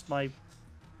harvest my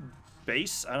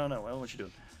base? I don't know. I don't know what you're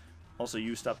doing. Also,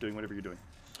 you stop doing whatever you're doing.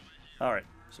 Alright,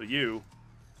 so you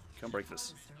come break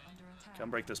this. Come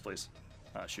break this, please.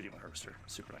 Shooting my harvester.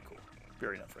 Super not cool.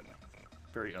 Very not friendly.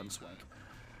 Very unswank.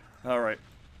 Alright.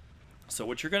 So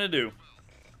what you're going to do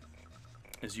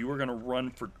is you are going to run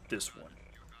for this one.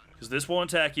 Because this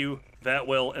won't attack you, that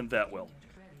will, and that will.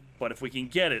 But if we can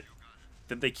get it,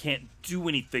 then they can't do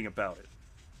anything about it.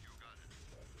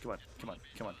 Come on, come on,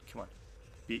 come on, come on.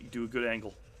 Do a good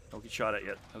angle. Don't get shot at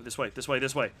yet. Oh, this way, this way,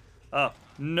 this way.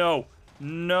 No,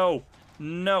 no,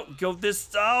 No, go this.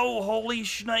 Oh, holy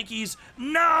shnikes.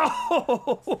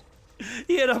 No!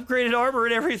 He had upgraded armor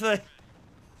and everything.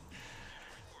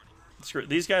 Screw it.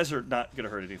 These guys are not going to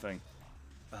hurt anything.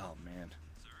 Oh, man.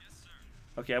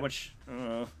 Okay, how much?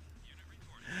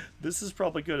 This is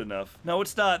probably good enough. No,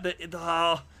 it's not.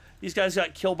 These guys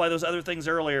got killed by those other things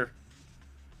earlier.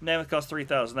 Mammoth cost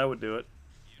 3,000. That would do it.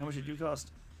 How much did you cost?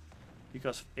 You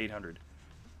cost 800.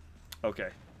 Okay.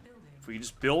 If we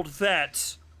just build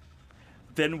that,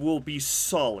 then we'll be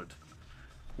solid.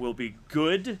 We'll be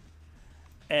good,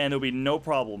 and there'll be no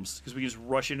problems, because we can just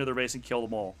rush into their base and kill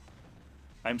them all.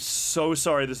 I'm so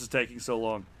sorry this is taking so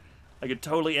long. I could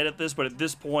totally edit this, but at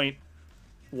this point,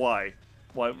 why?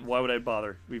 Why would I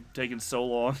bother? We've taken so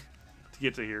long to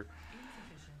get to here.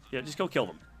 Yeah, just go kill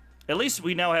them. At least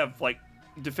we now have, like,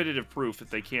 definitive proof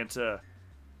that they can't, I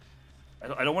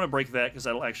don't want to break that, because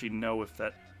I don't actually know if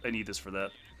that I need this for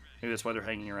that. Maybe that's why they're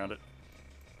hanging around it.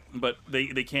 But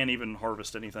they can't even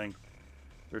harvest anything.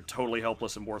 They're totally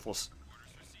helpless and worthless.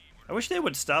 I wish they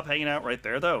would stop hanging out right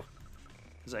there, though.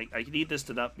 Because I need this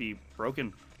to not be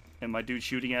broken. And my dude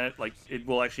shooting at it, like, it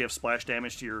will actually have splash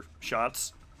damage to your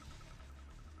shots.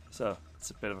 So,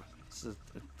 it's a bit of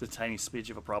a tiny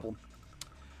smidge of a problem.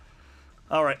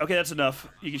 Alright, okay, that's enough.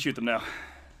 You can shoot them now.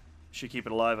 Should keep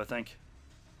it alive, I think.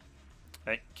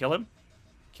 Hey, kill him.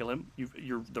 Kill him.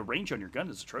 The range on your gun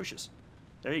is atrocious.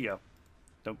 There you go.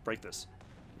 Don't break this.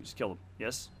 You just kill him.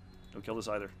 Yes? Don't kill this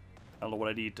either. I don't know what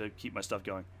I need to keep my stuff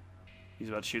going. He's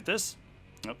about to shoot this.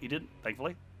 Nope, he didn't,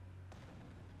 thankfully.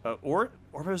 Or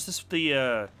was this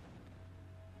the,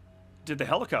 did the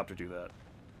helicopter do that?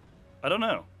 I don't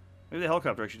know. Maybe the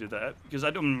helicopter actually did that, because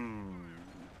I don't...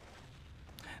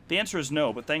 The answer is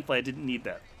no, but thankfully I didn't need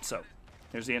that. So,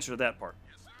 there's the answer to that part.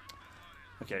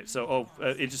 Okay, so,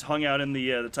 it just hung out in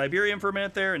the Tiberian for a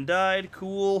minute there and died.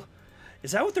 Cool.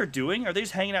 Is that what they're doing? Are they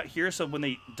just hanging out here so when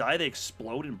they die they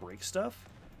explode and break stuff?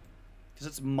 Because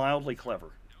it's mildly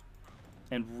clever.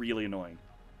 And really annoying.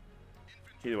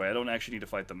 Either way, I don't actually need to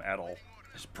fight them at all.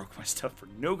 I just broke my stuff for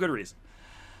no good reason.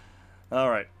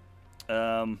 Alright.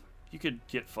 You could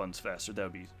get funds faster. That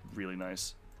would be really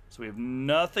nice. So we have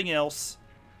nothing else.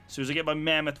 As soon as I get my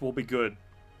mammoth, we'll be good.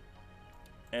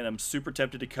 And I'm super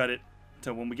tempted to cut it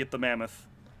until when we get the mammoth.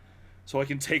 So I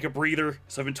can take a breather.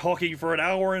 So I've been talking for 1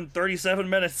 hour and 37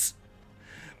 minutes.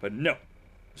 But no. I'm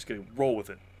just going to roll with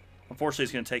it. Unfortunately,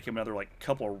 it's going to take him another, like,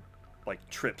 couple of, like,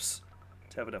 trips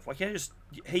to have enough. Why can't I just...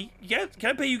 Hey, can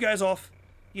I pay you guys off?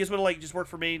 You guys want to, like, just work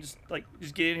for me? Just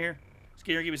get in here? Just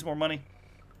get in here and give me some more money?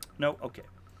 No? Okay.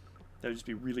 That would just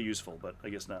be really useful, but I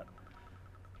guess not.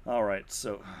 Alright,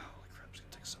 so... Holy crap, it's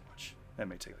going to take so much. That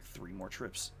may take, like, 3 more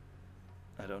trips.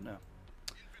 I don't know.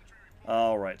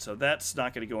 Alright, so that's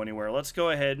not going to go anywhere. Let's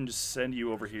go ahead and just send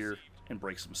you over here and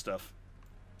break some stuff.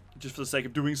 Just for the sake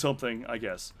of doing something, I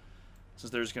guess.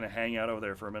 Since they're just going to hang out over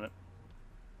there for a minute.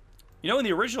 You know, in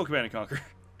the original Command & Conquer,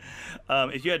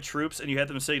 if you had troops and you had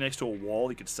them sitting next to a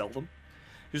wall, you could sell them.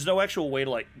 There's no actual way to,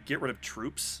 like, get rid of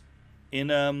troops in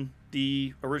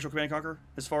the original Command & Conquer,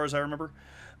 as far as I remember.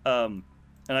 And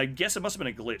I guess it must have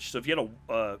been a glitch. So if you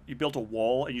had you built a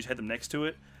wall and you just had them next to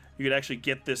it, you could actually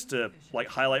get this to, like,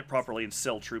 highlight properly and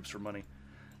sell troops for money.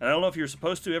 And I don't know if you're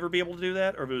supposed to ever be able to do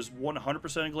that, or if it was 100%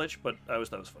 a glitch, but I always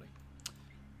thought it was funny.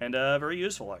 And very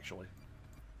useful, actually.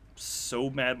 So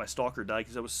mad my stalker died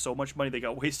because that was so much money they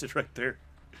got wasted right there.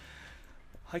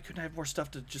 I couldn't have more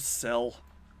stuff to just sell.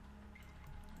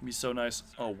 It'd be so nice.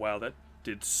 Oh, wow, that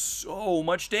did so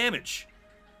much damage.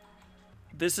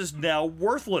 This is now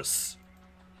worthless.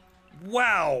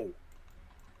 Wow.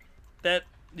 That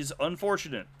is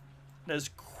unfortunate. That is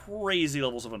crazy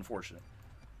levels of unfortunate.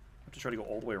 I have to try to go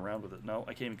all the way around with it. No,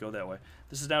 I can't even go that way.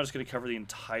 This is now just going to cover the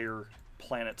entire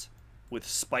planet with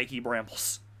spiky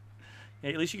brambles.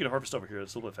 Yeah, at least you can harvest over here.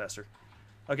 It's a little bit faster.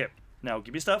 Okay, now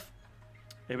give me stuff.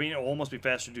 I mean, it'll almost be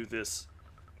faster to do this.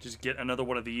 Just get another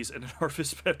one of these and then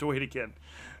harvest. I have to wait again.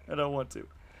 I don't want to.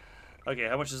 Okay,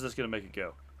 how much is this going to make it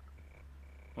go?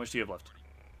 How much do you have left?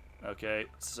 Okay,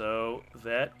 so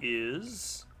that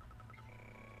is...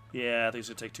 Yeah, I think it's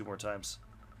going to take 2 more times.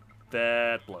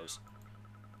 That blows.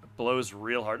 It blows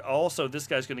real hard. Also, this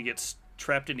guy's going to get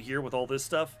trapped in here with all this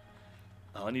stuff.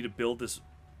 Oh, I need to build this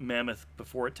mammoth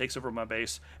before it takes over my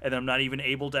base. And I'm not even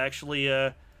able to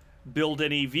actually build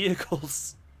any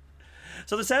vehicles.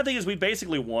 So the sad thing is we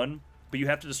basically won, but you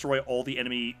have to destroy all the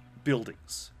enemy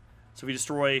buildings. So if we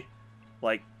destroy,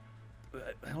 like...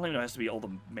 I don't even know if it has to be all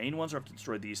the main ones, or I have to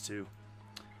destroy these 2.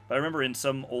 But I remember in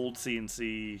some old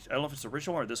CNC, I don't know if it's the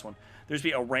original one or this one, there'd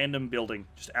be a random building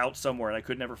just out somewhere, and I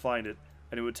could never find it.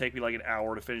 And it would take me like an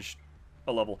hour to finish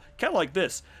a level. Kind of like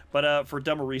this, but for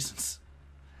dumber reasons.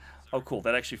 Oh, cool.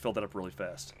 That actually filled that up really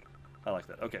fast. I like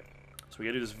that. Okay. So we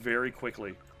gotta do this very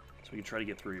quickly so we can try to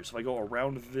get through here. So if I go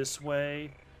around this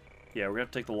way... Yeah, we're gonna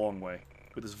have to take the long way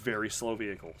with this very slow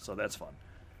vehicle, so that's fun.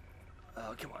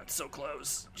 Oh, come on. It's so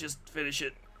close. Just finish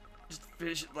it. Just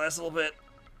finish it. Last little bit.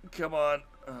 Come on.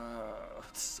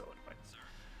 It's so annoying.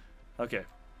 Okay.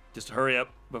 Just hurry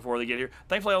up before they get here.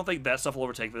 Thankfully, I don't think that stuff will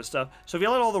overtake this stuff. So if you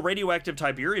let all the radioactive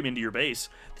Tiberium into your base,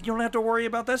 then you don't have to worry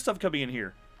about that stuff coming in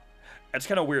here. That's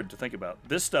kind of weird to think about.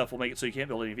 This stuff will make it so you can't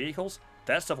build any vehicles.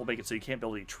 That stuff will make it so you can't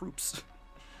build any troops.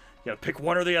 You gotta pick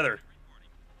one or the other.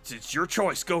 It's your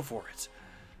choice. Go for it.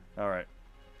 Alright.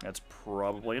 That's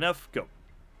probably enough. Go.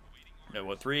 No,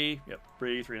 what, 3? Yep,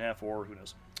 3, 3.5, 4. Who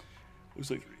knows?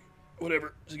 Looks like 3.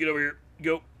 Whatever. Just get over here.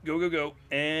 Go, go, go, go.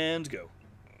 And go.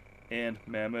 And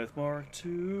Mammoth Mark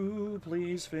II,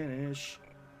 please finish.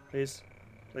 Please,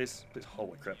 please, please.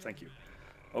 Holy crap, thank you.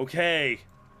 Okay,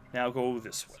 now go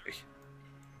this way.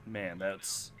 Man,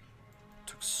 that's...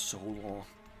 took so long.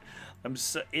 I'm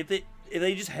so... If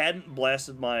they just hadn't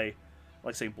blasted my... I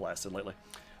like saying blasted lately.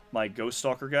 My Ghost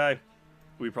Stalker guy,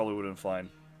 we probably would have been fine.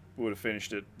 We would have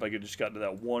finished it if I could just gotten to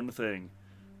that one thing.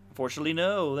 Unfortunately,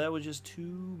 no. That was just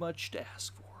too much to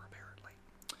ask for.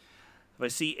 If I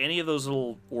see any of those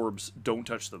little orbs, don't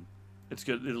touch them. It's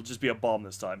good. It'll just be a bomb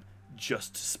this time,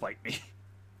 just to spite me,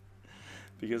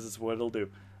 because it's what it'll do.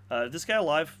 This guy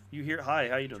alive? You here? Hi,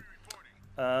 how you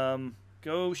doing?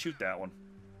 Go shoot that one,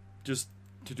 just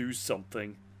to do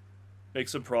something. Make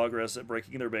some progress at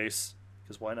breaking their base,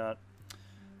 because why not?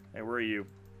 Hey, where are you?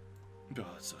 Oh,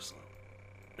 it's so slow.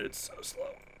 It's so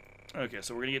slow. Okay,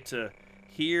 so we're gonna get to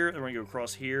here, and we're gonna go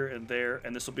across here and there,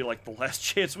 and this will be like the last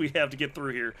chance we have to get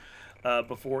through here.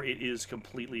 Before it is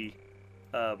completely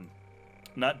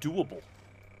not doable.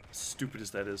 Stupid as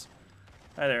that is.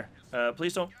 Hi there.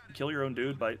 Please don't kill your own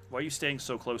dude. Why are you staying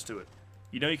so close to it?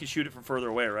 You know you can shoot it from further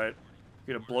away, right?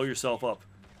 You're going to blow yourself up.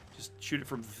 Just shoot it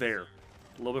from there.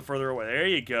 A little bit further away. There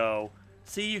you go.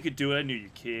 See, you could do it. I knew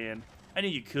you can. I knew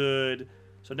you could.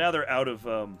 So now they're out of...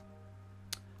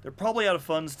 they're probably out of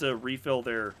funds to refill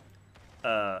their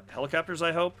helicopters,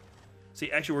 I hope.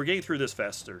 See, actually, we're getting through this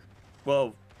faster.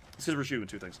 Well... It's because we're shooting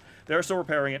 2 things. They're still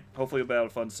repairing it. Hopefully it'll be out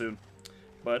of fun soon.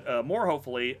 But more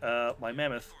hopefully, my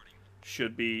Mammoth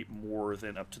should be more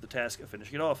than up to the task of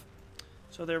finishing it off.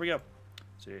 So there we go.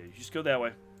 So yeah, you just go that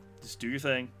way. Just do your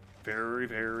thing. Very,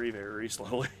 very, very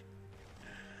slowly.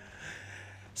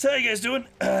 So how you guys doing?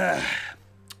 I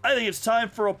think it's time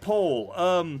for a poll.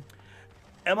 Am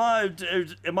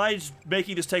I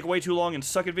making this take way too long and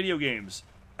suck at video games?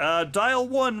 Dial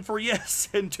 1 for yes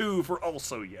and 2 for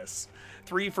also yes.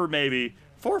 3 for maybe,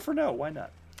 4 for no, why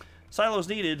not? Silos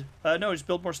needed. No, just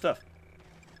build more stuff.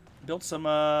 Build some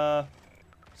of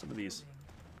these.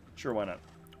 Sure, why not?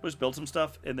 We'll just build some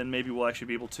stuff, and then maybe we'll actually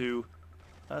be able to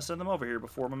send them over here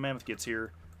before my Mammoth gets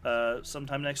here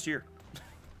sometime next year.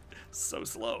 So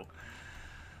slow.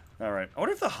 Alright, I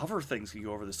wonder if the hover things can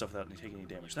go over this stuff without taking any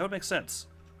damage. That would make sense,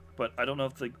 but I don't know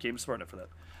if the game's smart enough for that.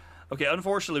 Okay,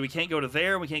 unfortunately, we can't go to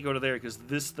there, and we can't go to there, because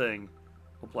this thing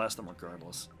will blast them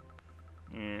regardless.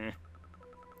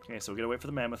 Okay, so we gotta wait for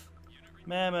the Mammoth.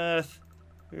 Mammoth!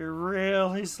 You're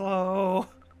really slow!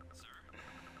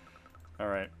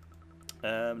 Alright.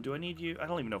 Do I need you? I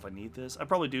don't even know if I need this. I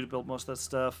probably do to build most of that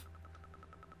stuff.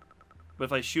 But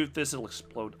if I shoot this, it'll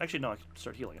explode. Actually, no, I can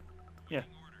start healing it. Yeah.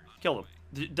 Kill them.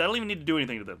 I don't even need to do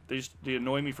anything to them. They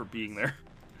annoy me for being there.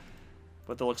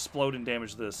 But they'll explode and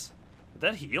damage this. Did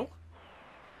that heal?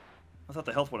 I thought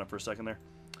the health went up for a second there.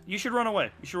 You should run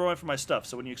away. You should run away from my stuff,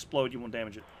 so when you explode, you won't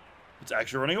damage it. It's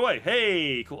actually running away.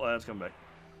 Hey! Cool. It's coming back.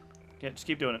 Yeah, just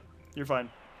keep doing it. You're fine.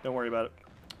 Don't worry about it.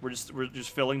 We're just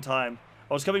filling time.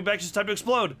 Oh, it's coming back. It's time to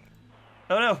explode.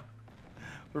 Oh, no.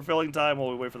 We're filling time while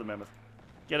we wait for the Mammoth.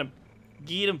 Get him.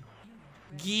 Get him.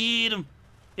 Get him.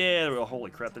 Yeah, there we go.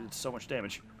 Holy crap, that did so much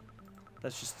damage.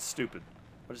 That's just stupid.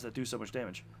 Why does that do so much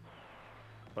damage?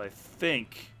 But I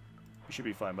think we should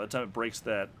be fine. By the time it breaks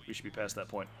that, we should be past that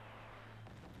point.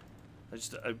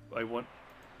 I want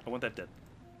that dead.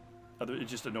 It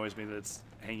just annoys me that it's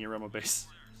hanging around my base.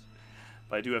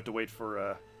 But I do have to wait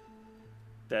for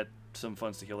some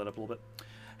funds to heal that up a little bit.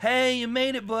 Hey, you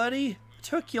made it, buddy.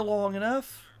 Took you long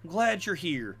enough. I'm glad you're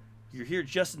here. You're here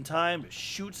just in time to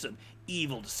shoot some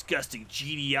evil, disgusting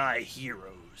GDI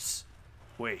heroes.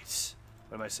 Wait,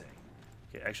 what am I saying?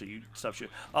 Okay, actually, you stop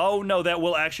shooting. Oh no, that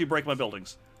will actually break my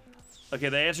buildings. Okay,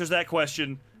 that answers that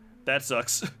question. That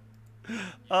sucks.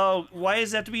 Oh, why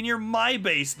does it have to be near my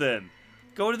base then?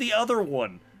 Go to the other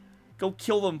one. Go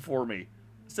kill them for me.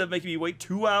 Instead of making me wait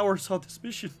 2 hours on this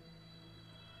mission.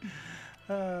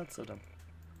 That's so dumb.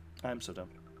 I'm so dumb.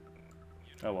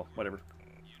 Oh well, whatever.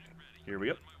 Here we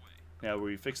go. Now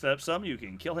we fix that up some, you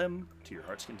can kill him to your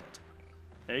heart's content.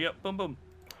 There you go. Boom, boom.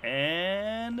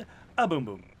 And a boom,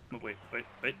 boom. Wait,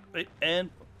 and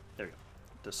there you go.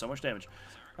 Does so much damage.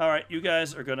 Alright, you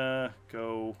guys are gonna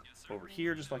go over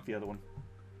here just like the other one.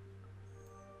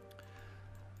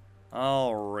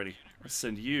 Alrighty. Let's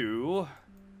send you...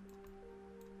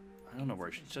 I don't know where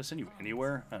I should I send you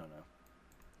anywhere? I don't know.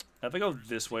 If I go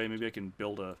this way, maybe I can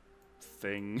build a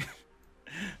thing.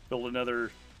 Build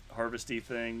another harvesty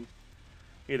thing.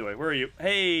 Either way, where are you?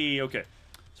 Hey, okay.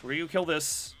 So we're gonna kill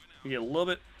this. We get a little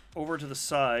bit over to the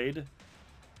side.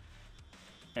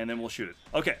 And then we'll shoot it.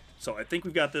 Okay, so I think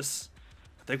we've got this.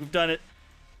 I think we've done it.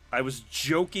 I was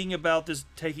joking about this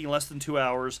taking less than 2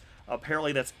 hours.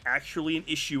 Apparently that's actually an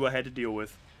issue I had to deal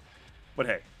with. But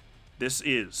hey, this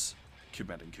is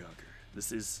Command and Conquer.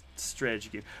 This is strategy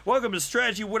game. Welcome to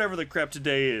strategy, whatever the crap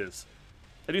today is.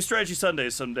 I do strategy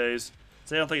Sundays some days.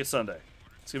 So I don't think it's Sunday.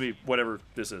 It's gonna be whatever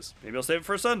this is. Maybe I'll save it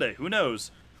for Sunday. Who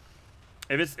knows?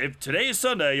 If today is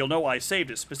Sunday, you'll know I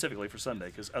saved it specifically for Sunday,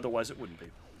 because otherwise it wouldn't be.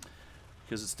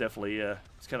 Because it's definitely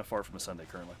it's kind of far from a Sunday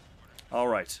currently. All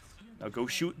right, now go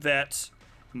shoot that.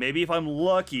 Maybe if I'm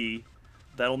lucky,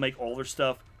 that'll make all their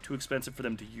stuff too expensive for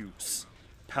them to use,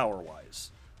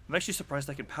 power-wise. I'm actually surprised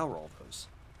I can power all those.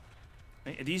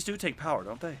 These do take power,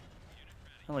 don't they? I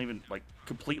don't even, like,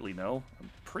 completely know. I'm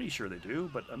pretty sure they do,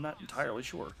 but I'm not entirely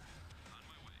sure.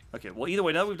 Okay, well, either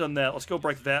way, now that we've done that, let's go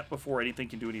break that before anything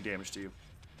can do any damage to you.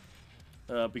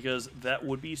 Because that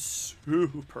would be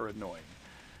super annoying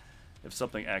if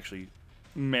something actually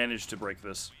managed to break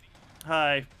this.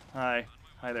 Hi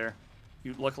there.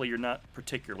 Luckily, you're not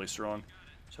particularly strong,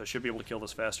 so I should be able to kill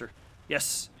this faster.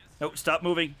 Yes! No, stop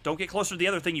moving. Don't get closer to the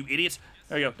other thing, you idiots.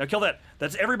 There you go. Now kill that.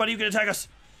 That's everybody who can attack us.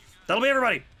 That'll be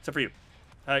everybody, except for you.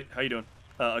 Hi, how you doing?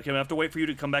 Okay, I'm gonna have to wait for you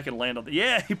to come back and land on the...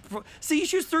 Yeah! See, he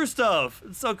shoots through stuff.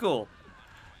 It's so cool.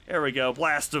 There we go.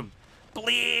 Blast him.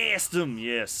 Blast him!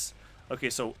 Yes. Okay,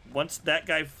 so once that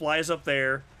guy flies up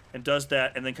there and does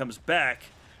that and then comes back,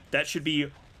 that should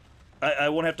be... I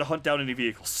won't have to hunt down any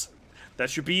vehicles. That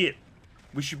should be it.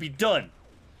 We should be done.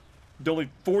 Only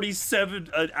 1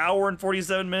 hour and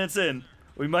 47 minutes in.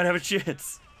 We might have a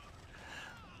chance.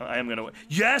 I am gonna win.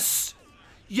 Yes!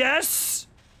 Yes!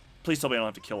 Please tell me I don't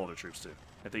have to kill other troops too.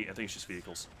 I think it's just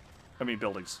vehicles. I mean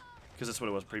buildings. Because that's what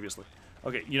it was previously.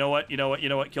 Okay, you know what?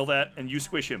 Kill that and you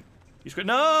squish him. You squish.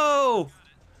 No!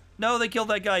 No, they killed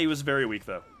that guy. He was very weak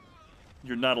though.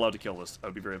 You're not allowed to kill this. I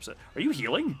would be very upset. Are you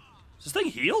healing? Does this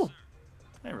thing heal?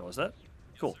 I didn't realize that.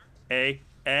 Cool.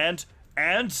 And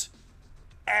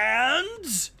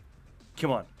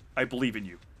come on. I believe in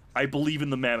you. I believe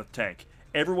in the mammoth tank.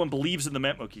 Everyone believes in the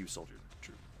mammoth. Okay, you soldier.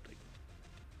 True.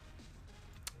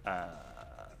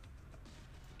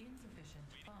 Insufficient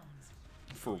funds.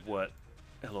 For what?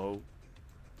 Hello?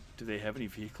 Do they have any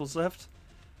vehicles left?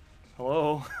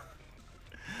 Hello?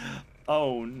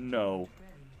 Oh no.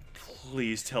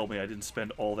 Please tell me I didn't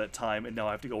spend all that time and now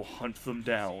I have to go hunt them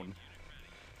down.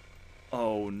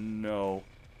 Oh no.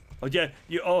 Oh yeah,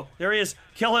 oh, there he is.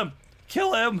 Kill him!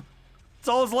 Kill him! It's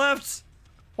all that's left!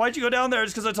 Why'd you go down there?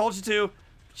 Just because I told you to?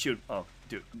 Shoot. Oh,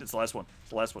 dude, it's the last one. It's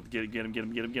the last one. Get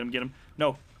him.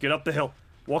 No, get up the hill.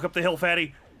 Walk up the hill,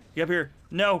 fatty. Get up here.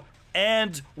 No.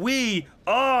 And we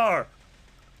are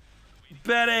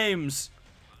bad aims.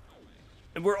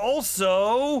 And we're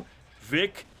also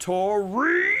victorious!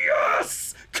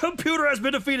 Computer has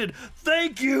been defeated!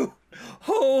 Thank you!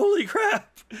 Holy crap!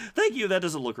 Thank you, that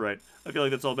doesn't look right. I feel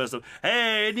like that's all messed up.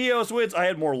 Hey, Neos wins! I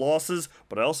had more losses,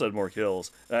 but I also had more kills.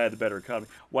 I had the better economy.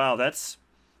 Wow, that's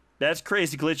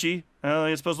crazy glitchy. I don't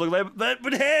think it's supposed to look like that,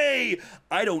 but hey!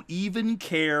 I don't even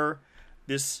care.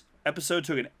 This episode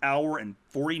took 1 hour and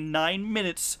 49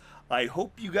 minutes. I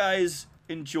hope you guys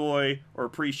enjoy or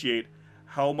appreciate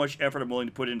how much effort I'm willing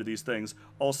to put into these things.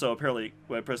 Also, apparently,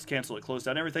 when I pressed cancel, it closed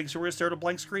down everything, so we're gonna stare at a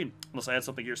blank screen. Unless I had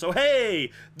something here. So,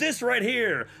 hey! This right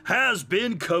here has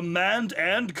been Command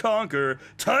and Conquer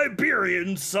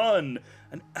Tiberian Sun.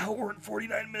 1 hour and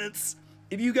 49 minutes.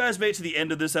 If you guys made it to the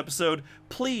end of this episode,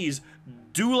 please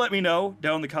do let me know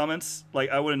down in the comments. Like,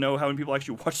 I want to know how many people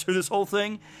actually watched through this whole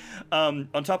thing. On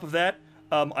top of that,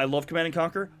 I love Command and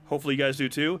Conquer. Hopefully you guys do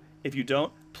too. If you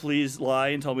don't, please lie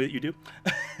and tell me that you do.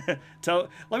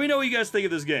 Let me know what you guys think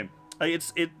of this game.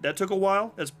 That took a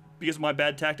while. That's because of my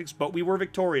bad tactics, but we were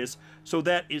victorious. So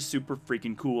that is super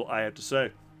freaking cool, I have to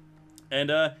say.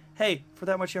 And hey, for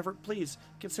that much effort, please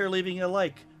consider leaving a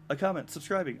like, a comment,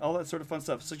 subscribing, all that sort of fun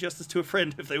stuff. Suggest this to a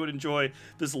friend if they would enjoy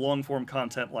this long-form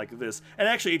content like this. And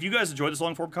actually, if you guys enjoy this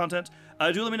long-form content,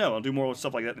 do let me know. I'll do more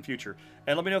stuff like that in the future.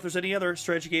 And let me know if there's any other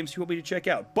strategy games you want me to check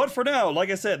out. But for now, like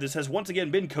I said, this has once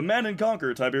again been Command &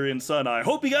 Conquer Tiberian Sun. I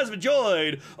hope you guys have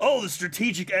enjoyed all the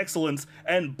strategic excellence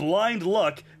and blind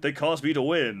luck that caused me to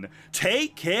win.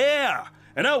 Take care,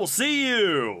 and I will see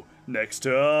you next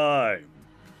time.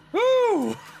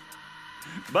 Woo!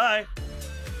 Bye.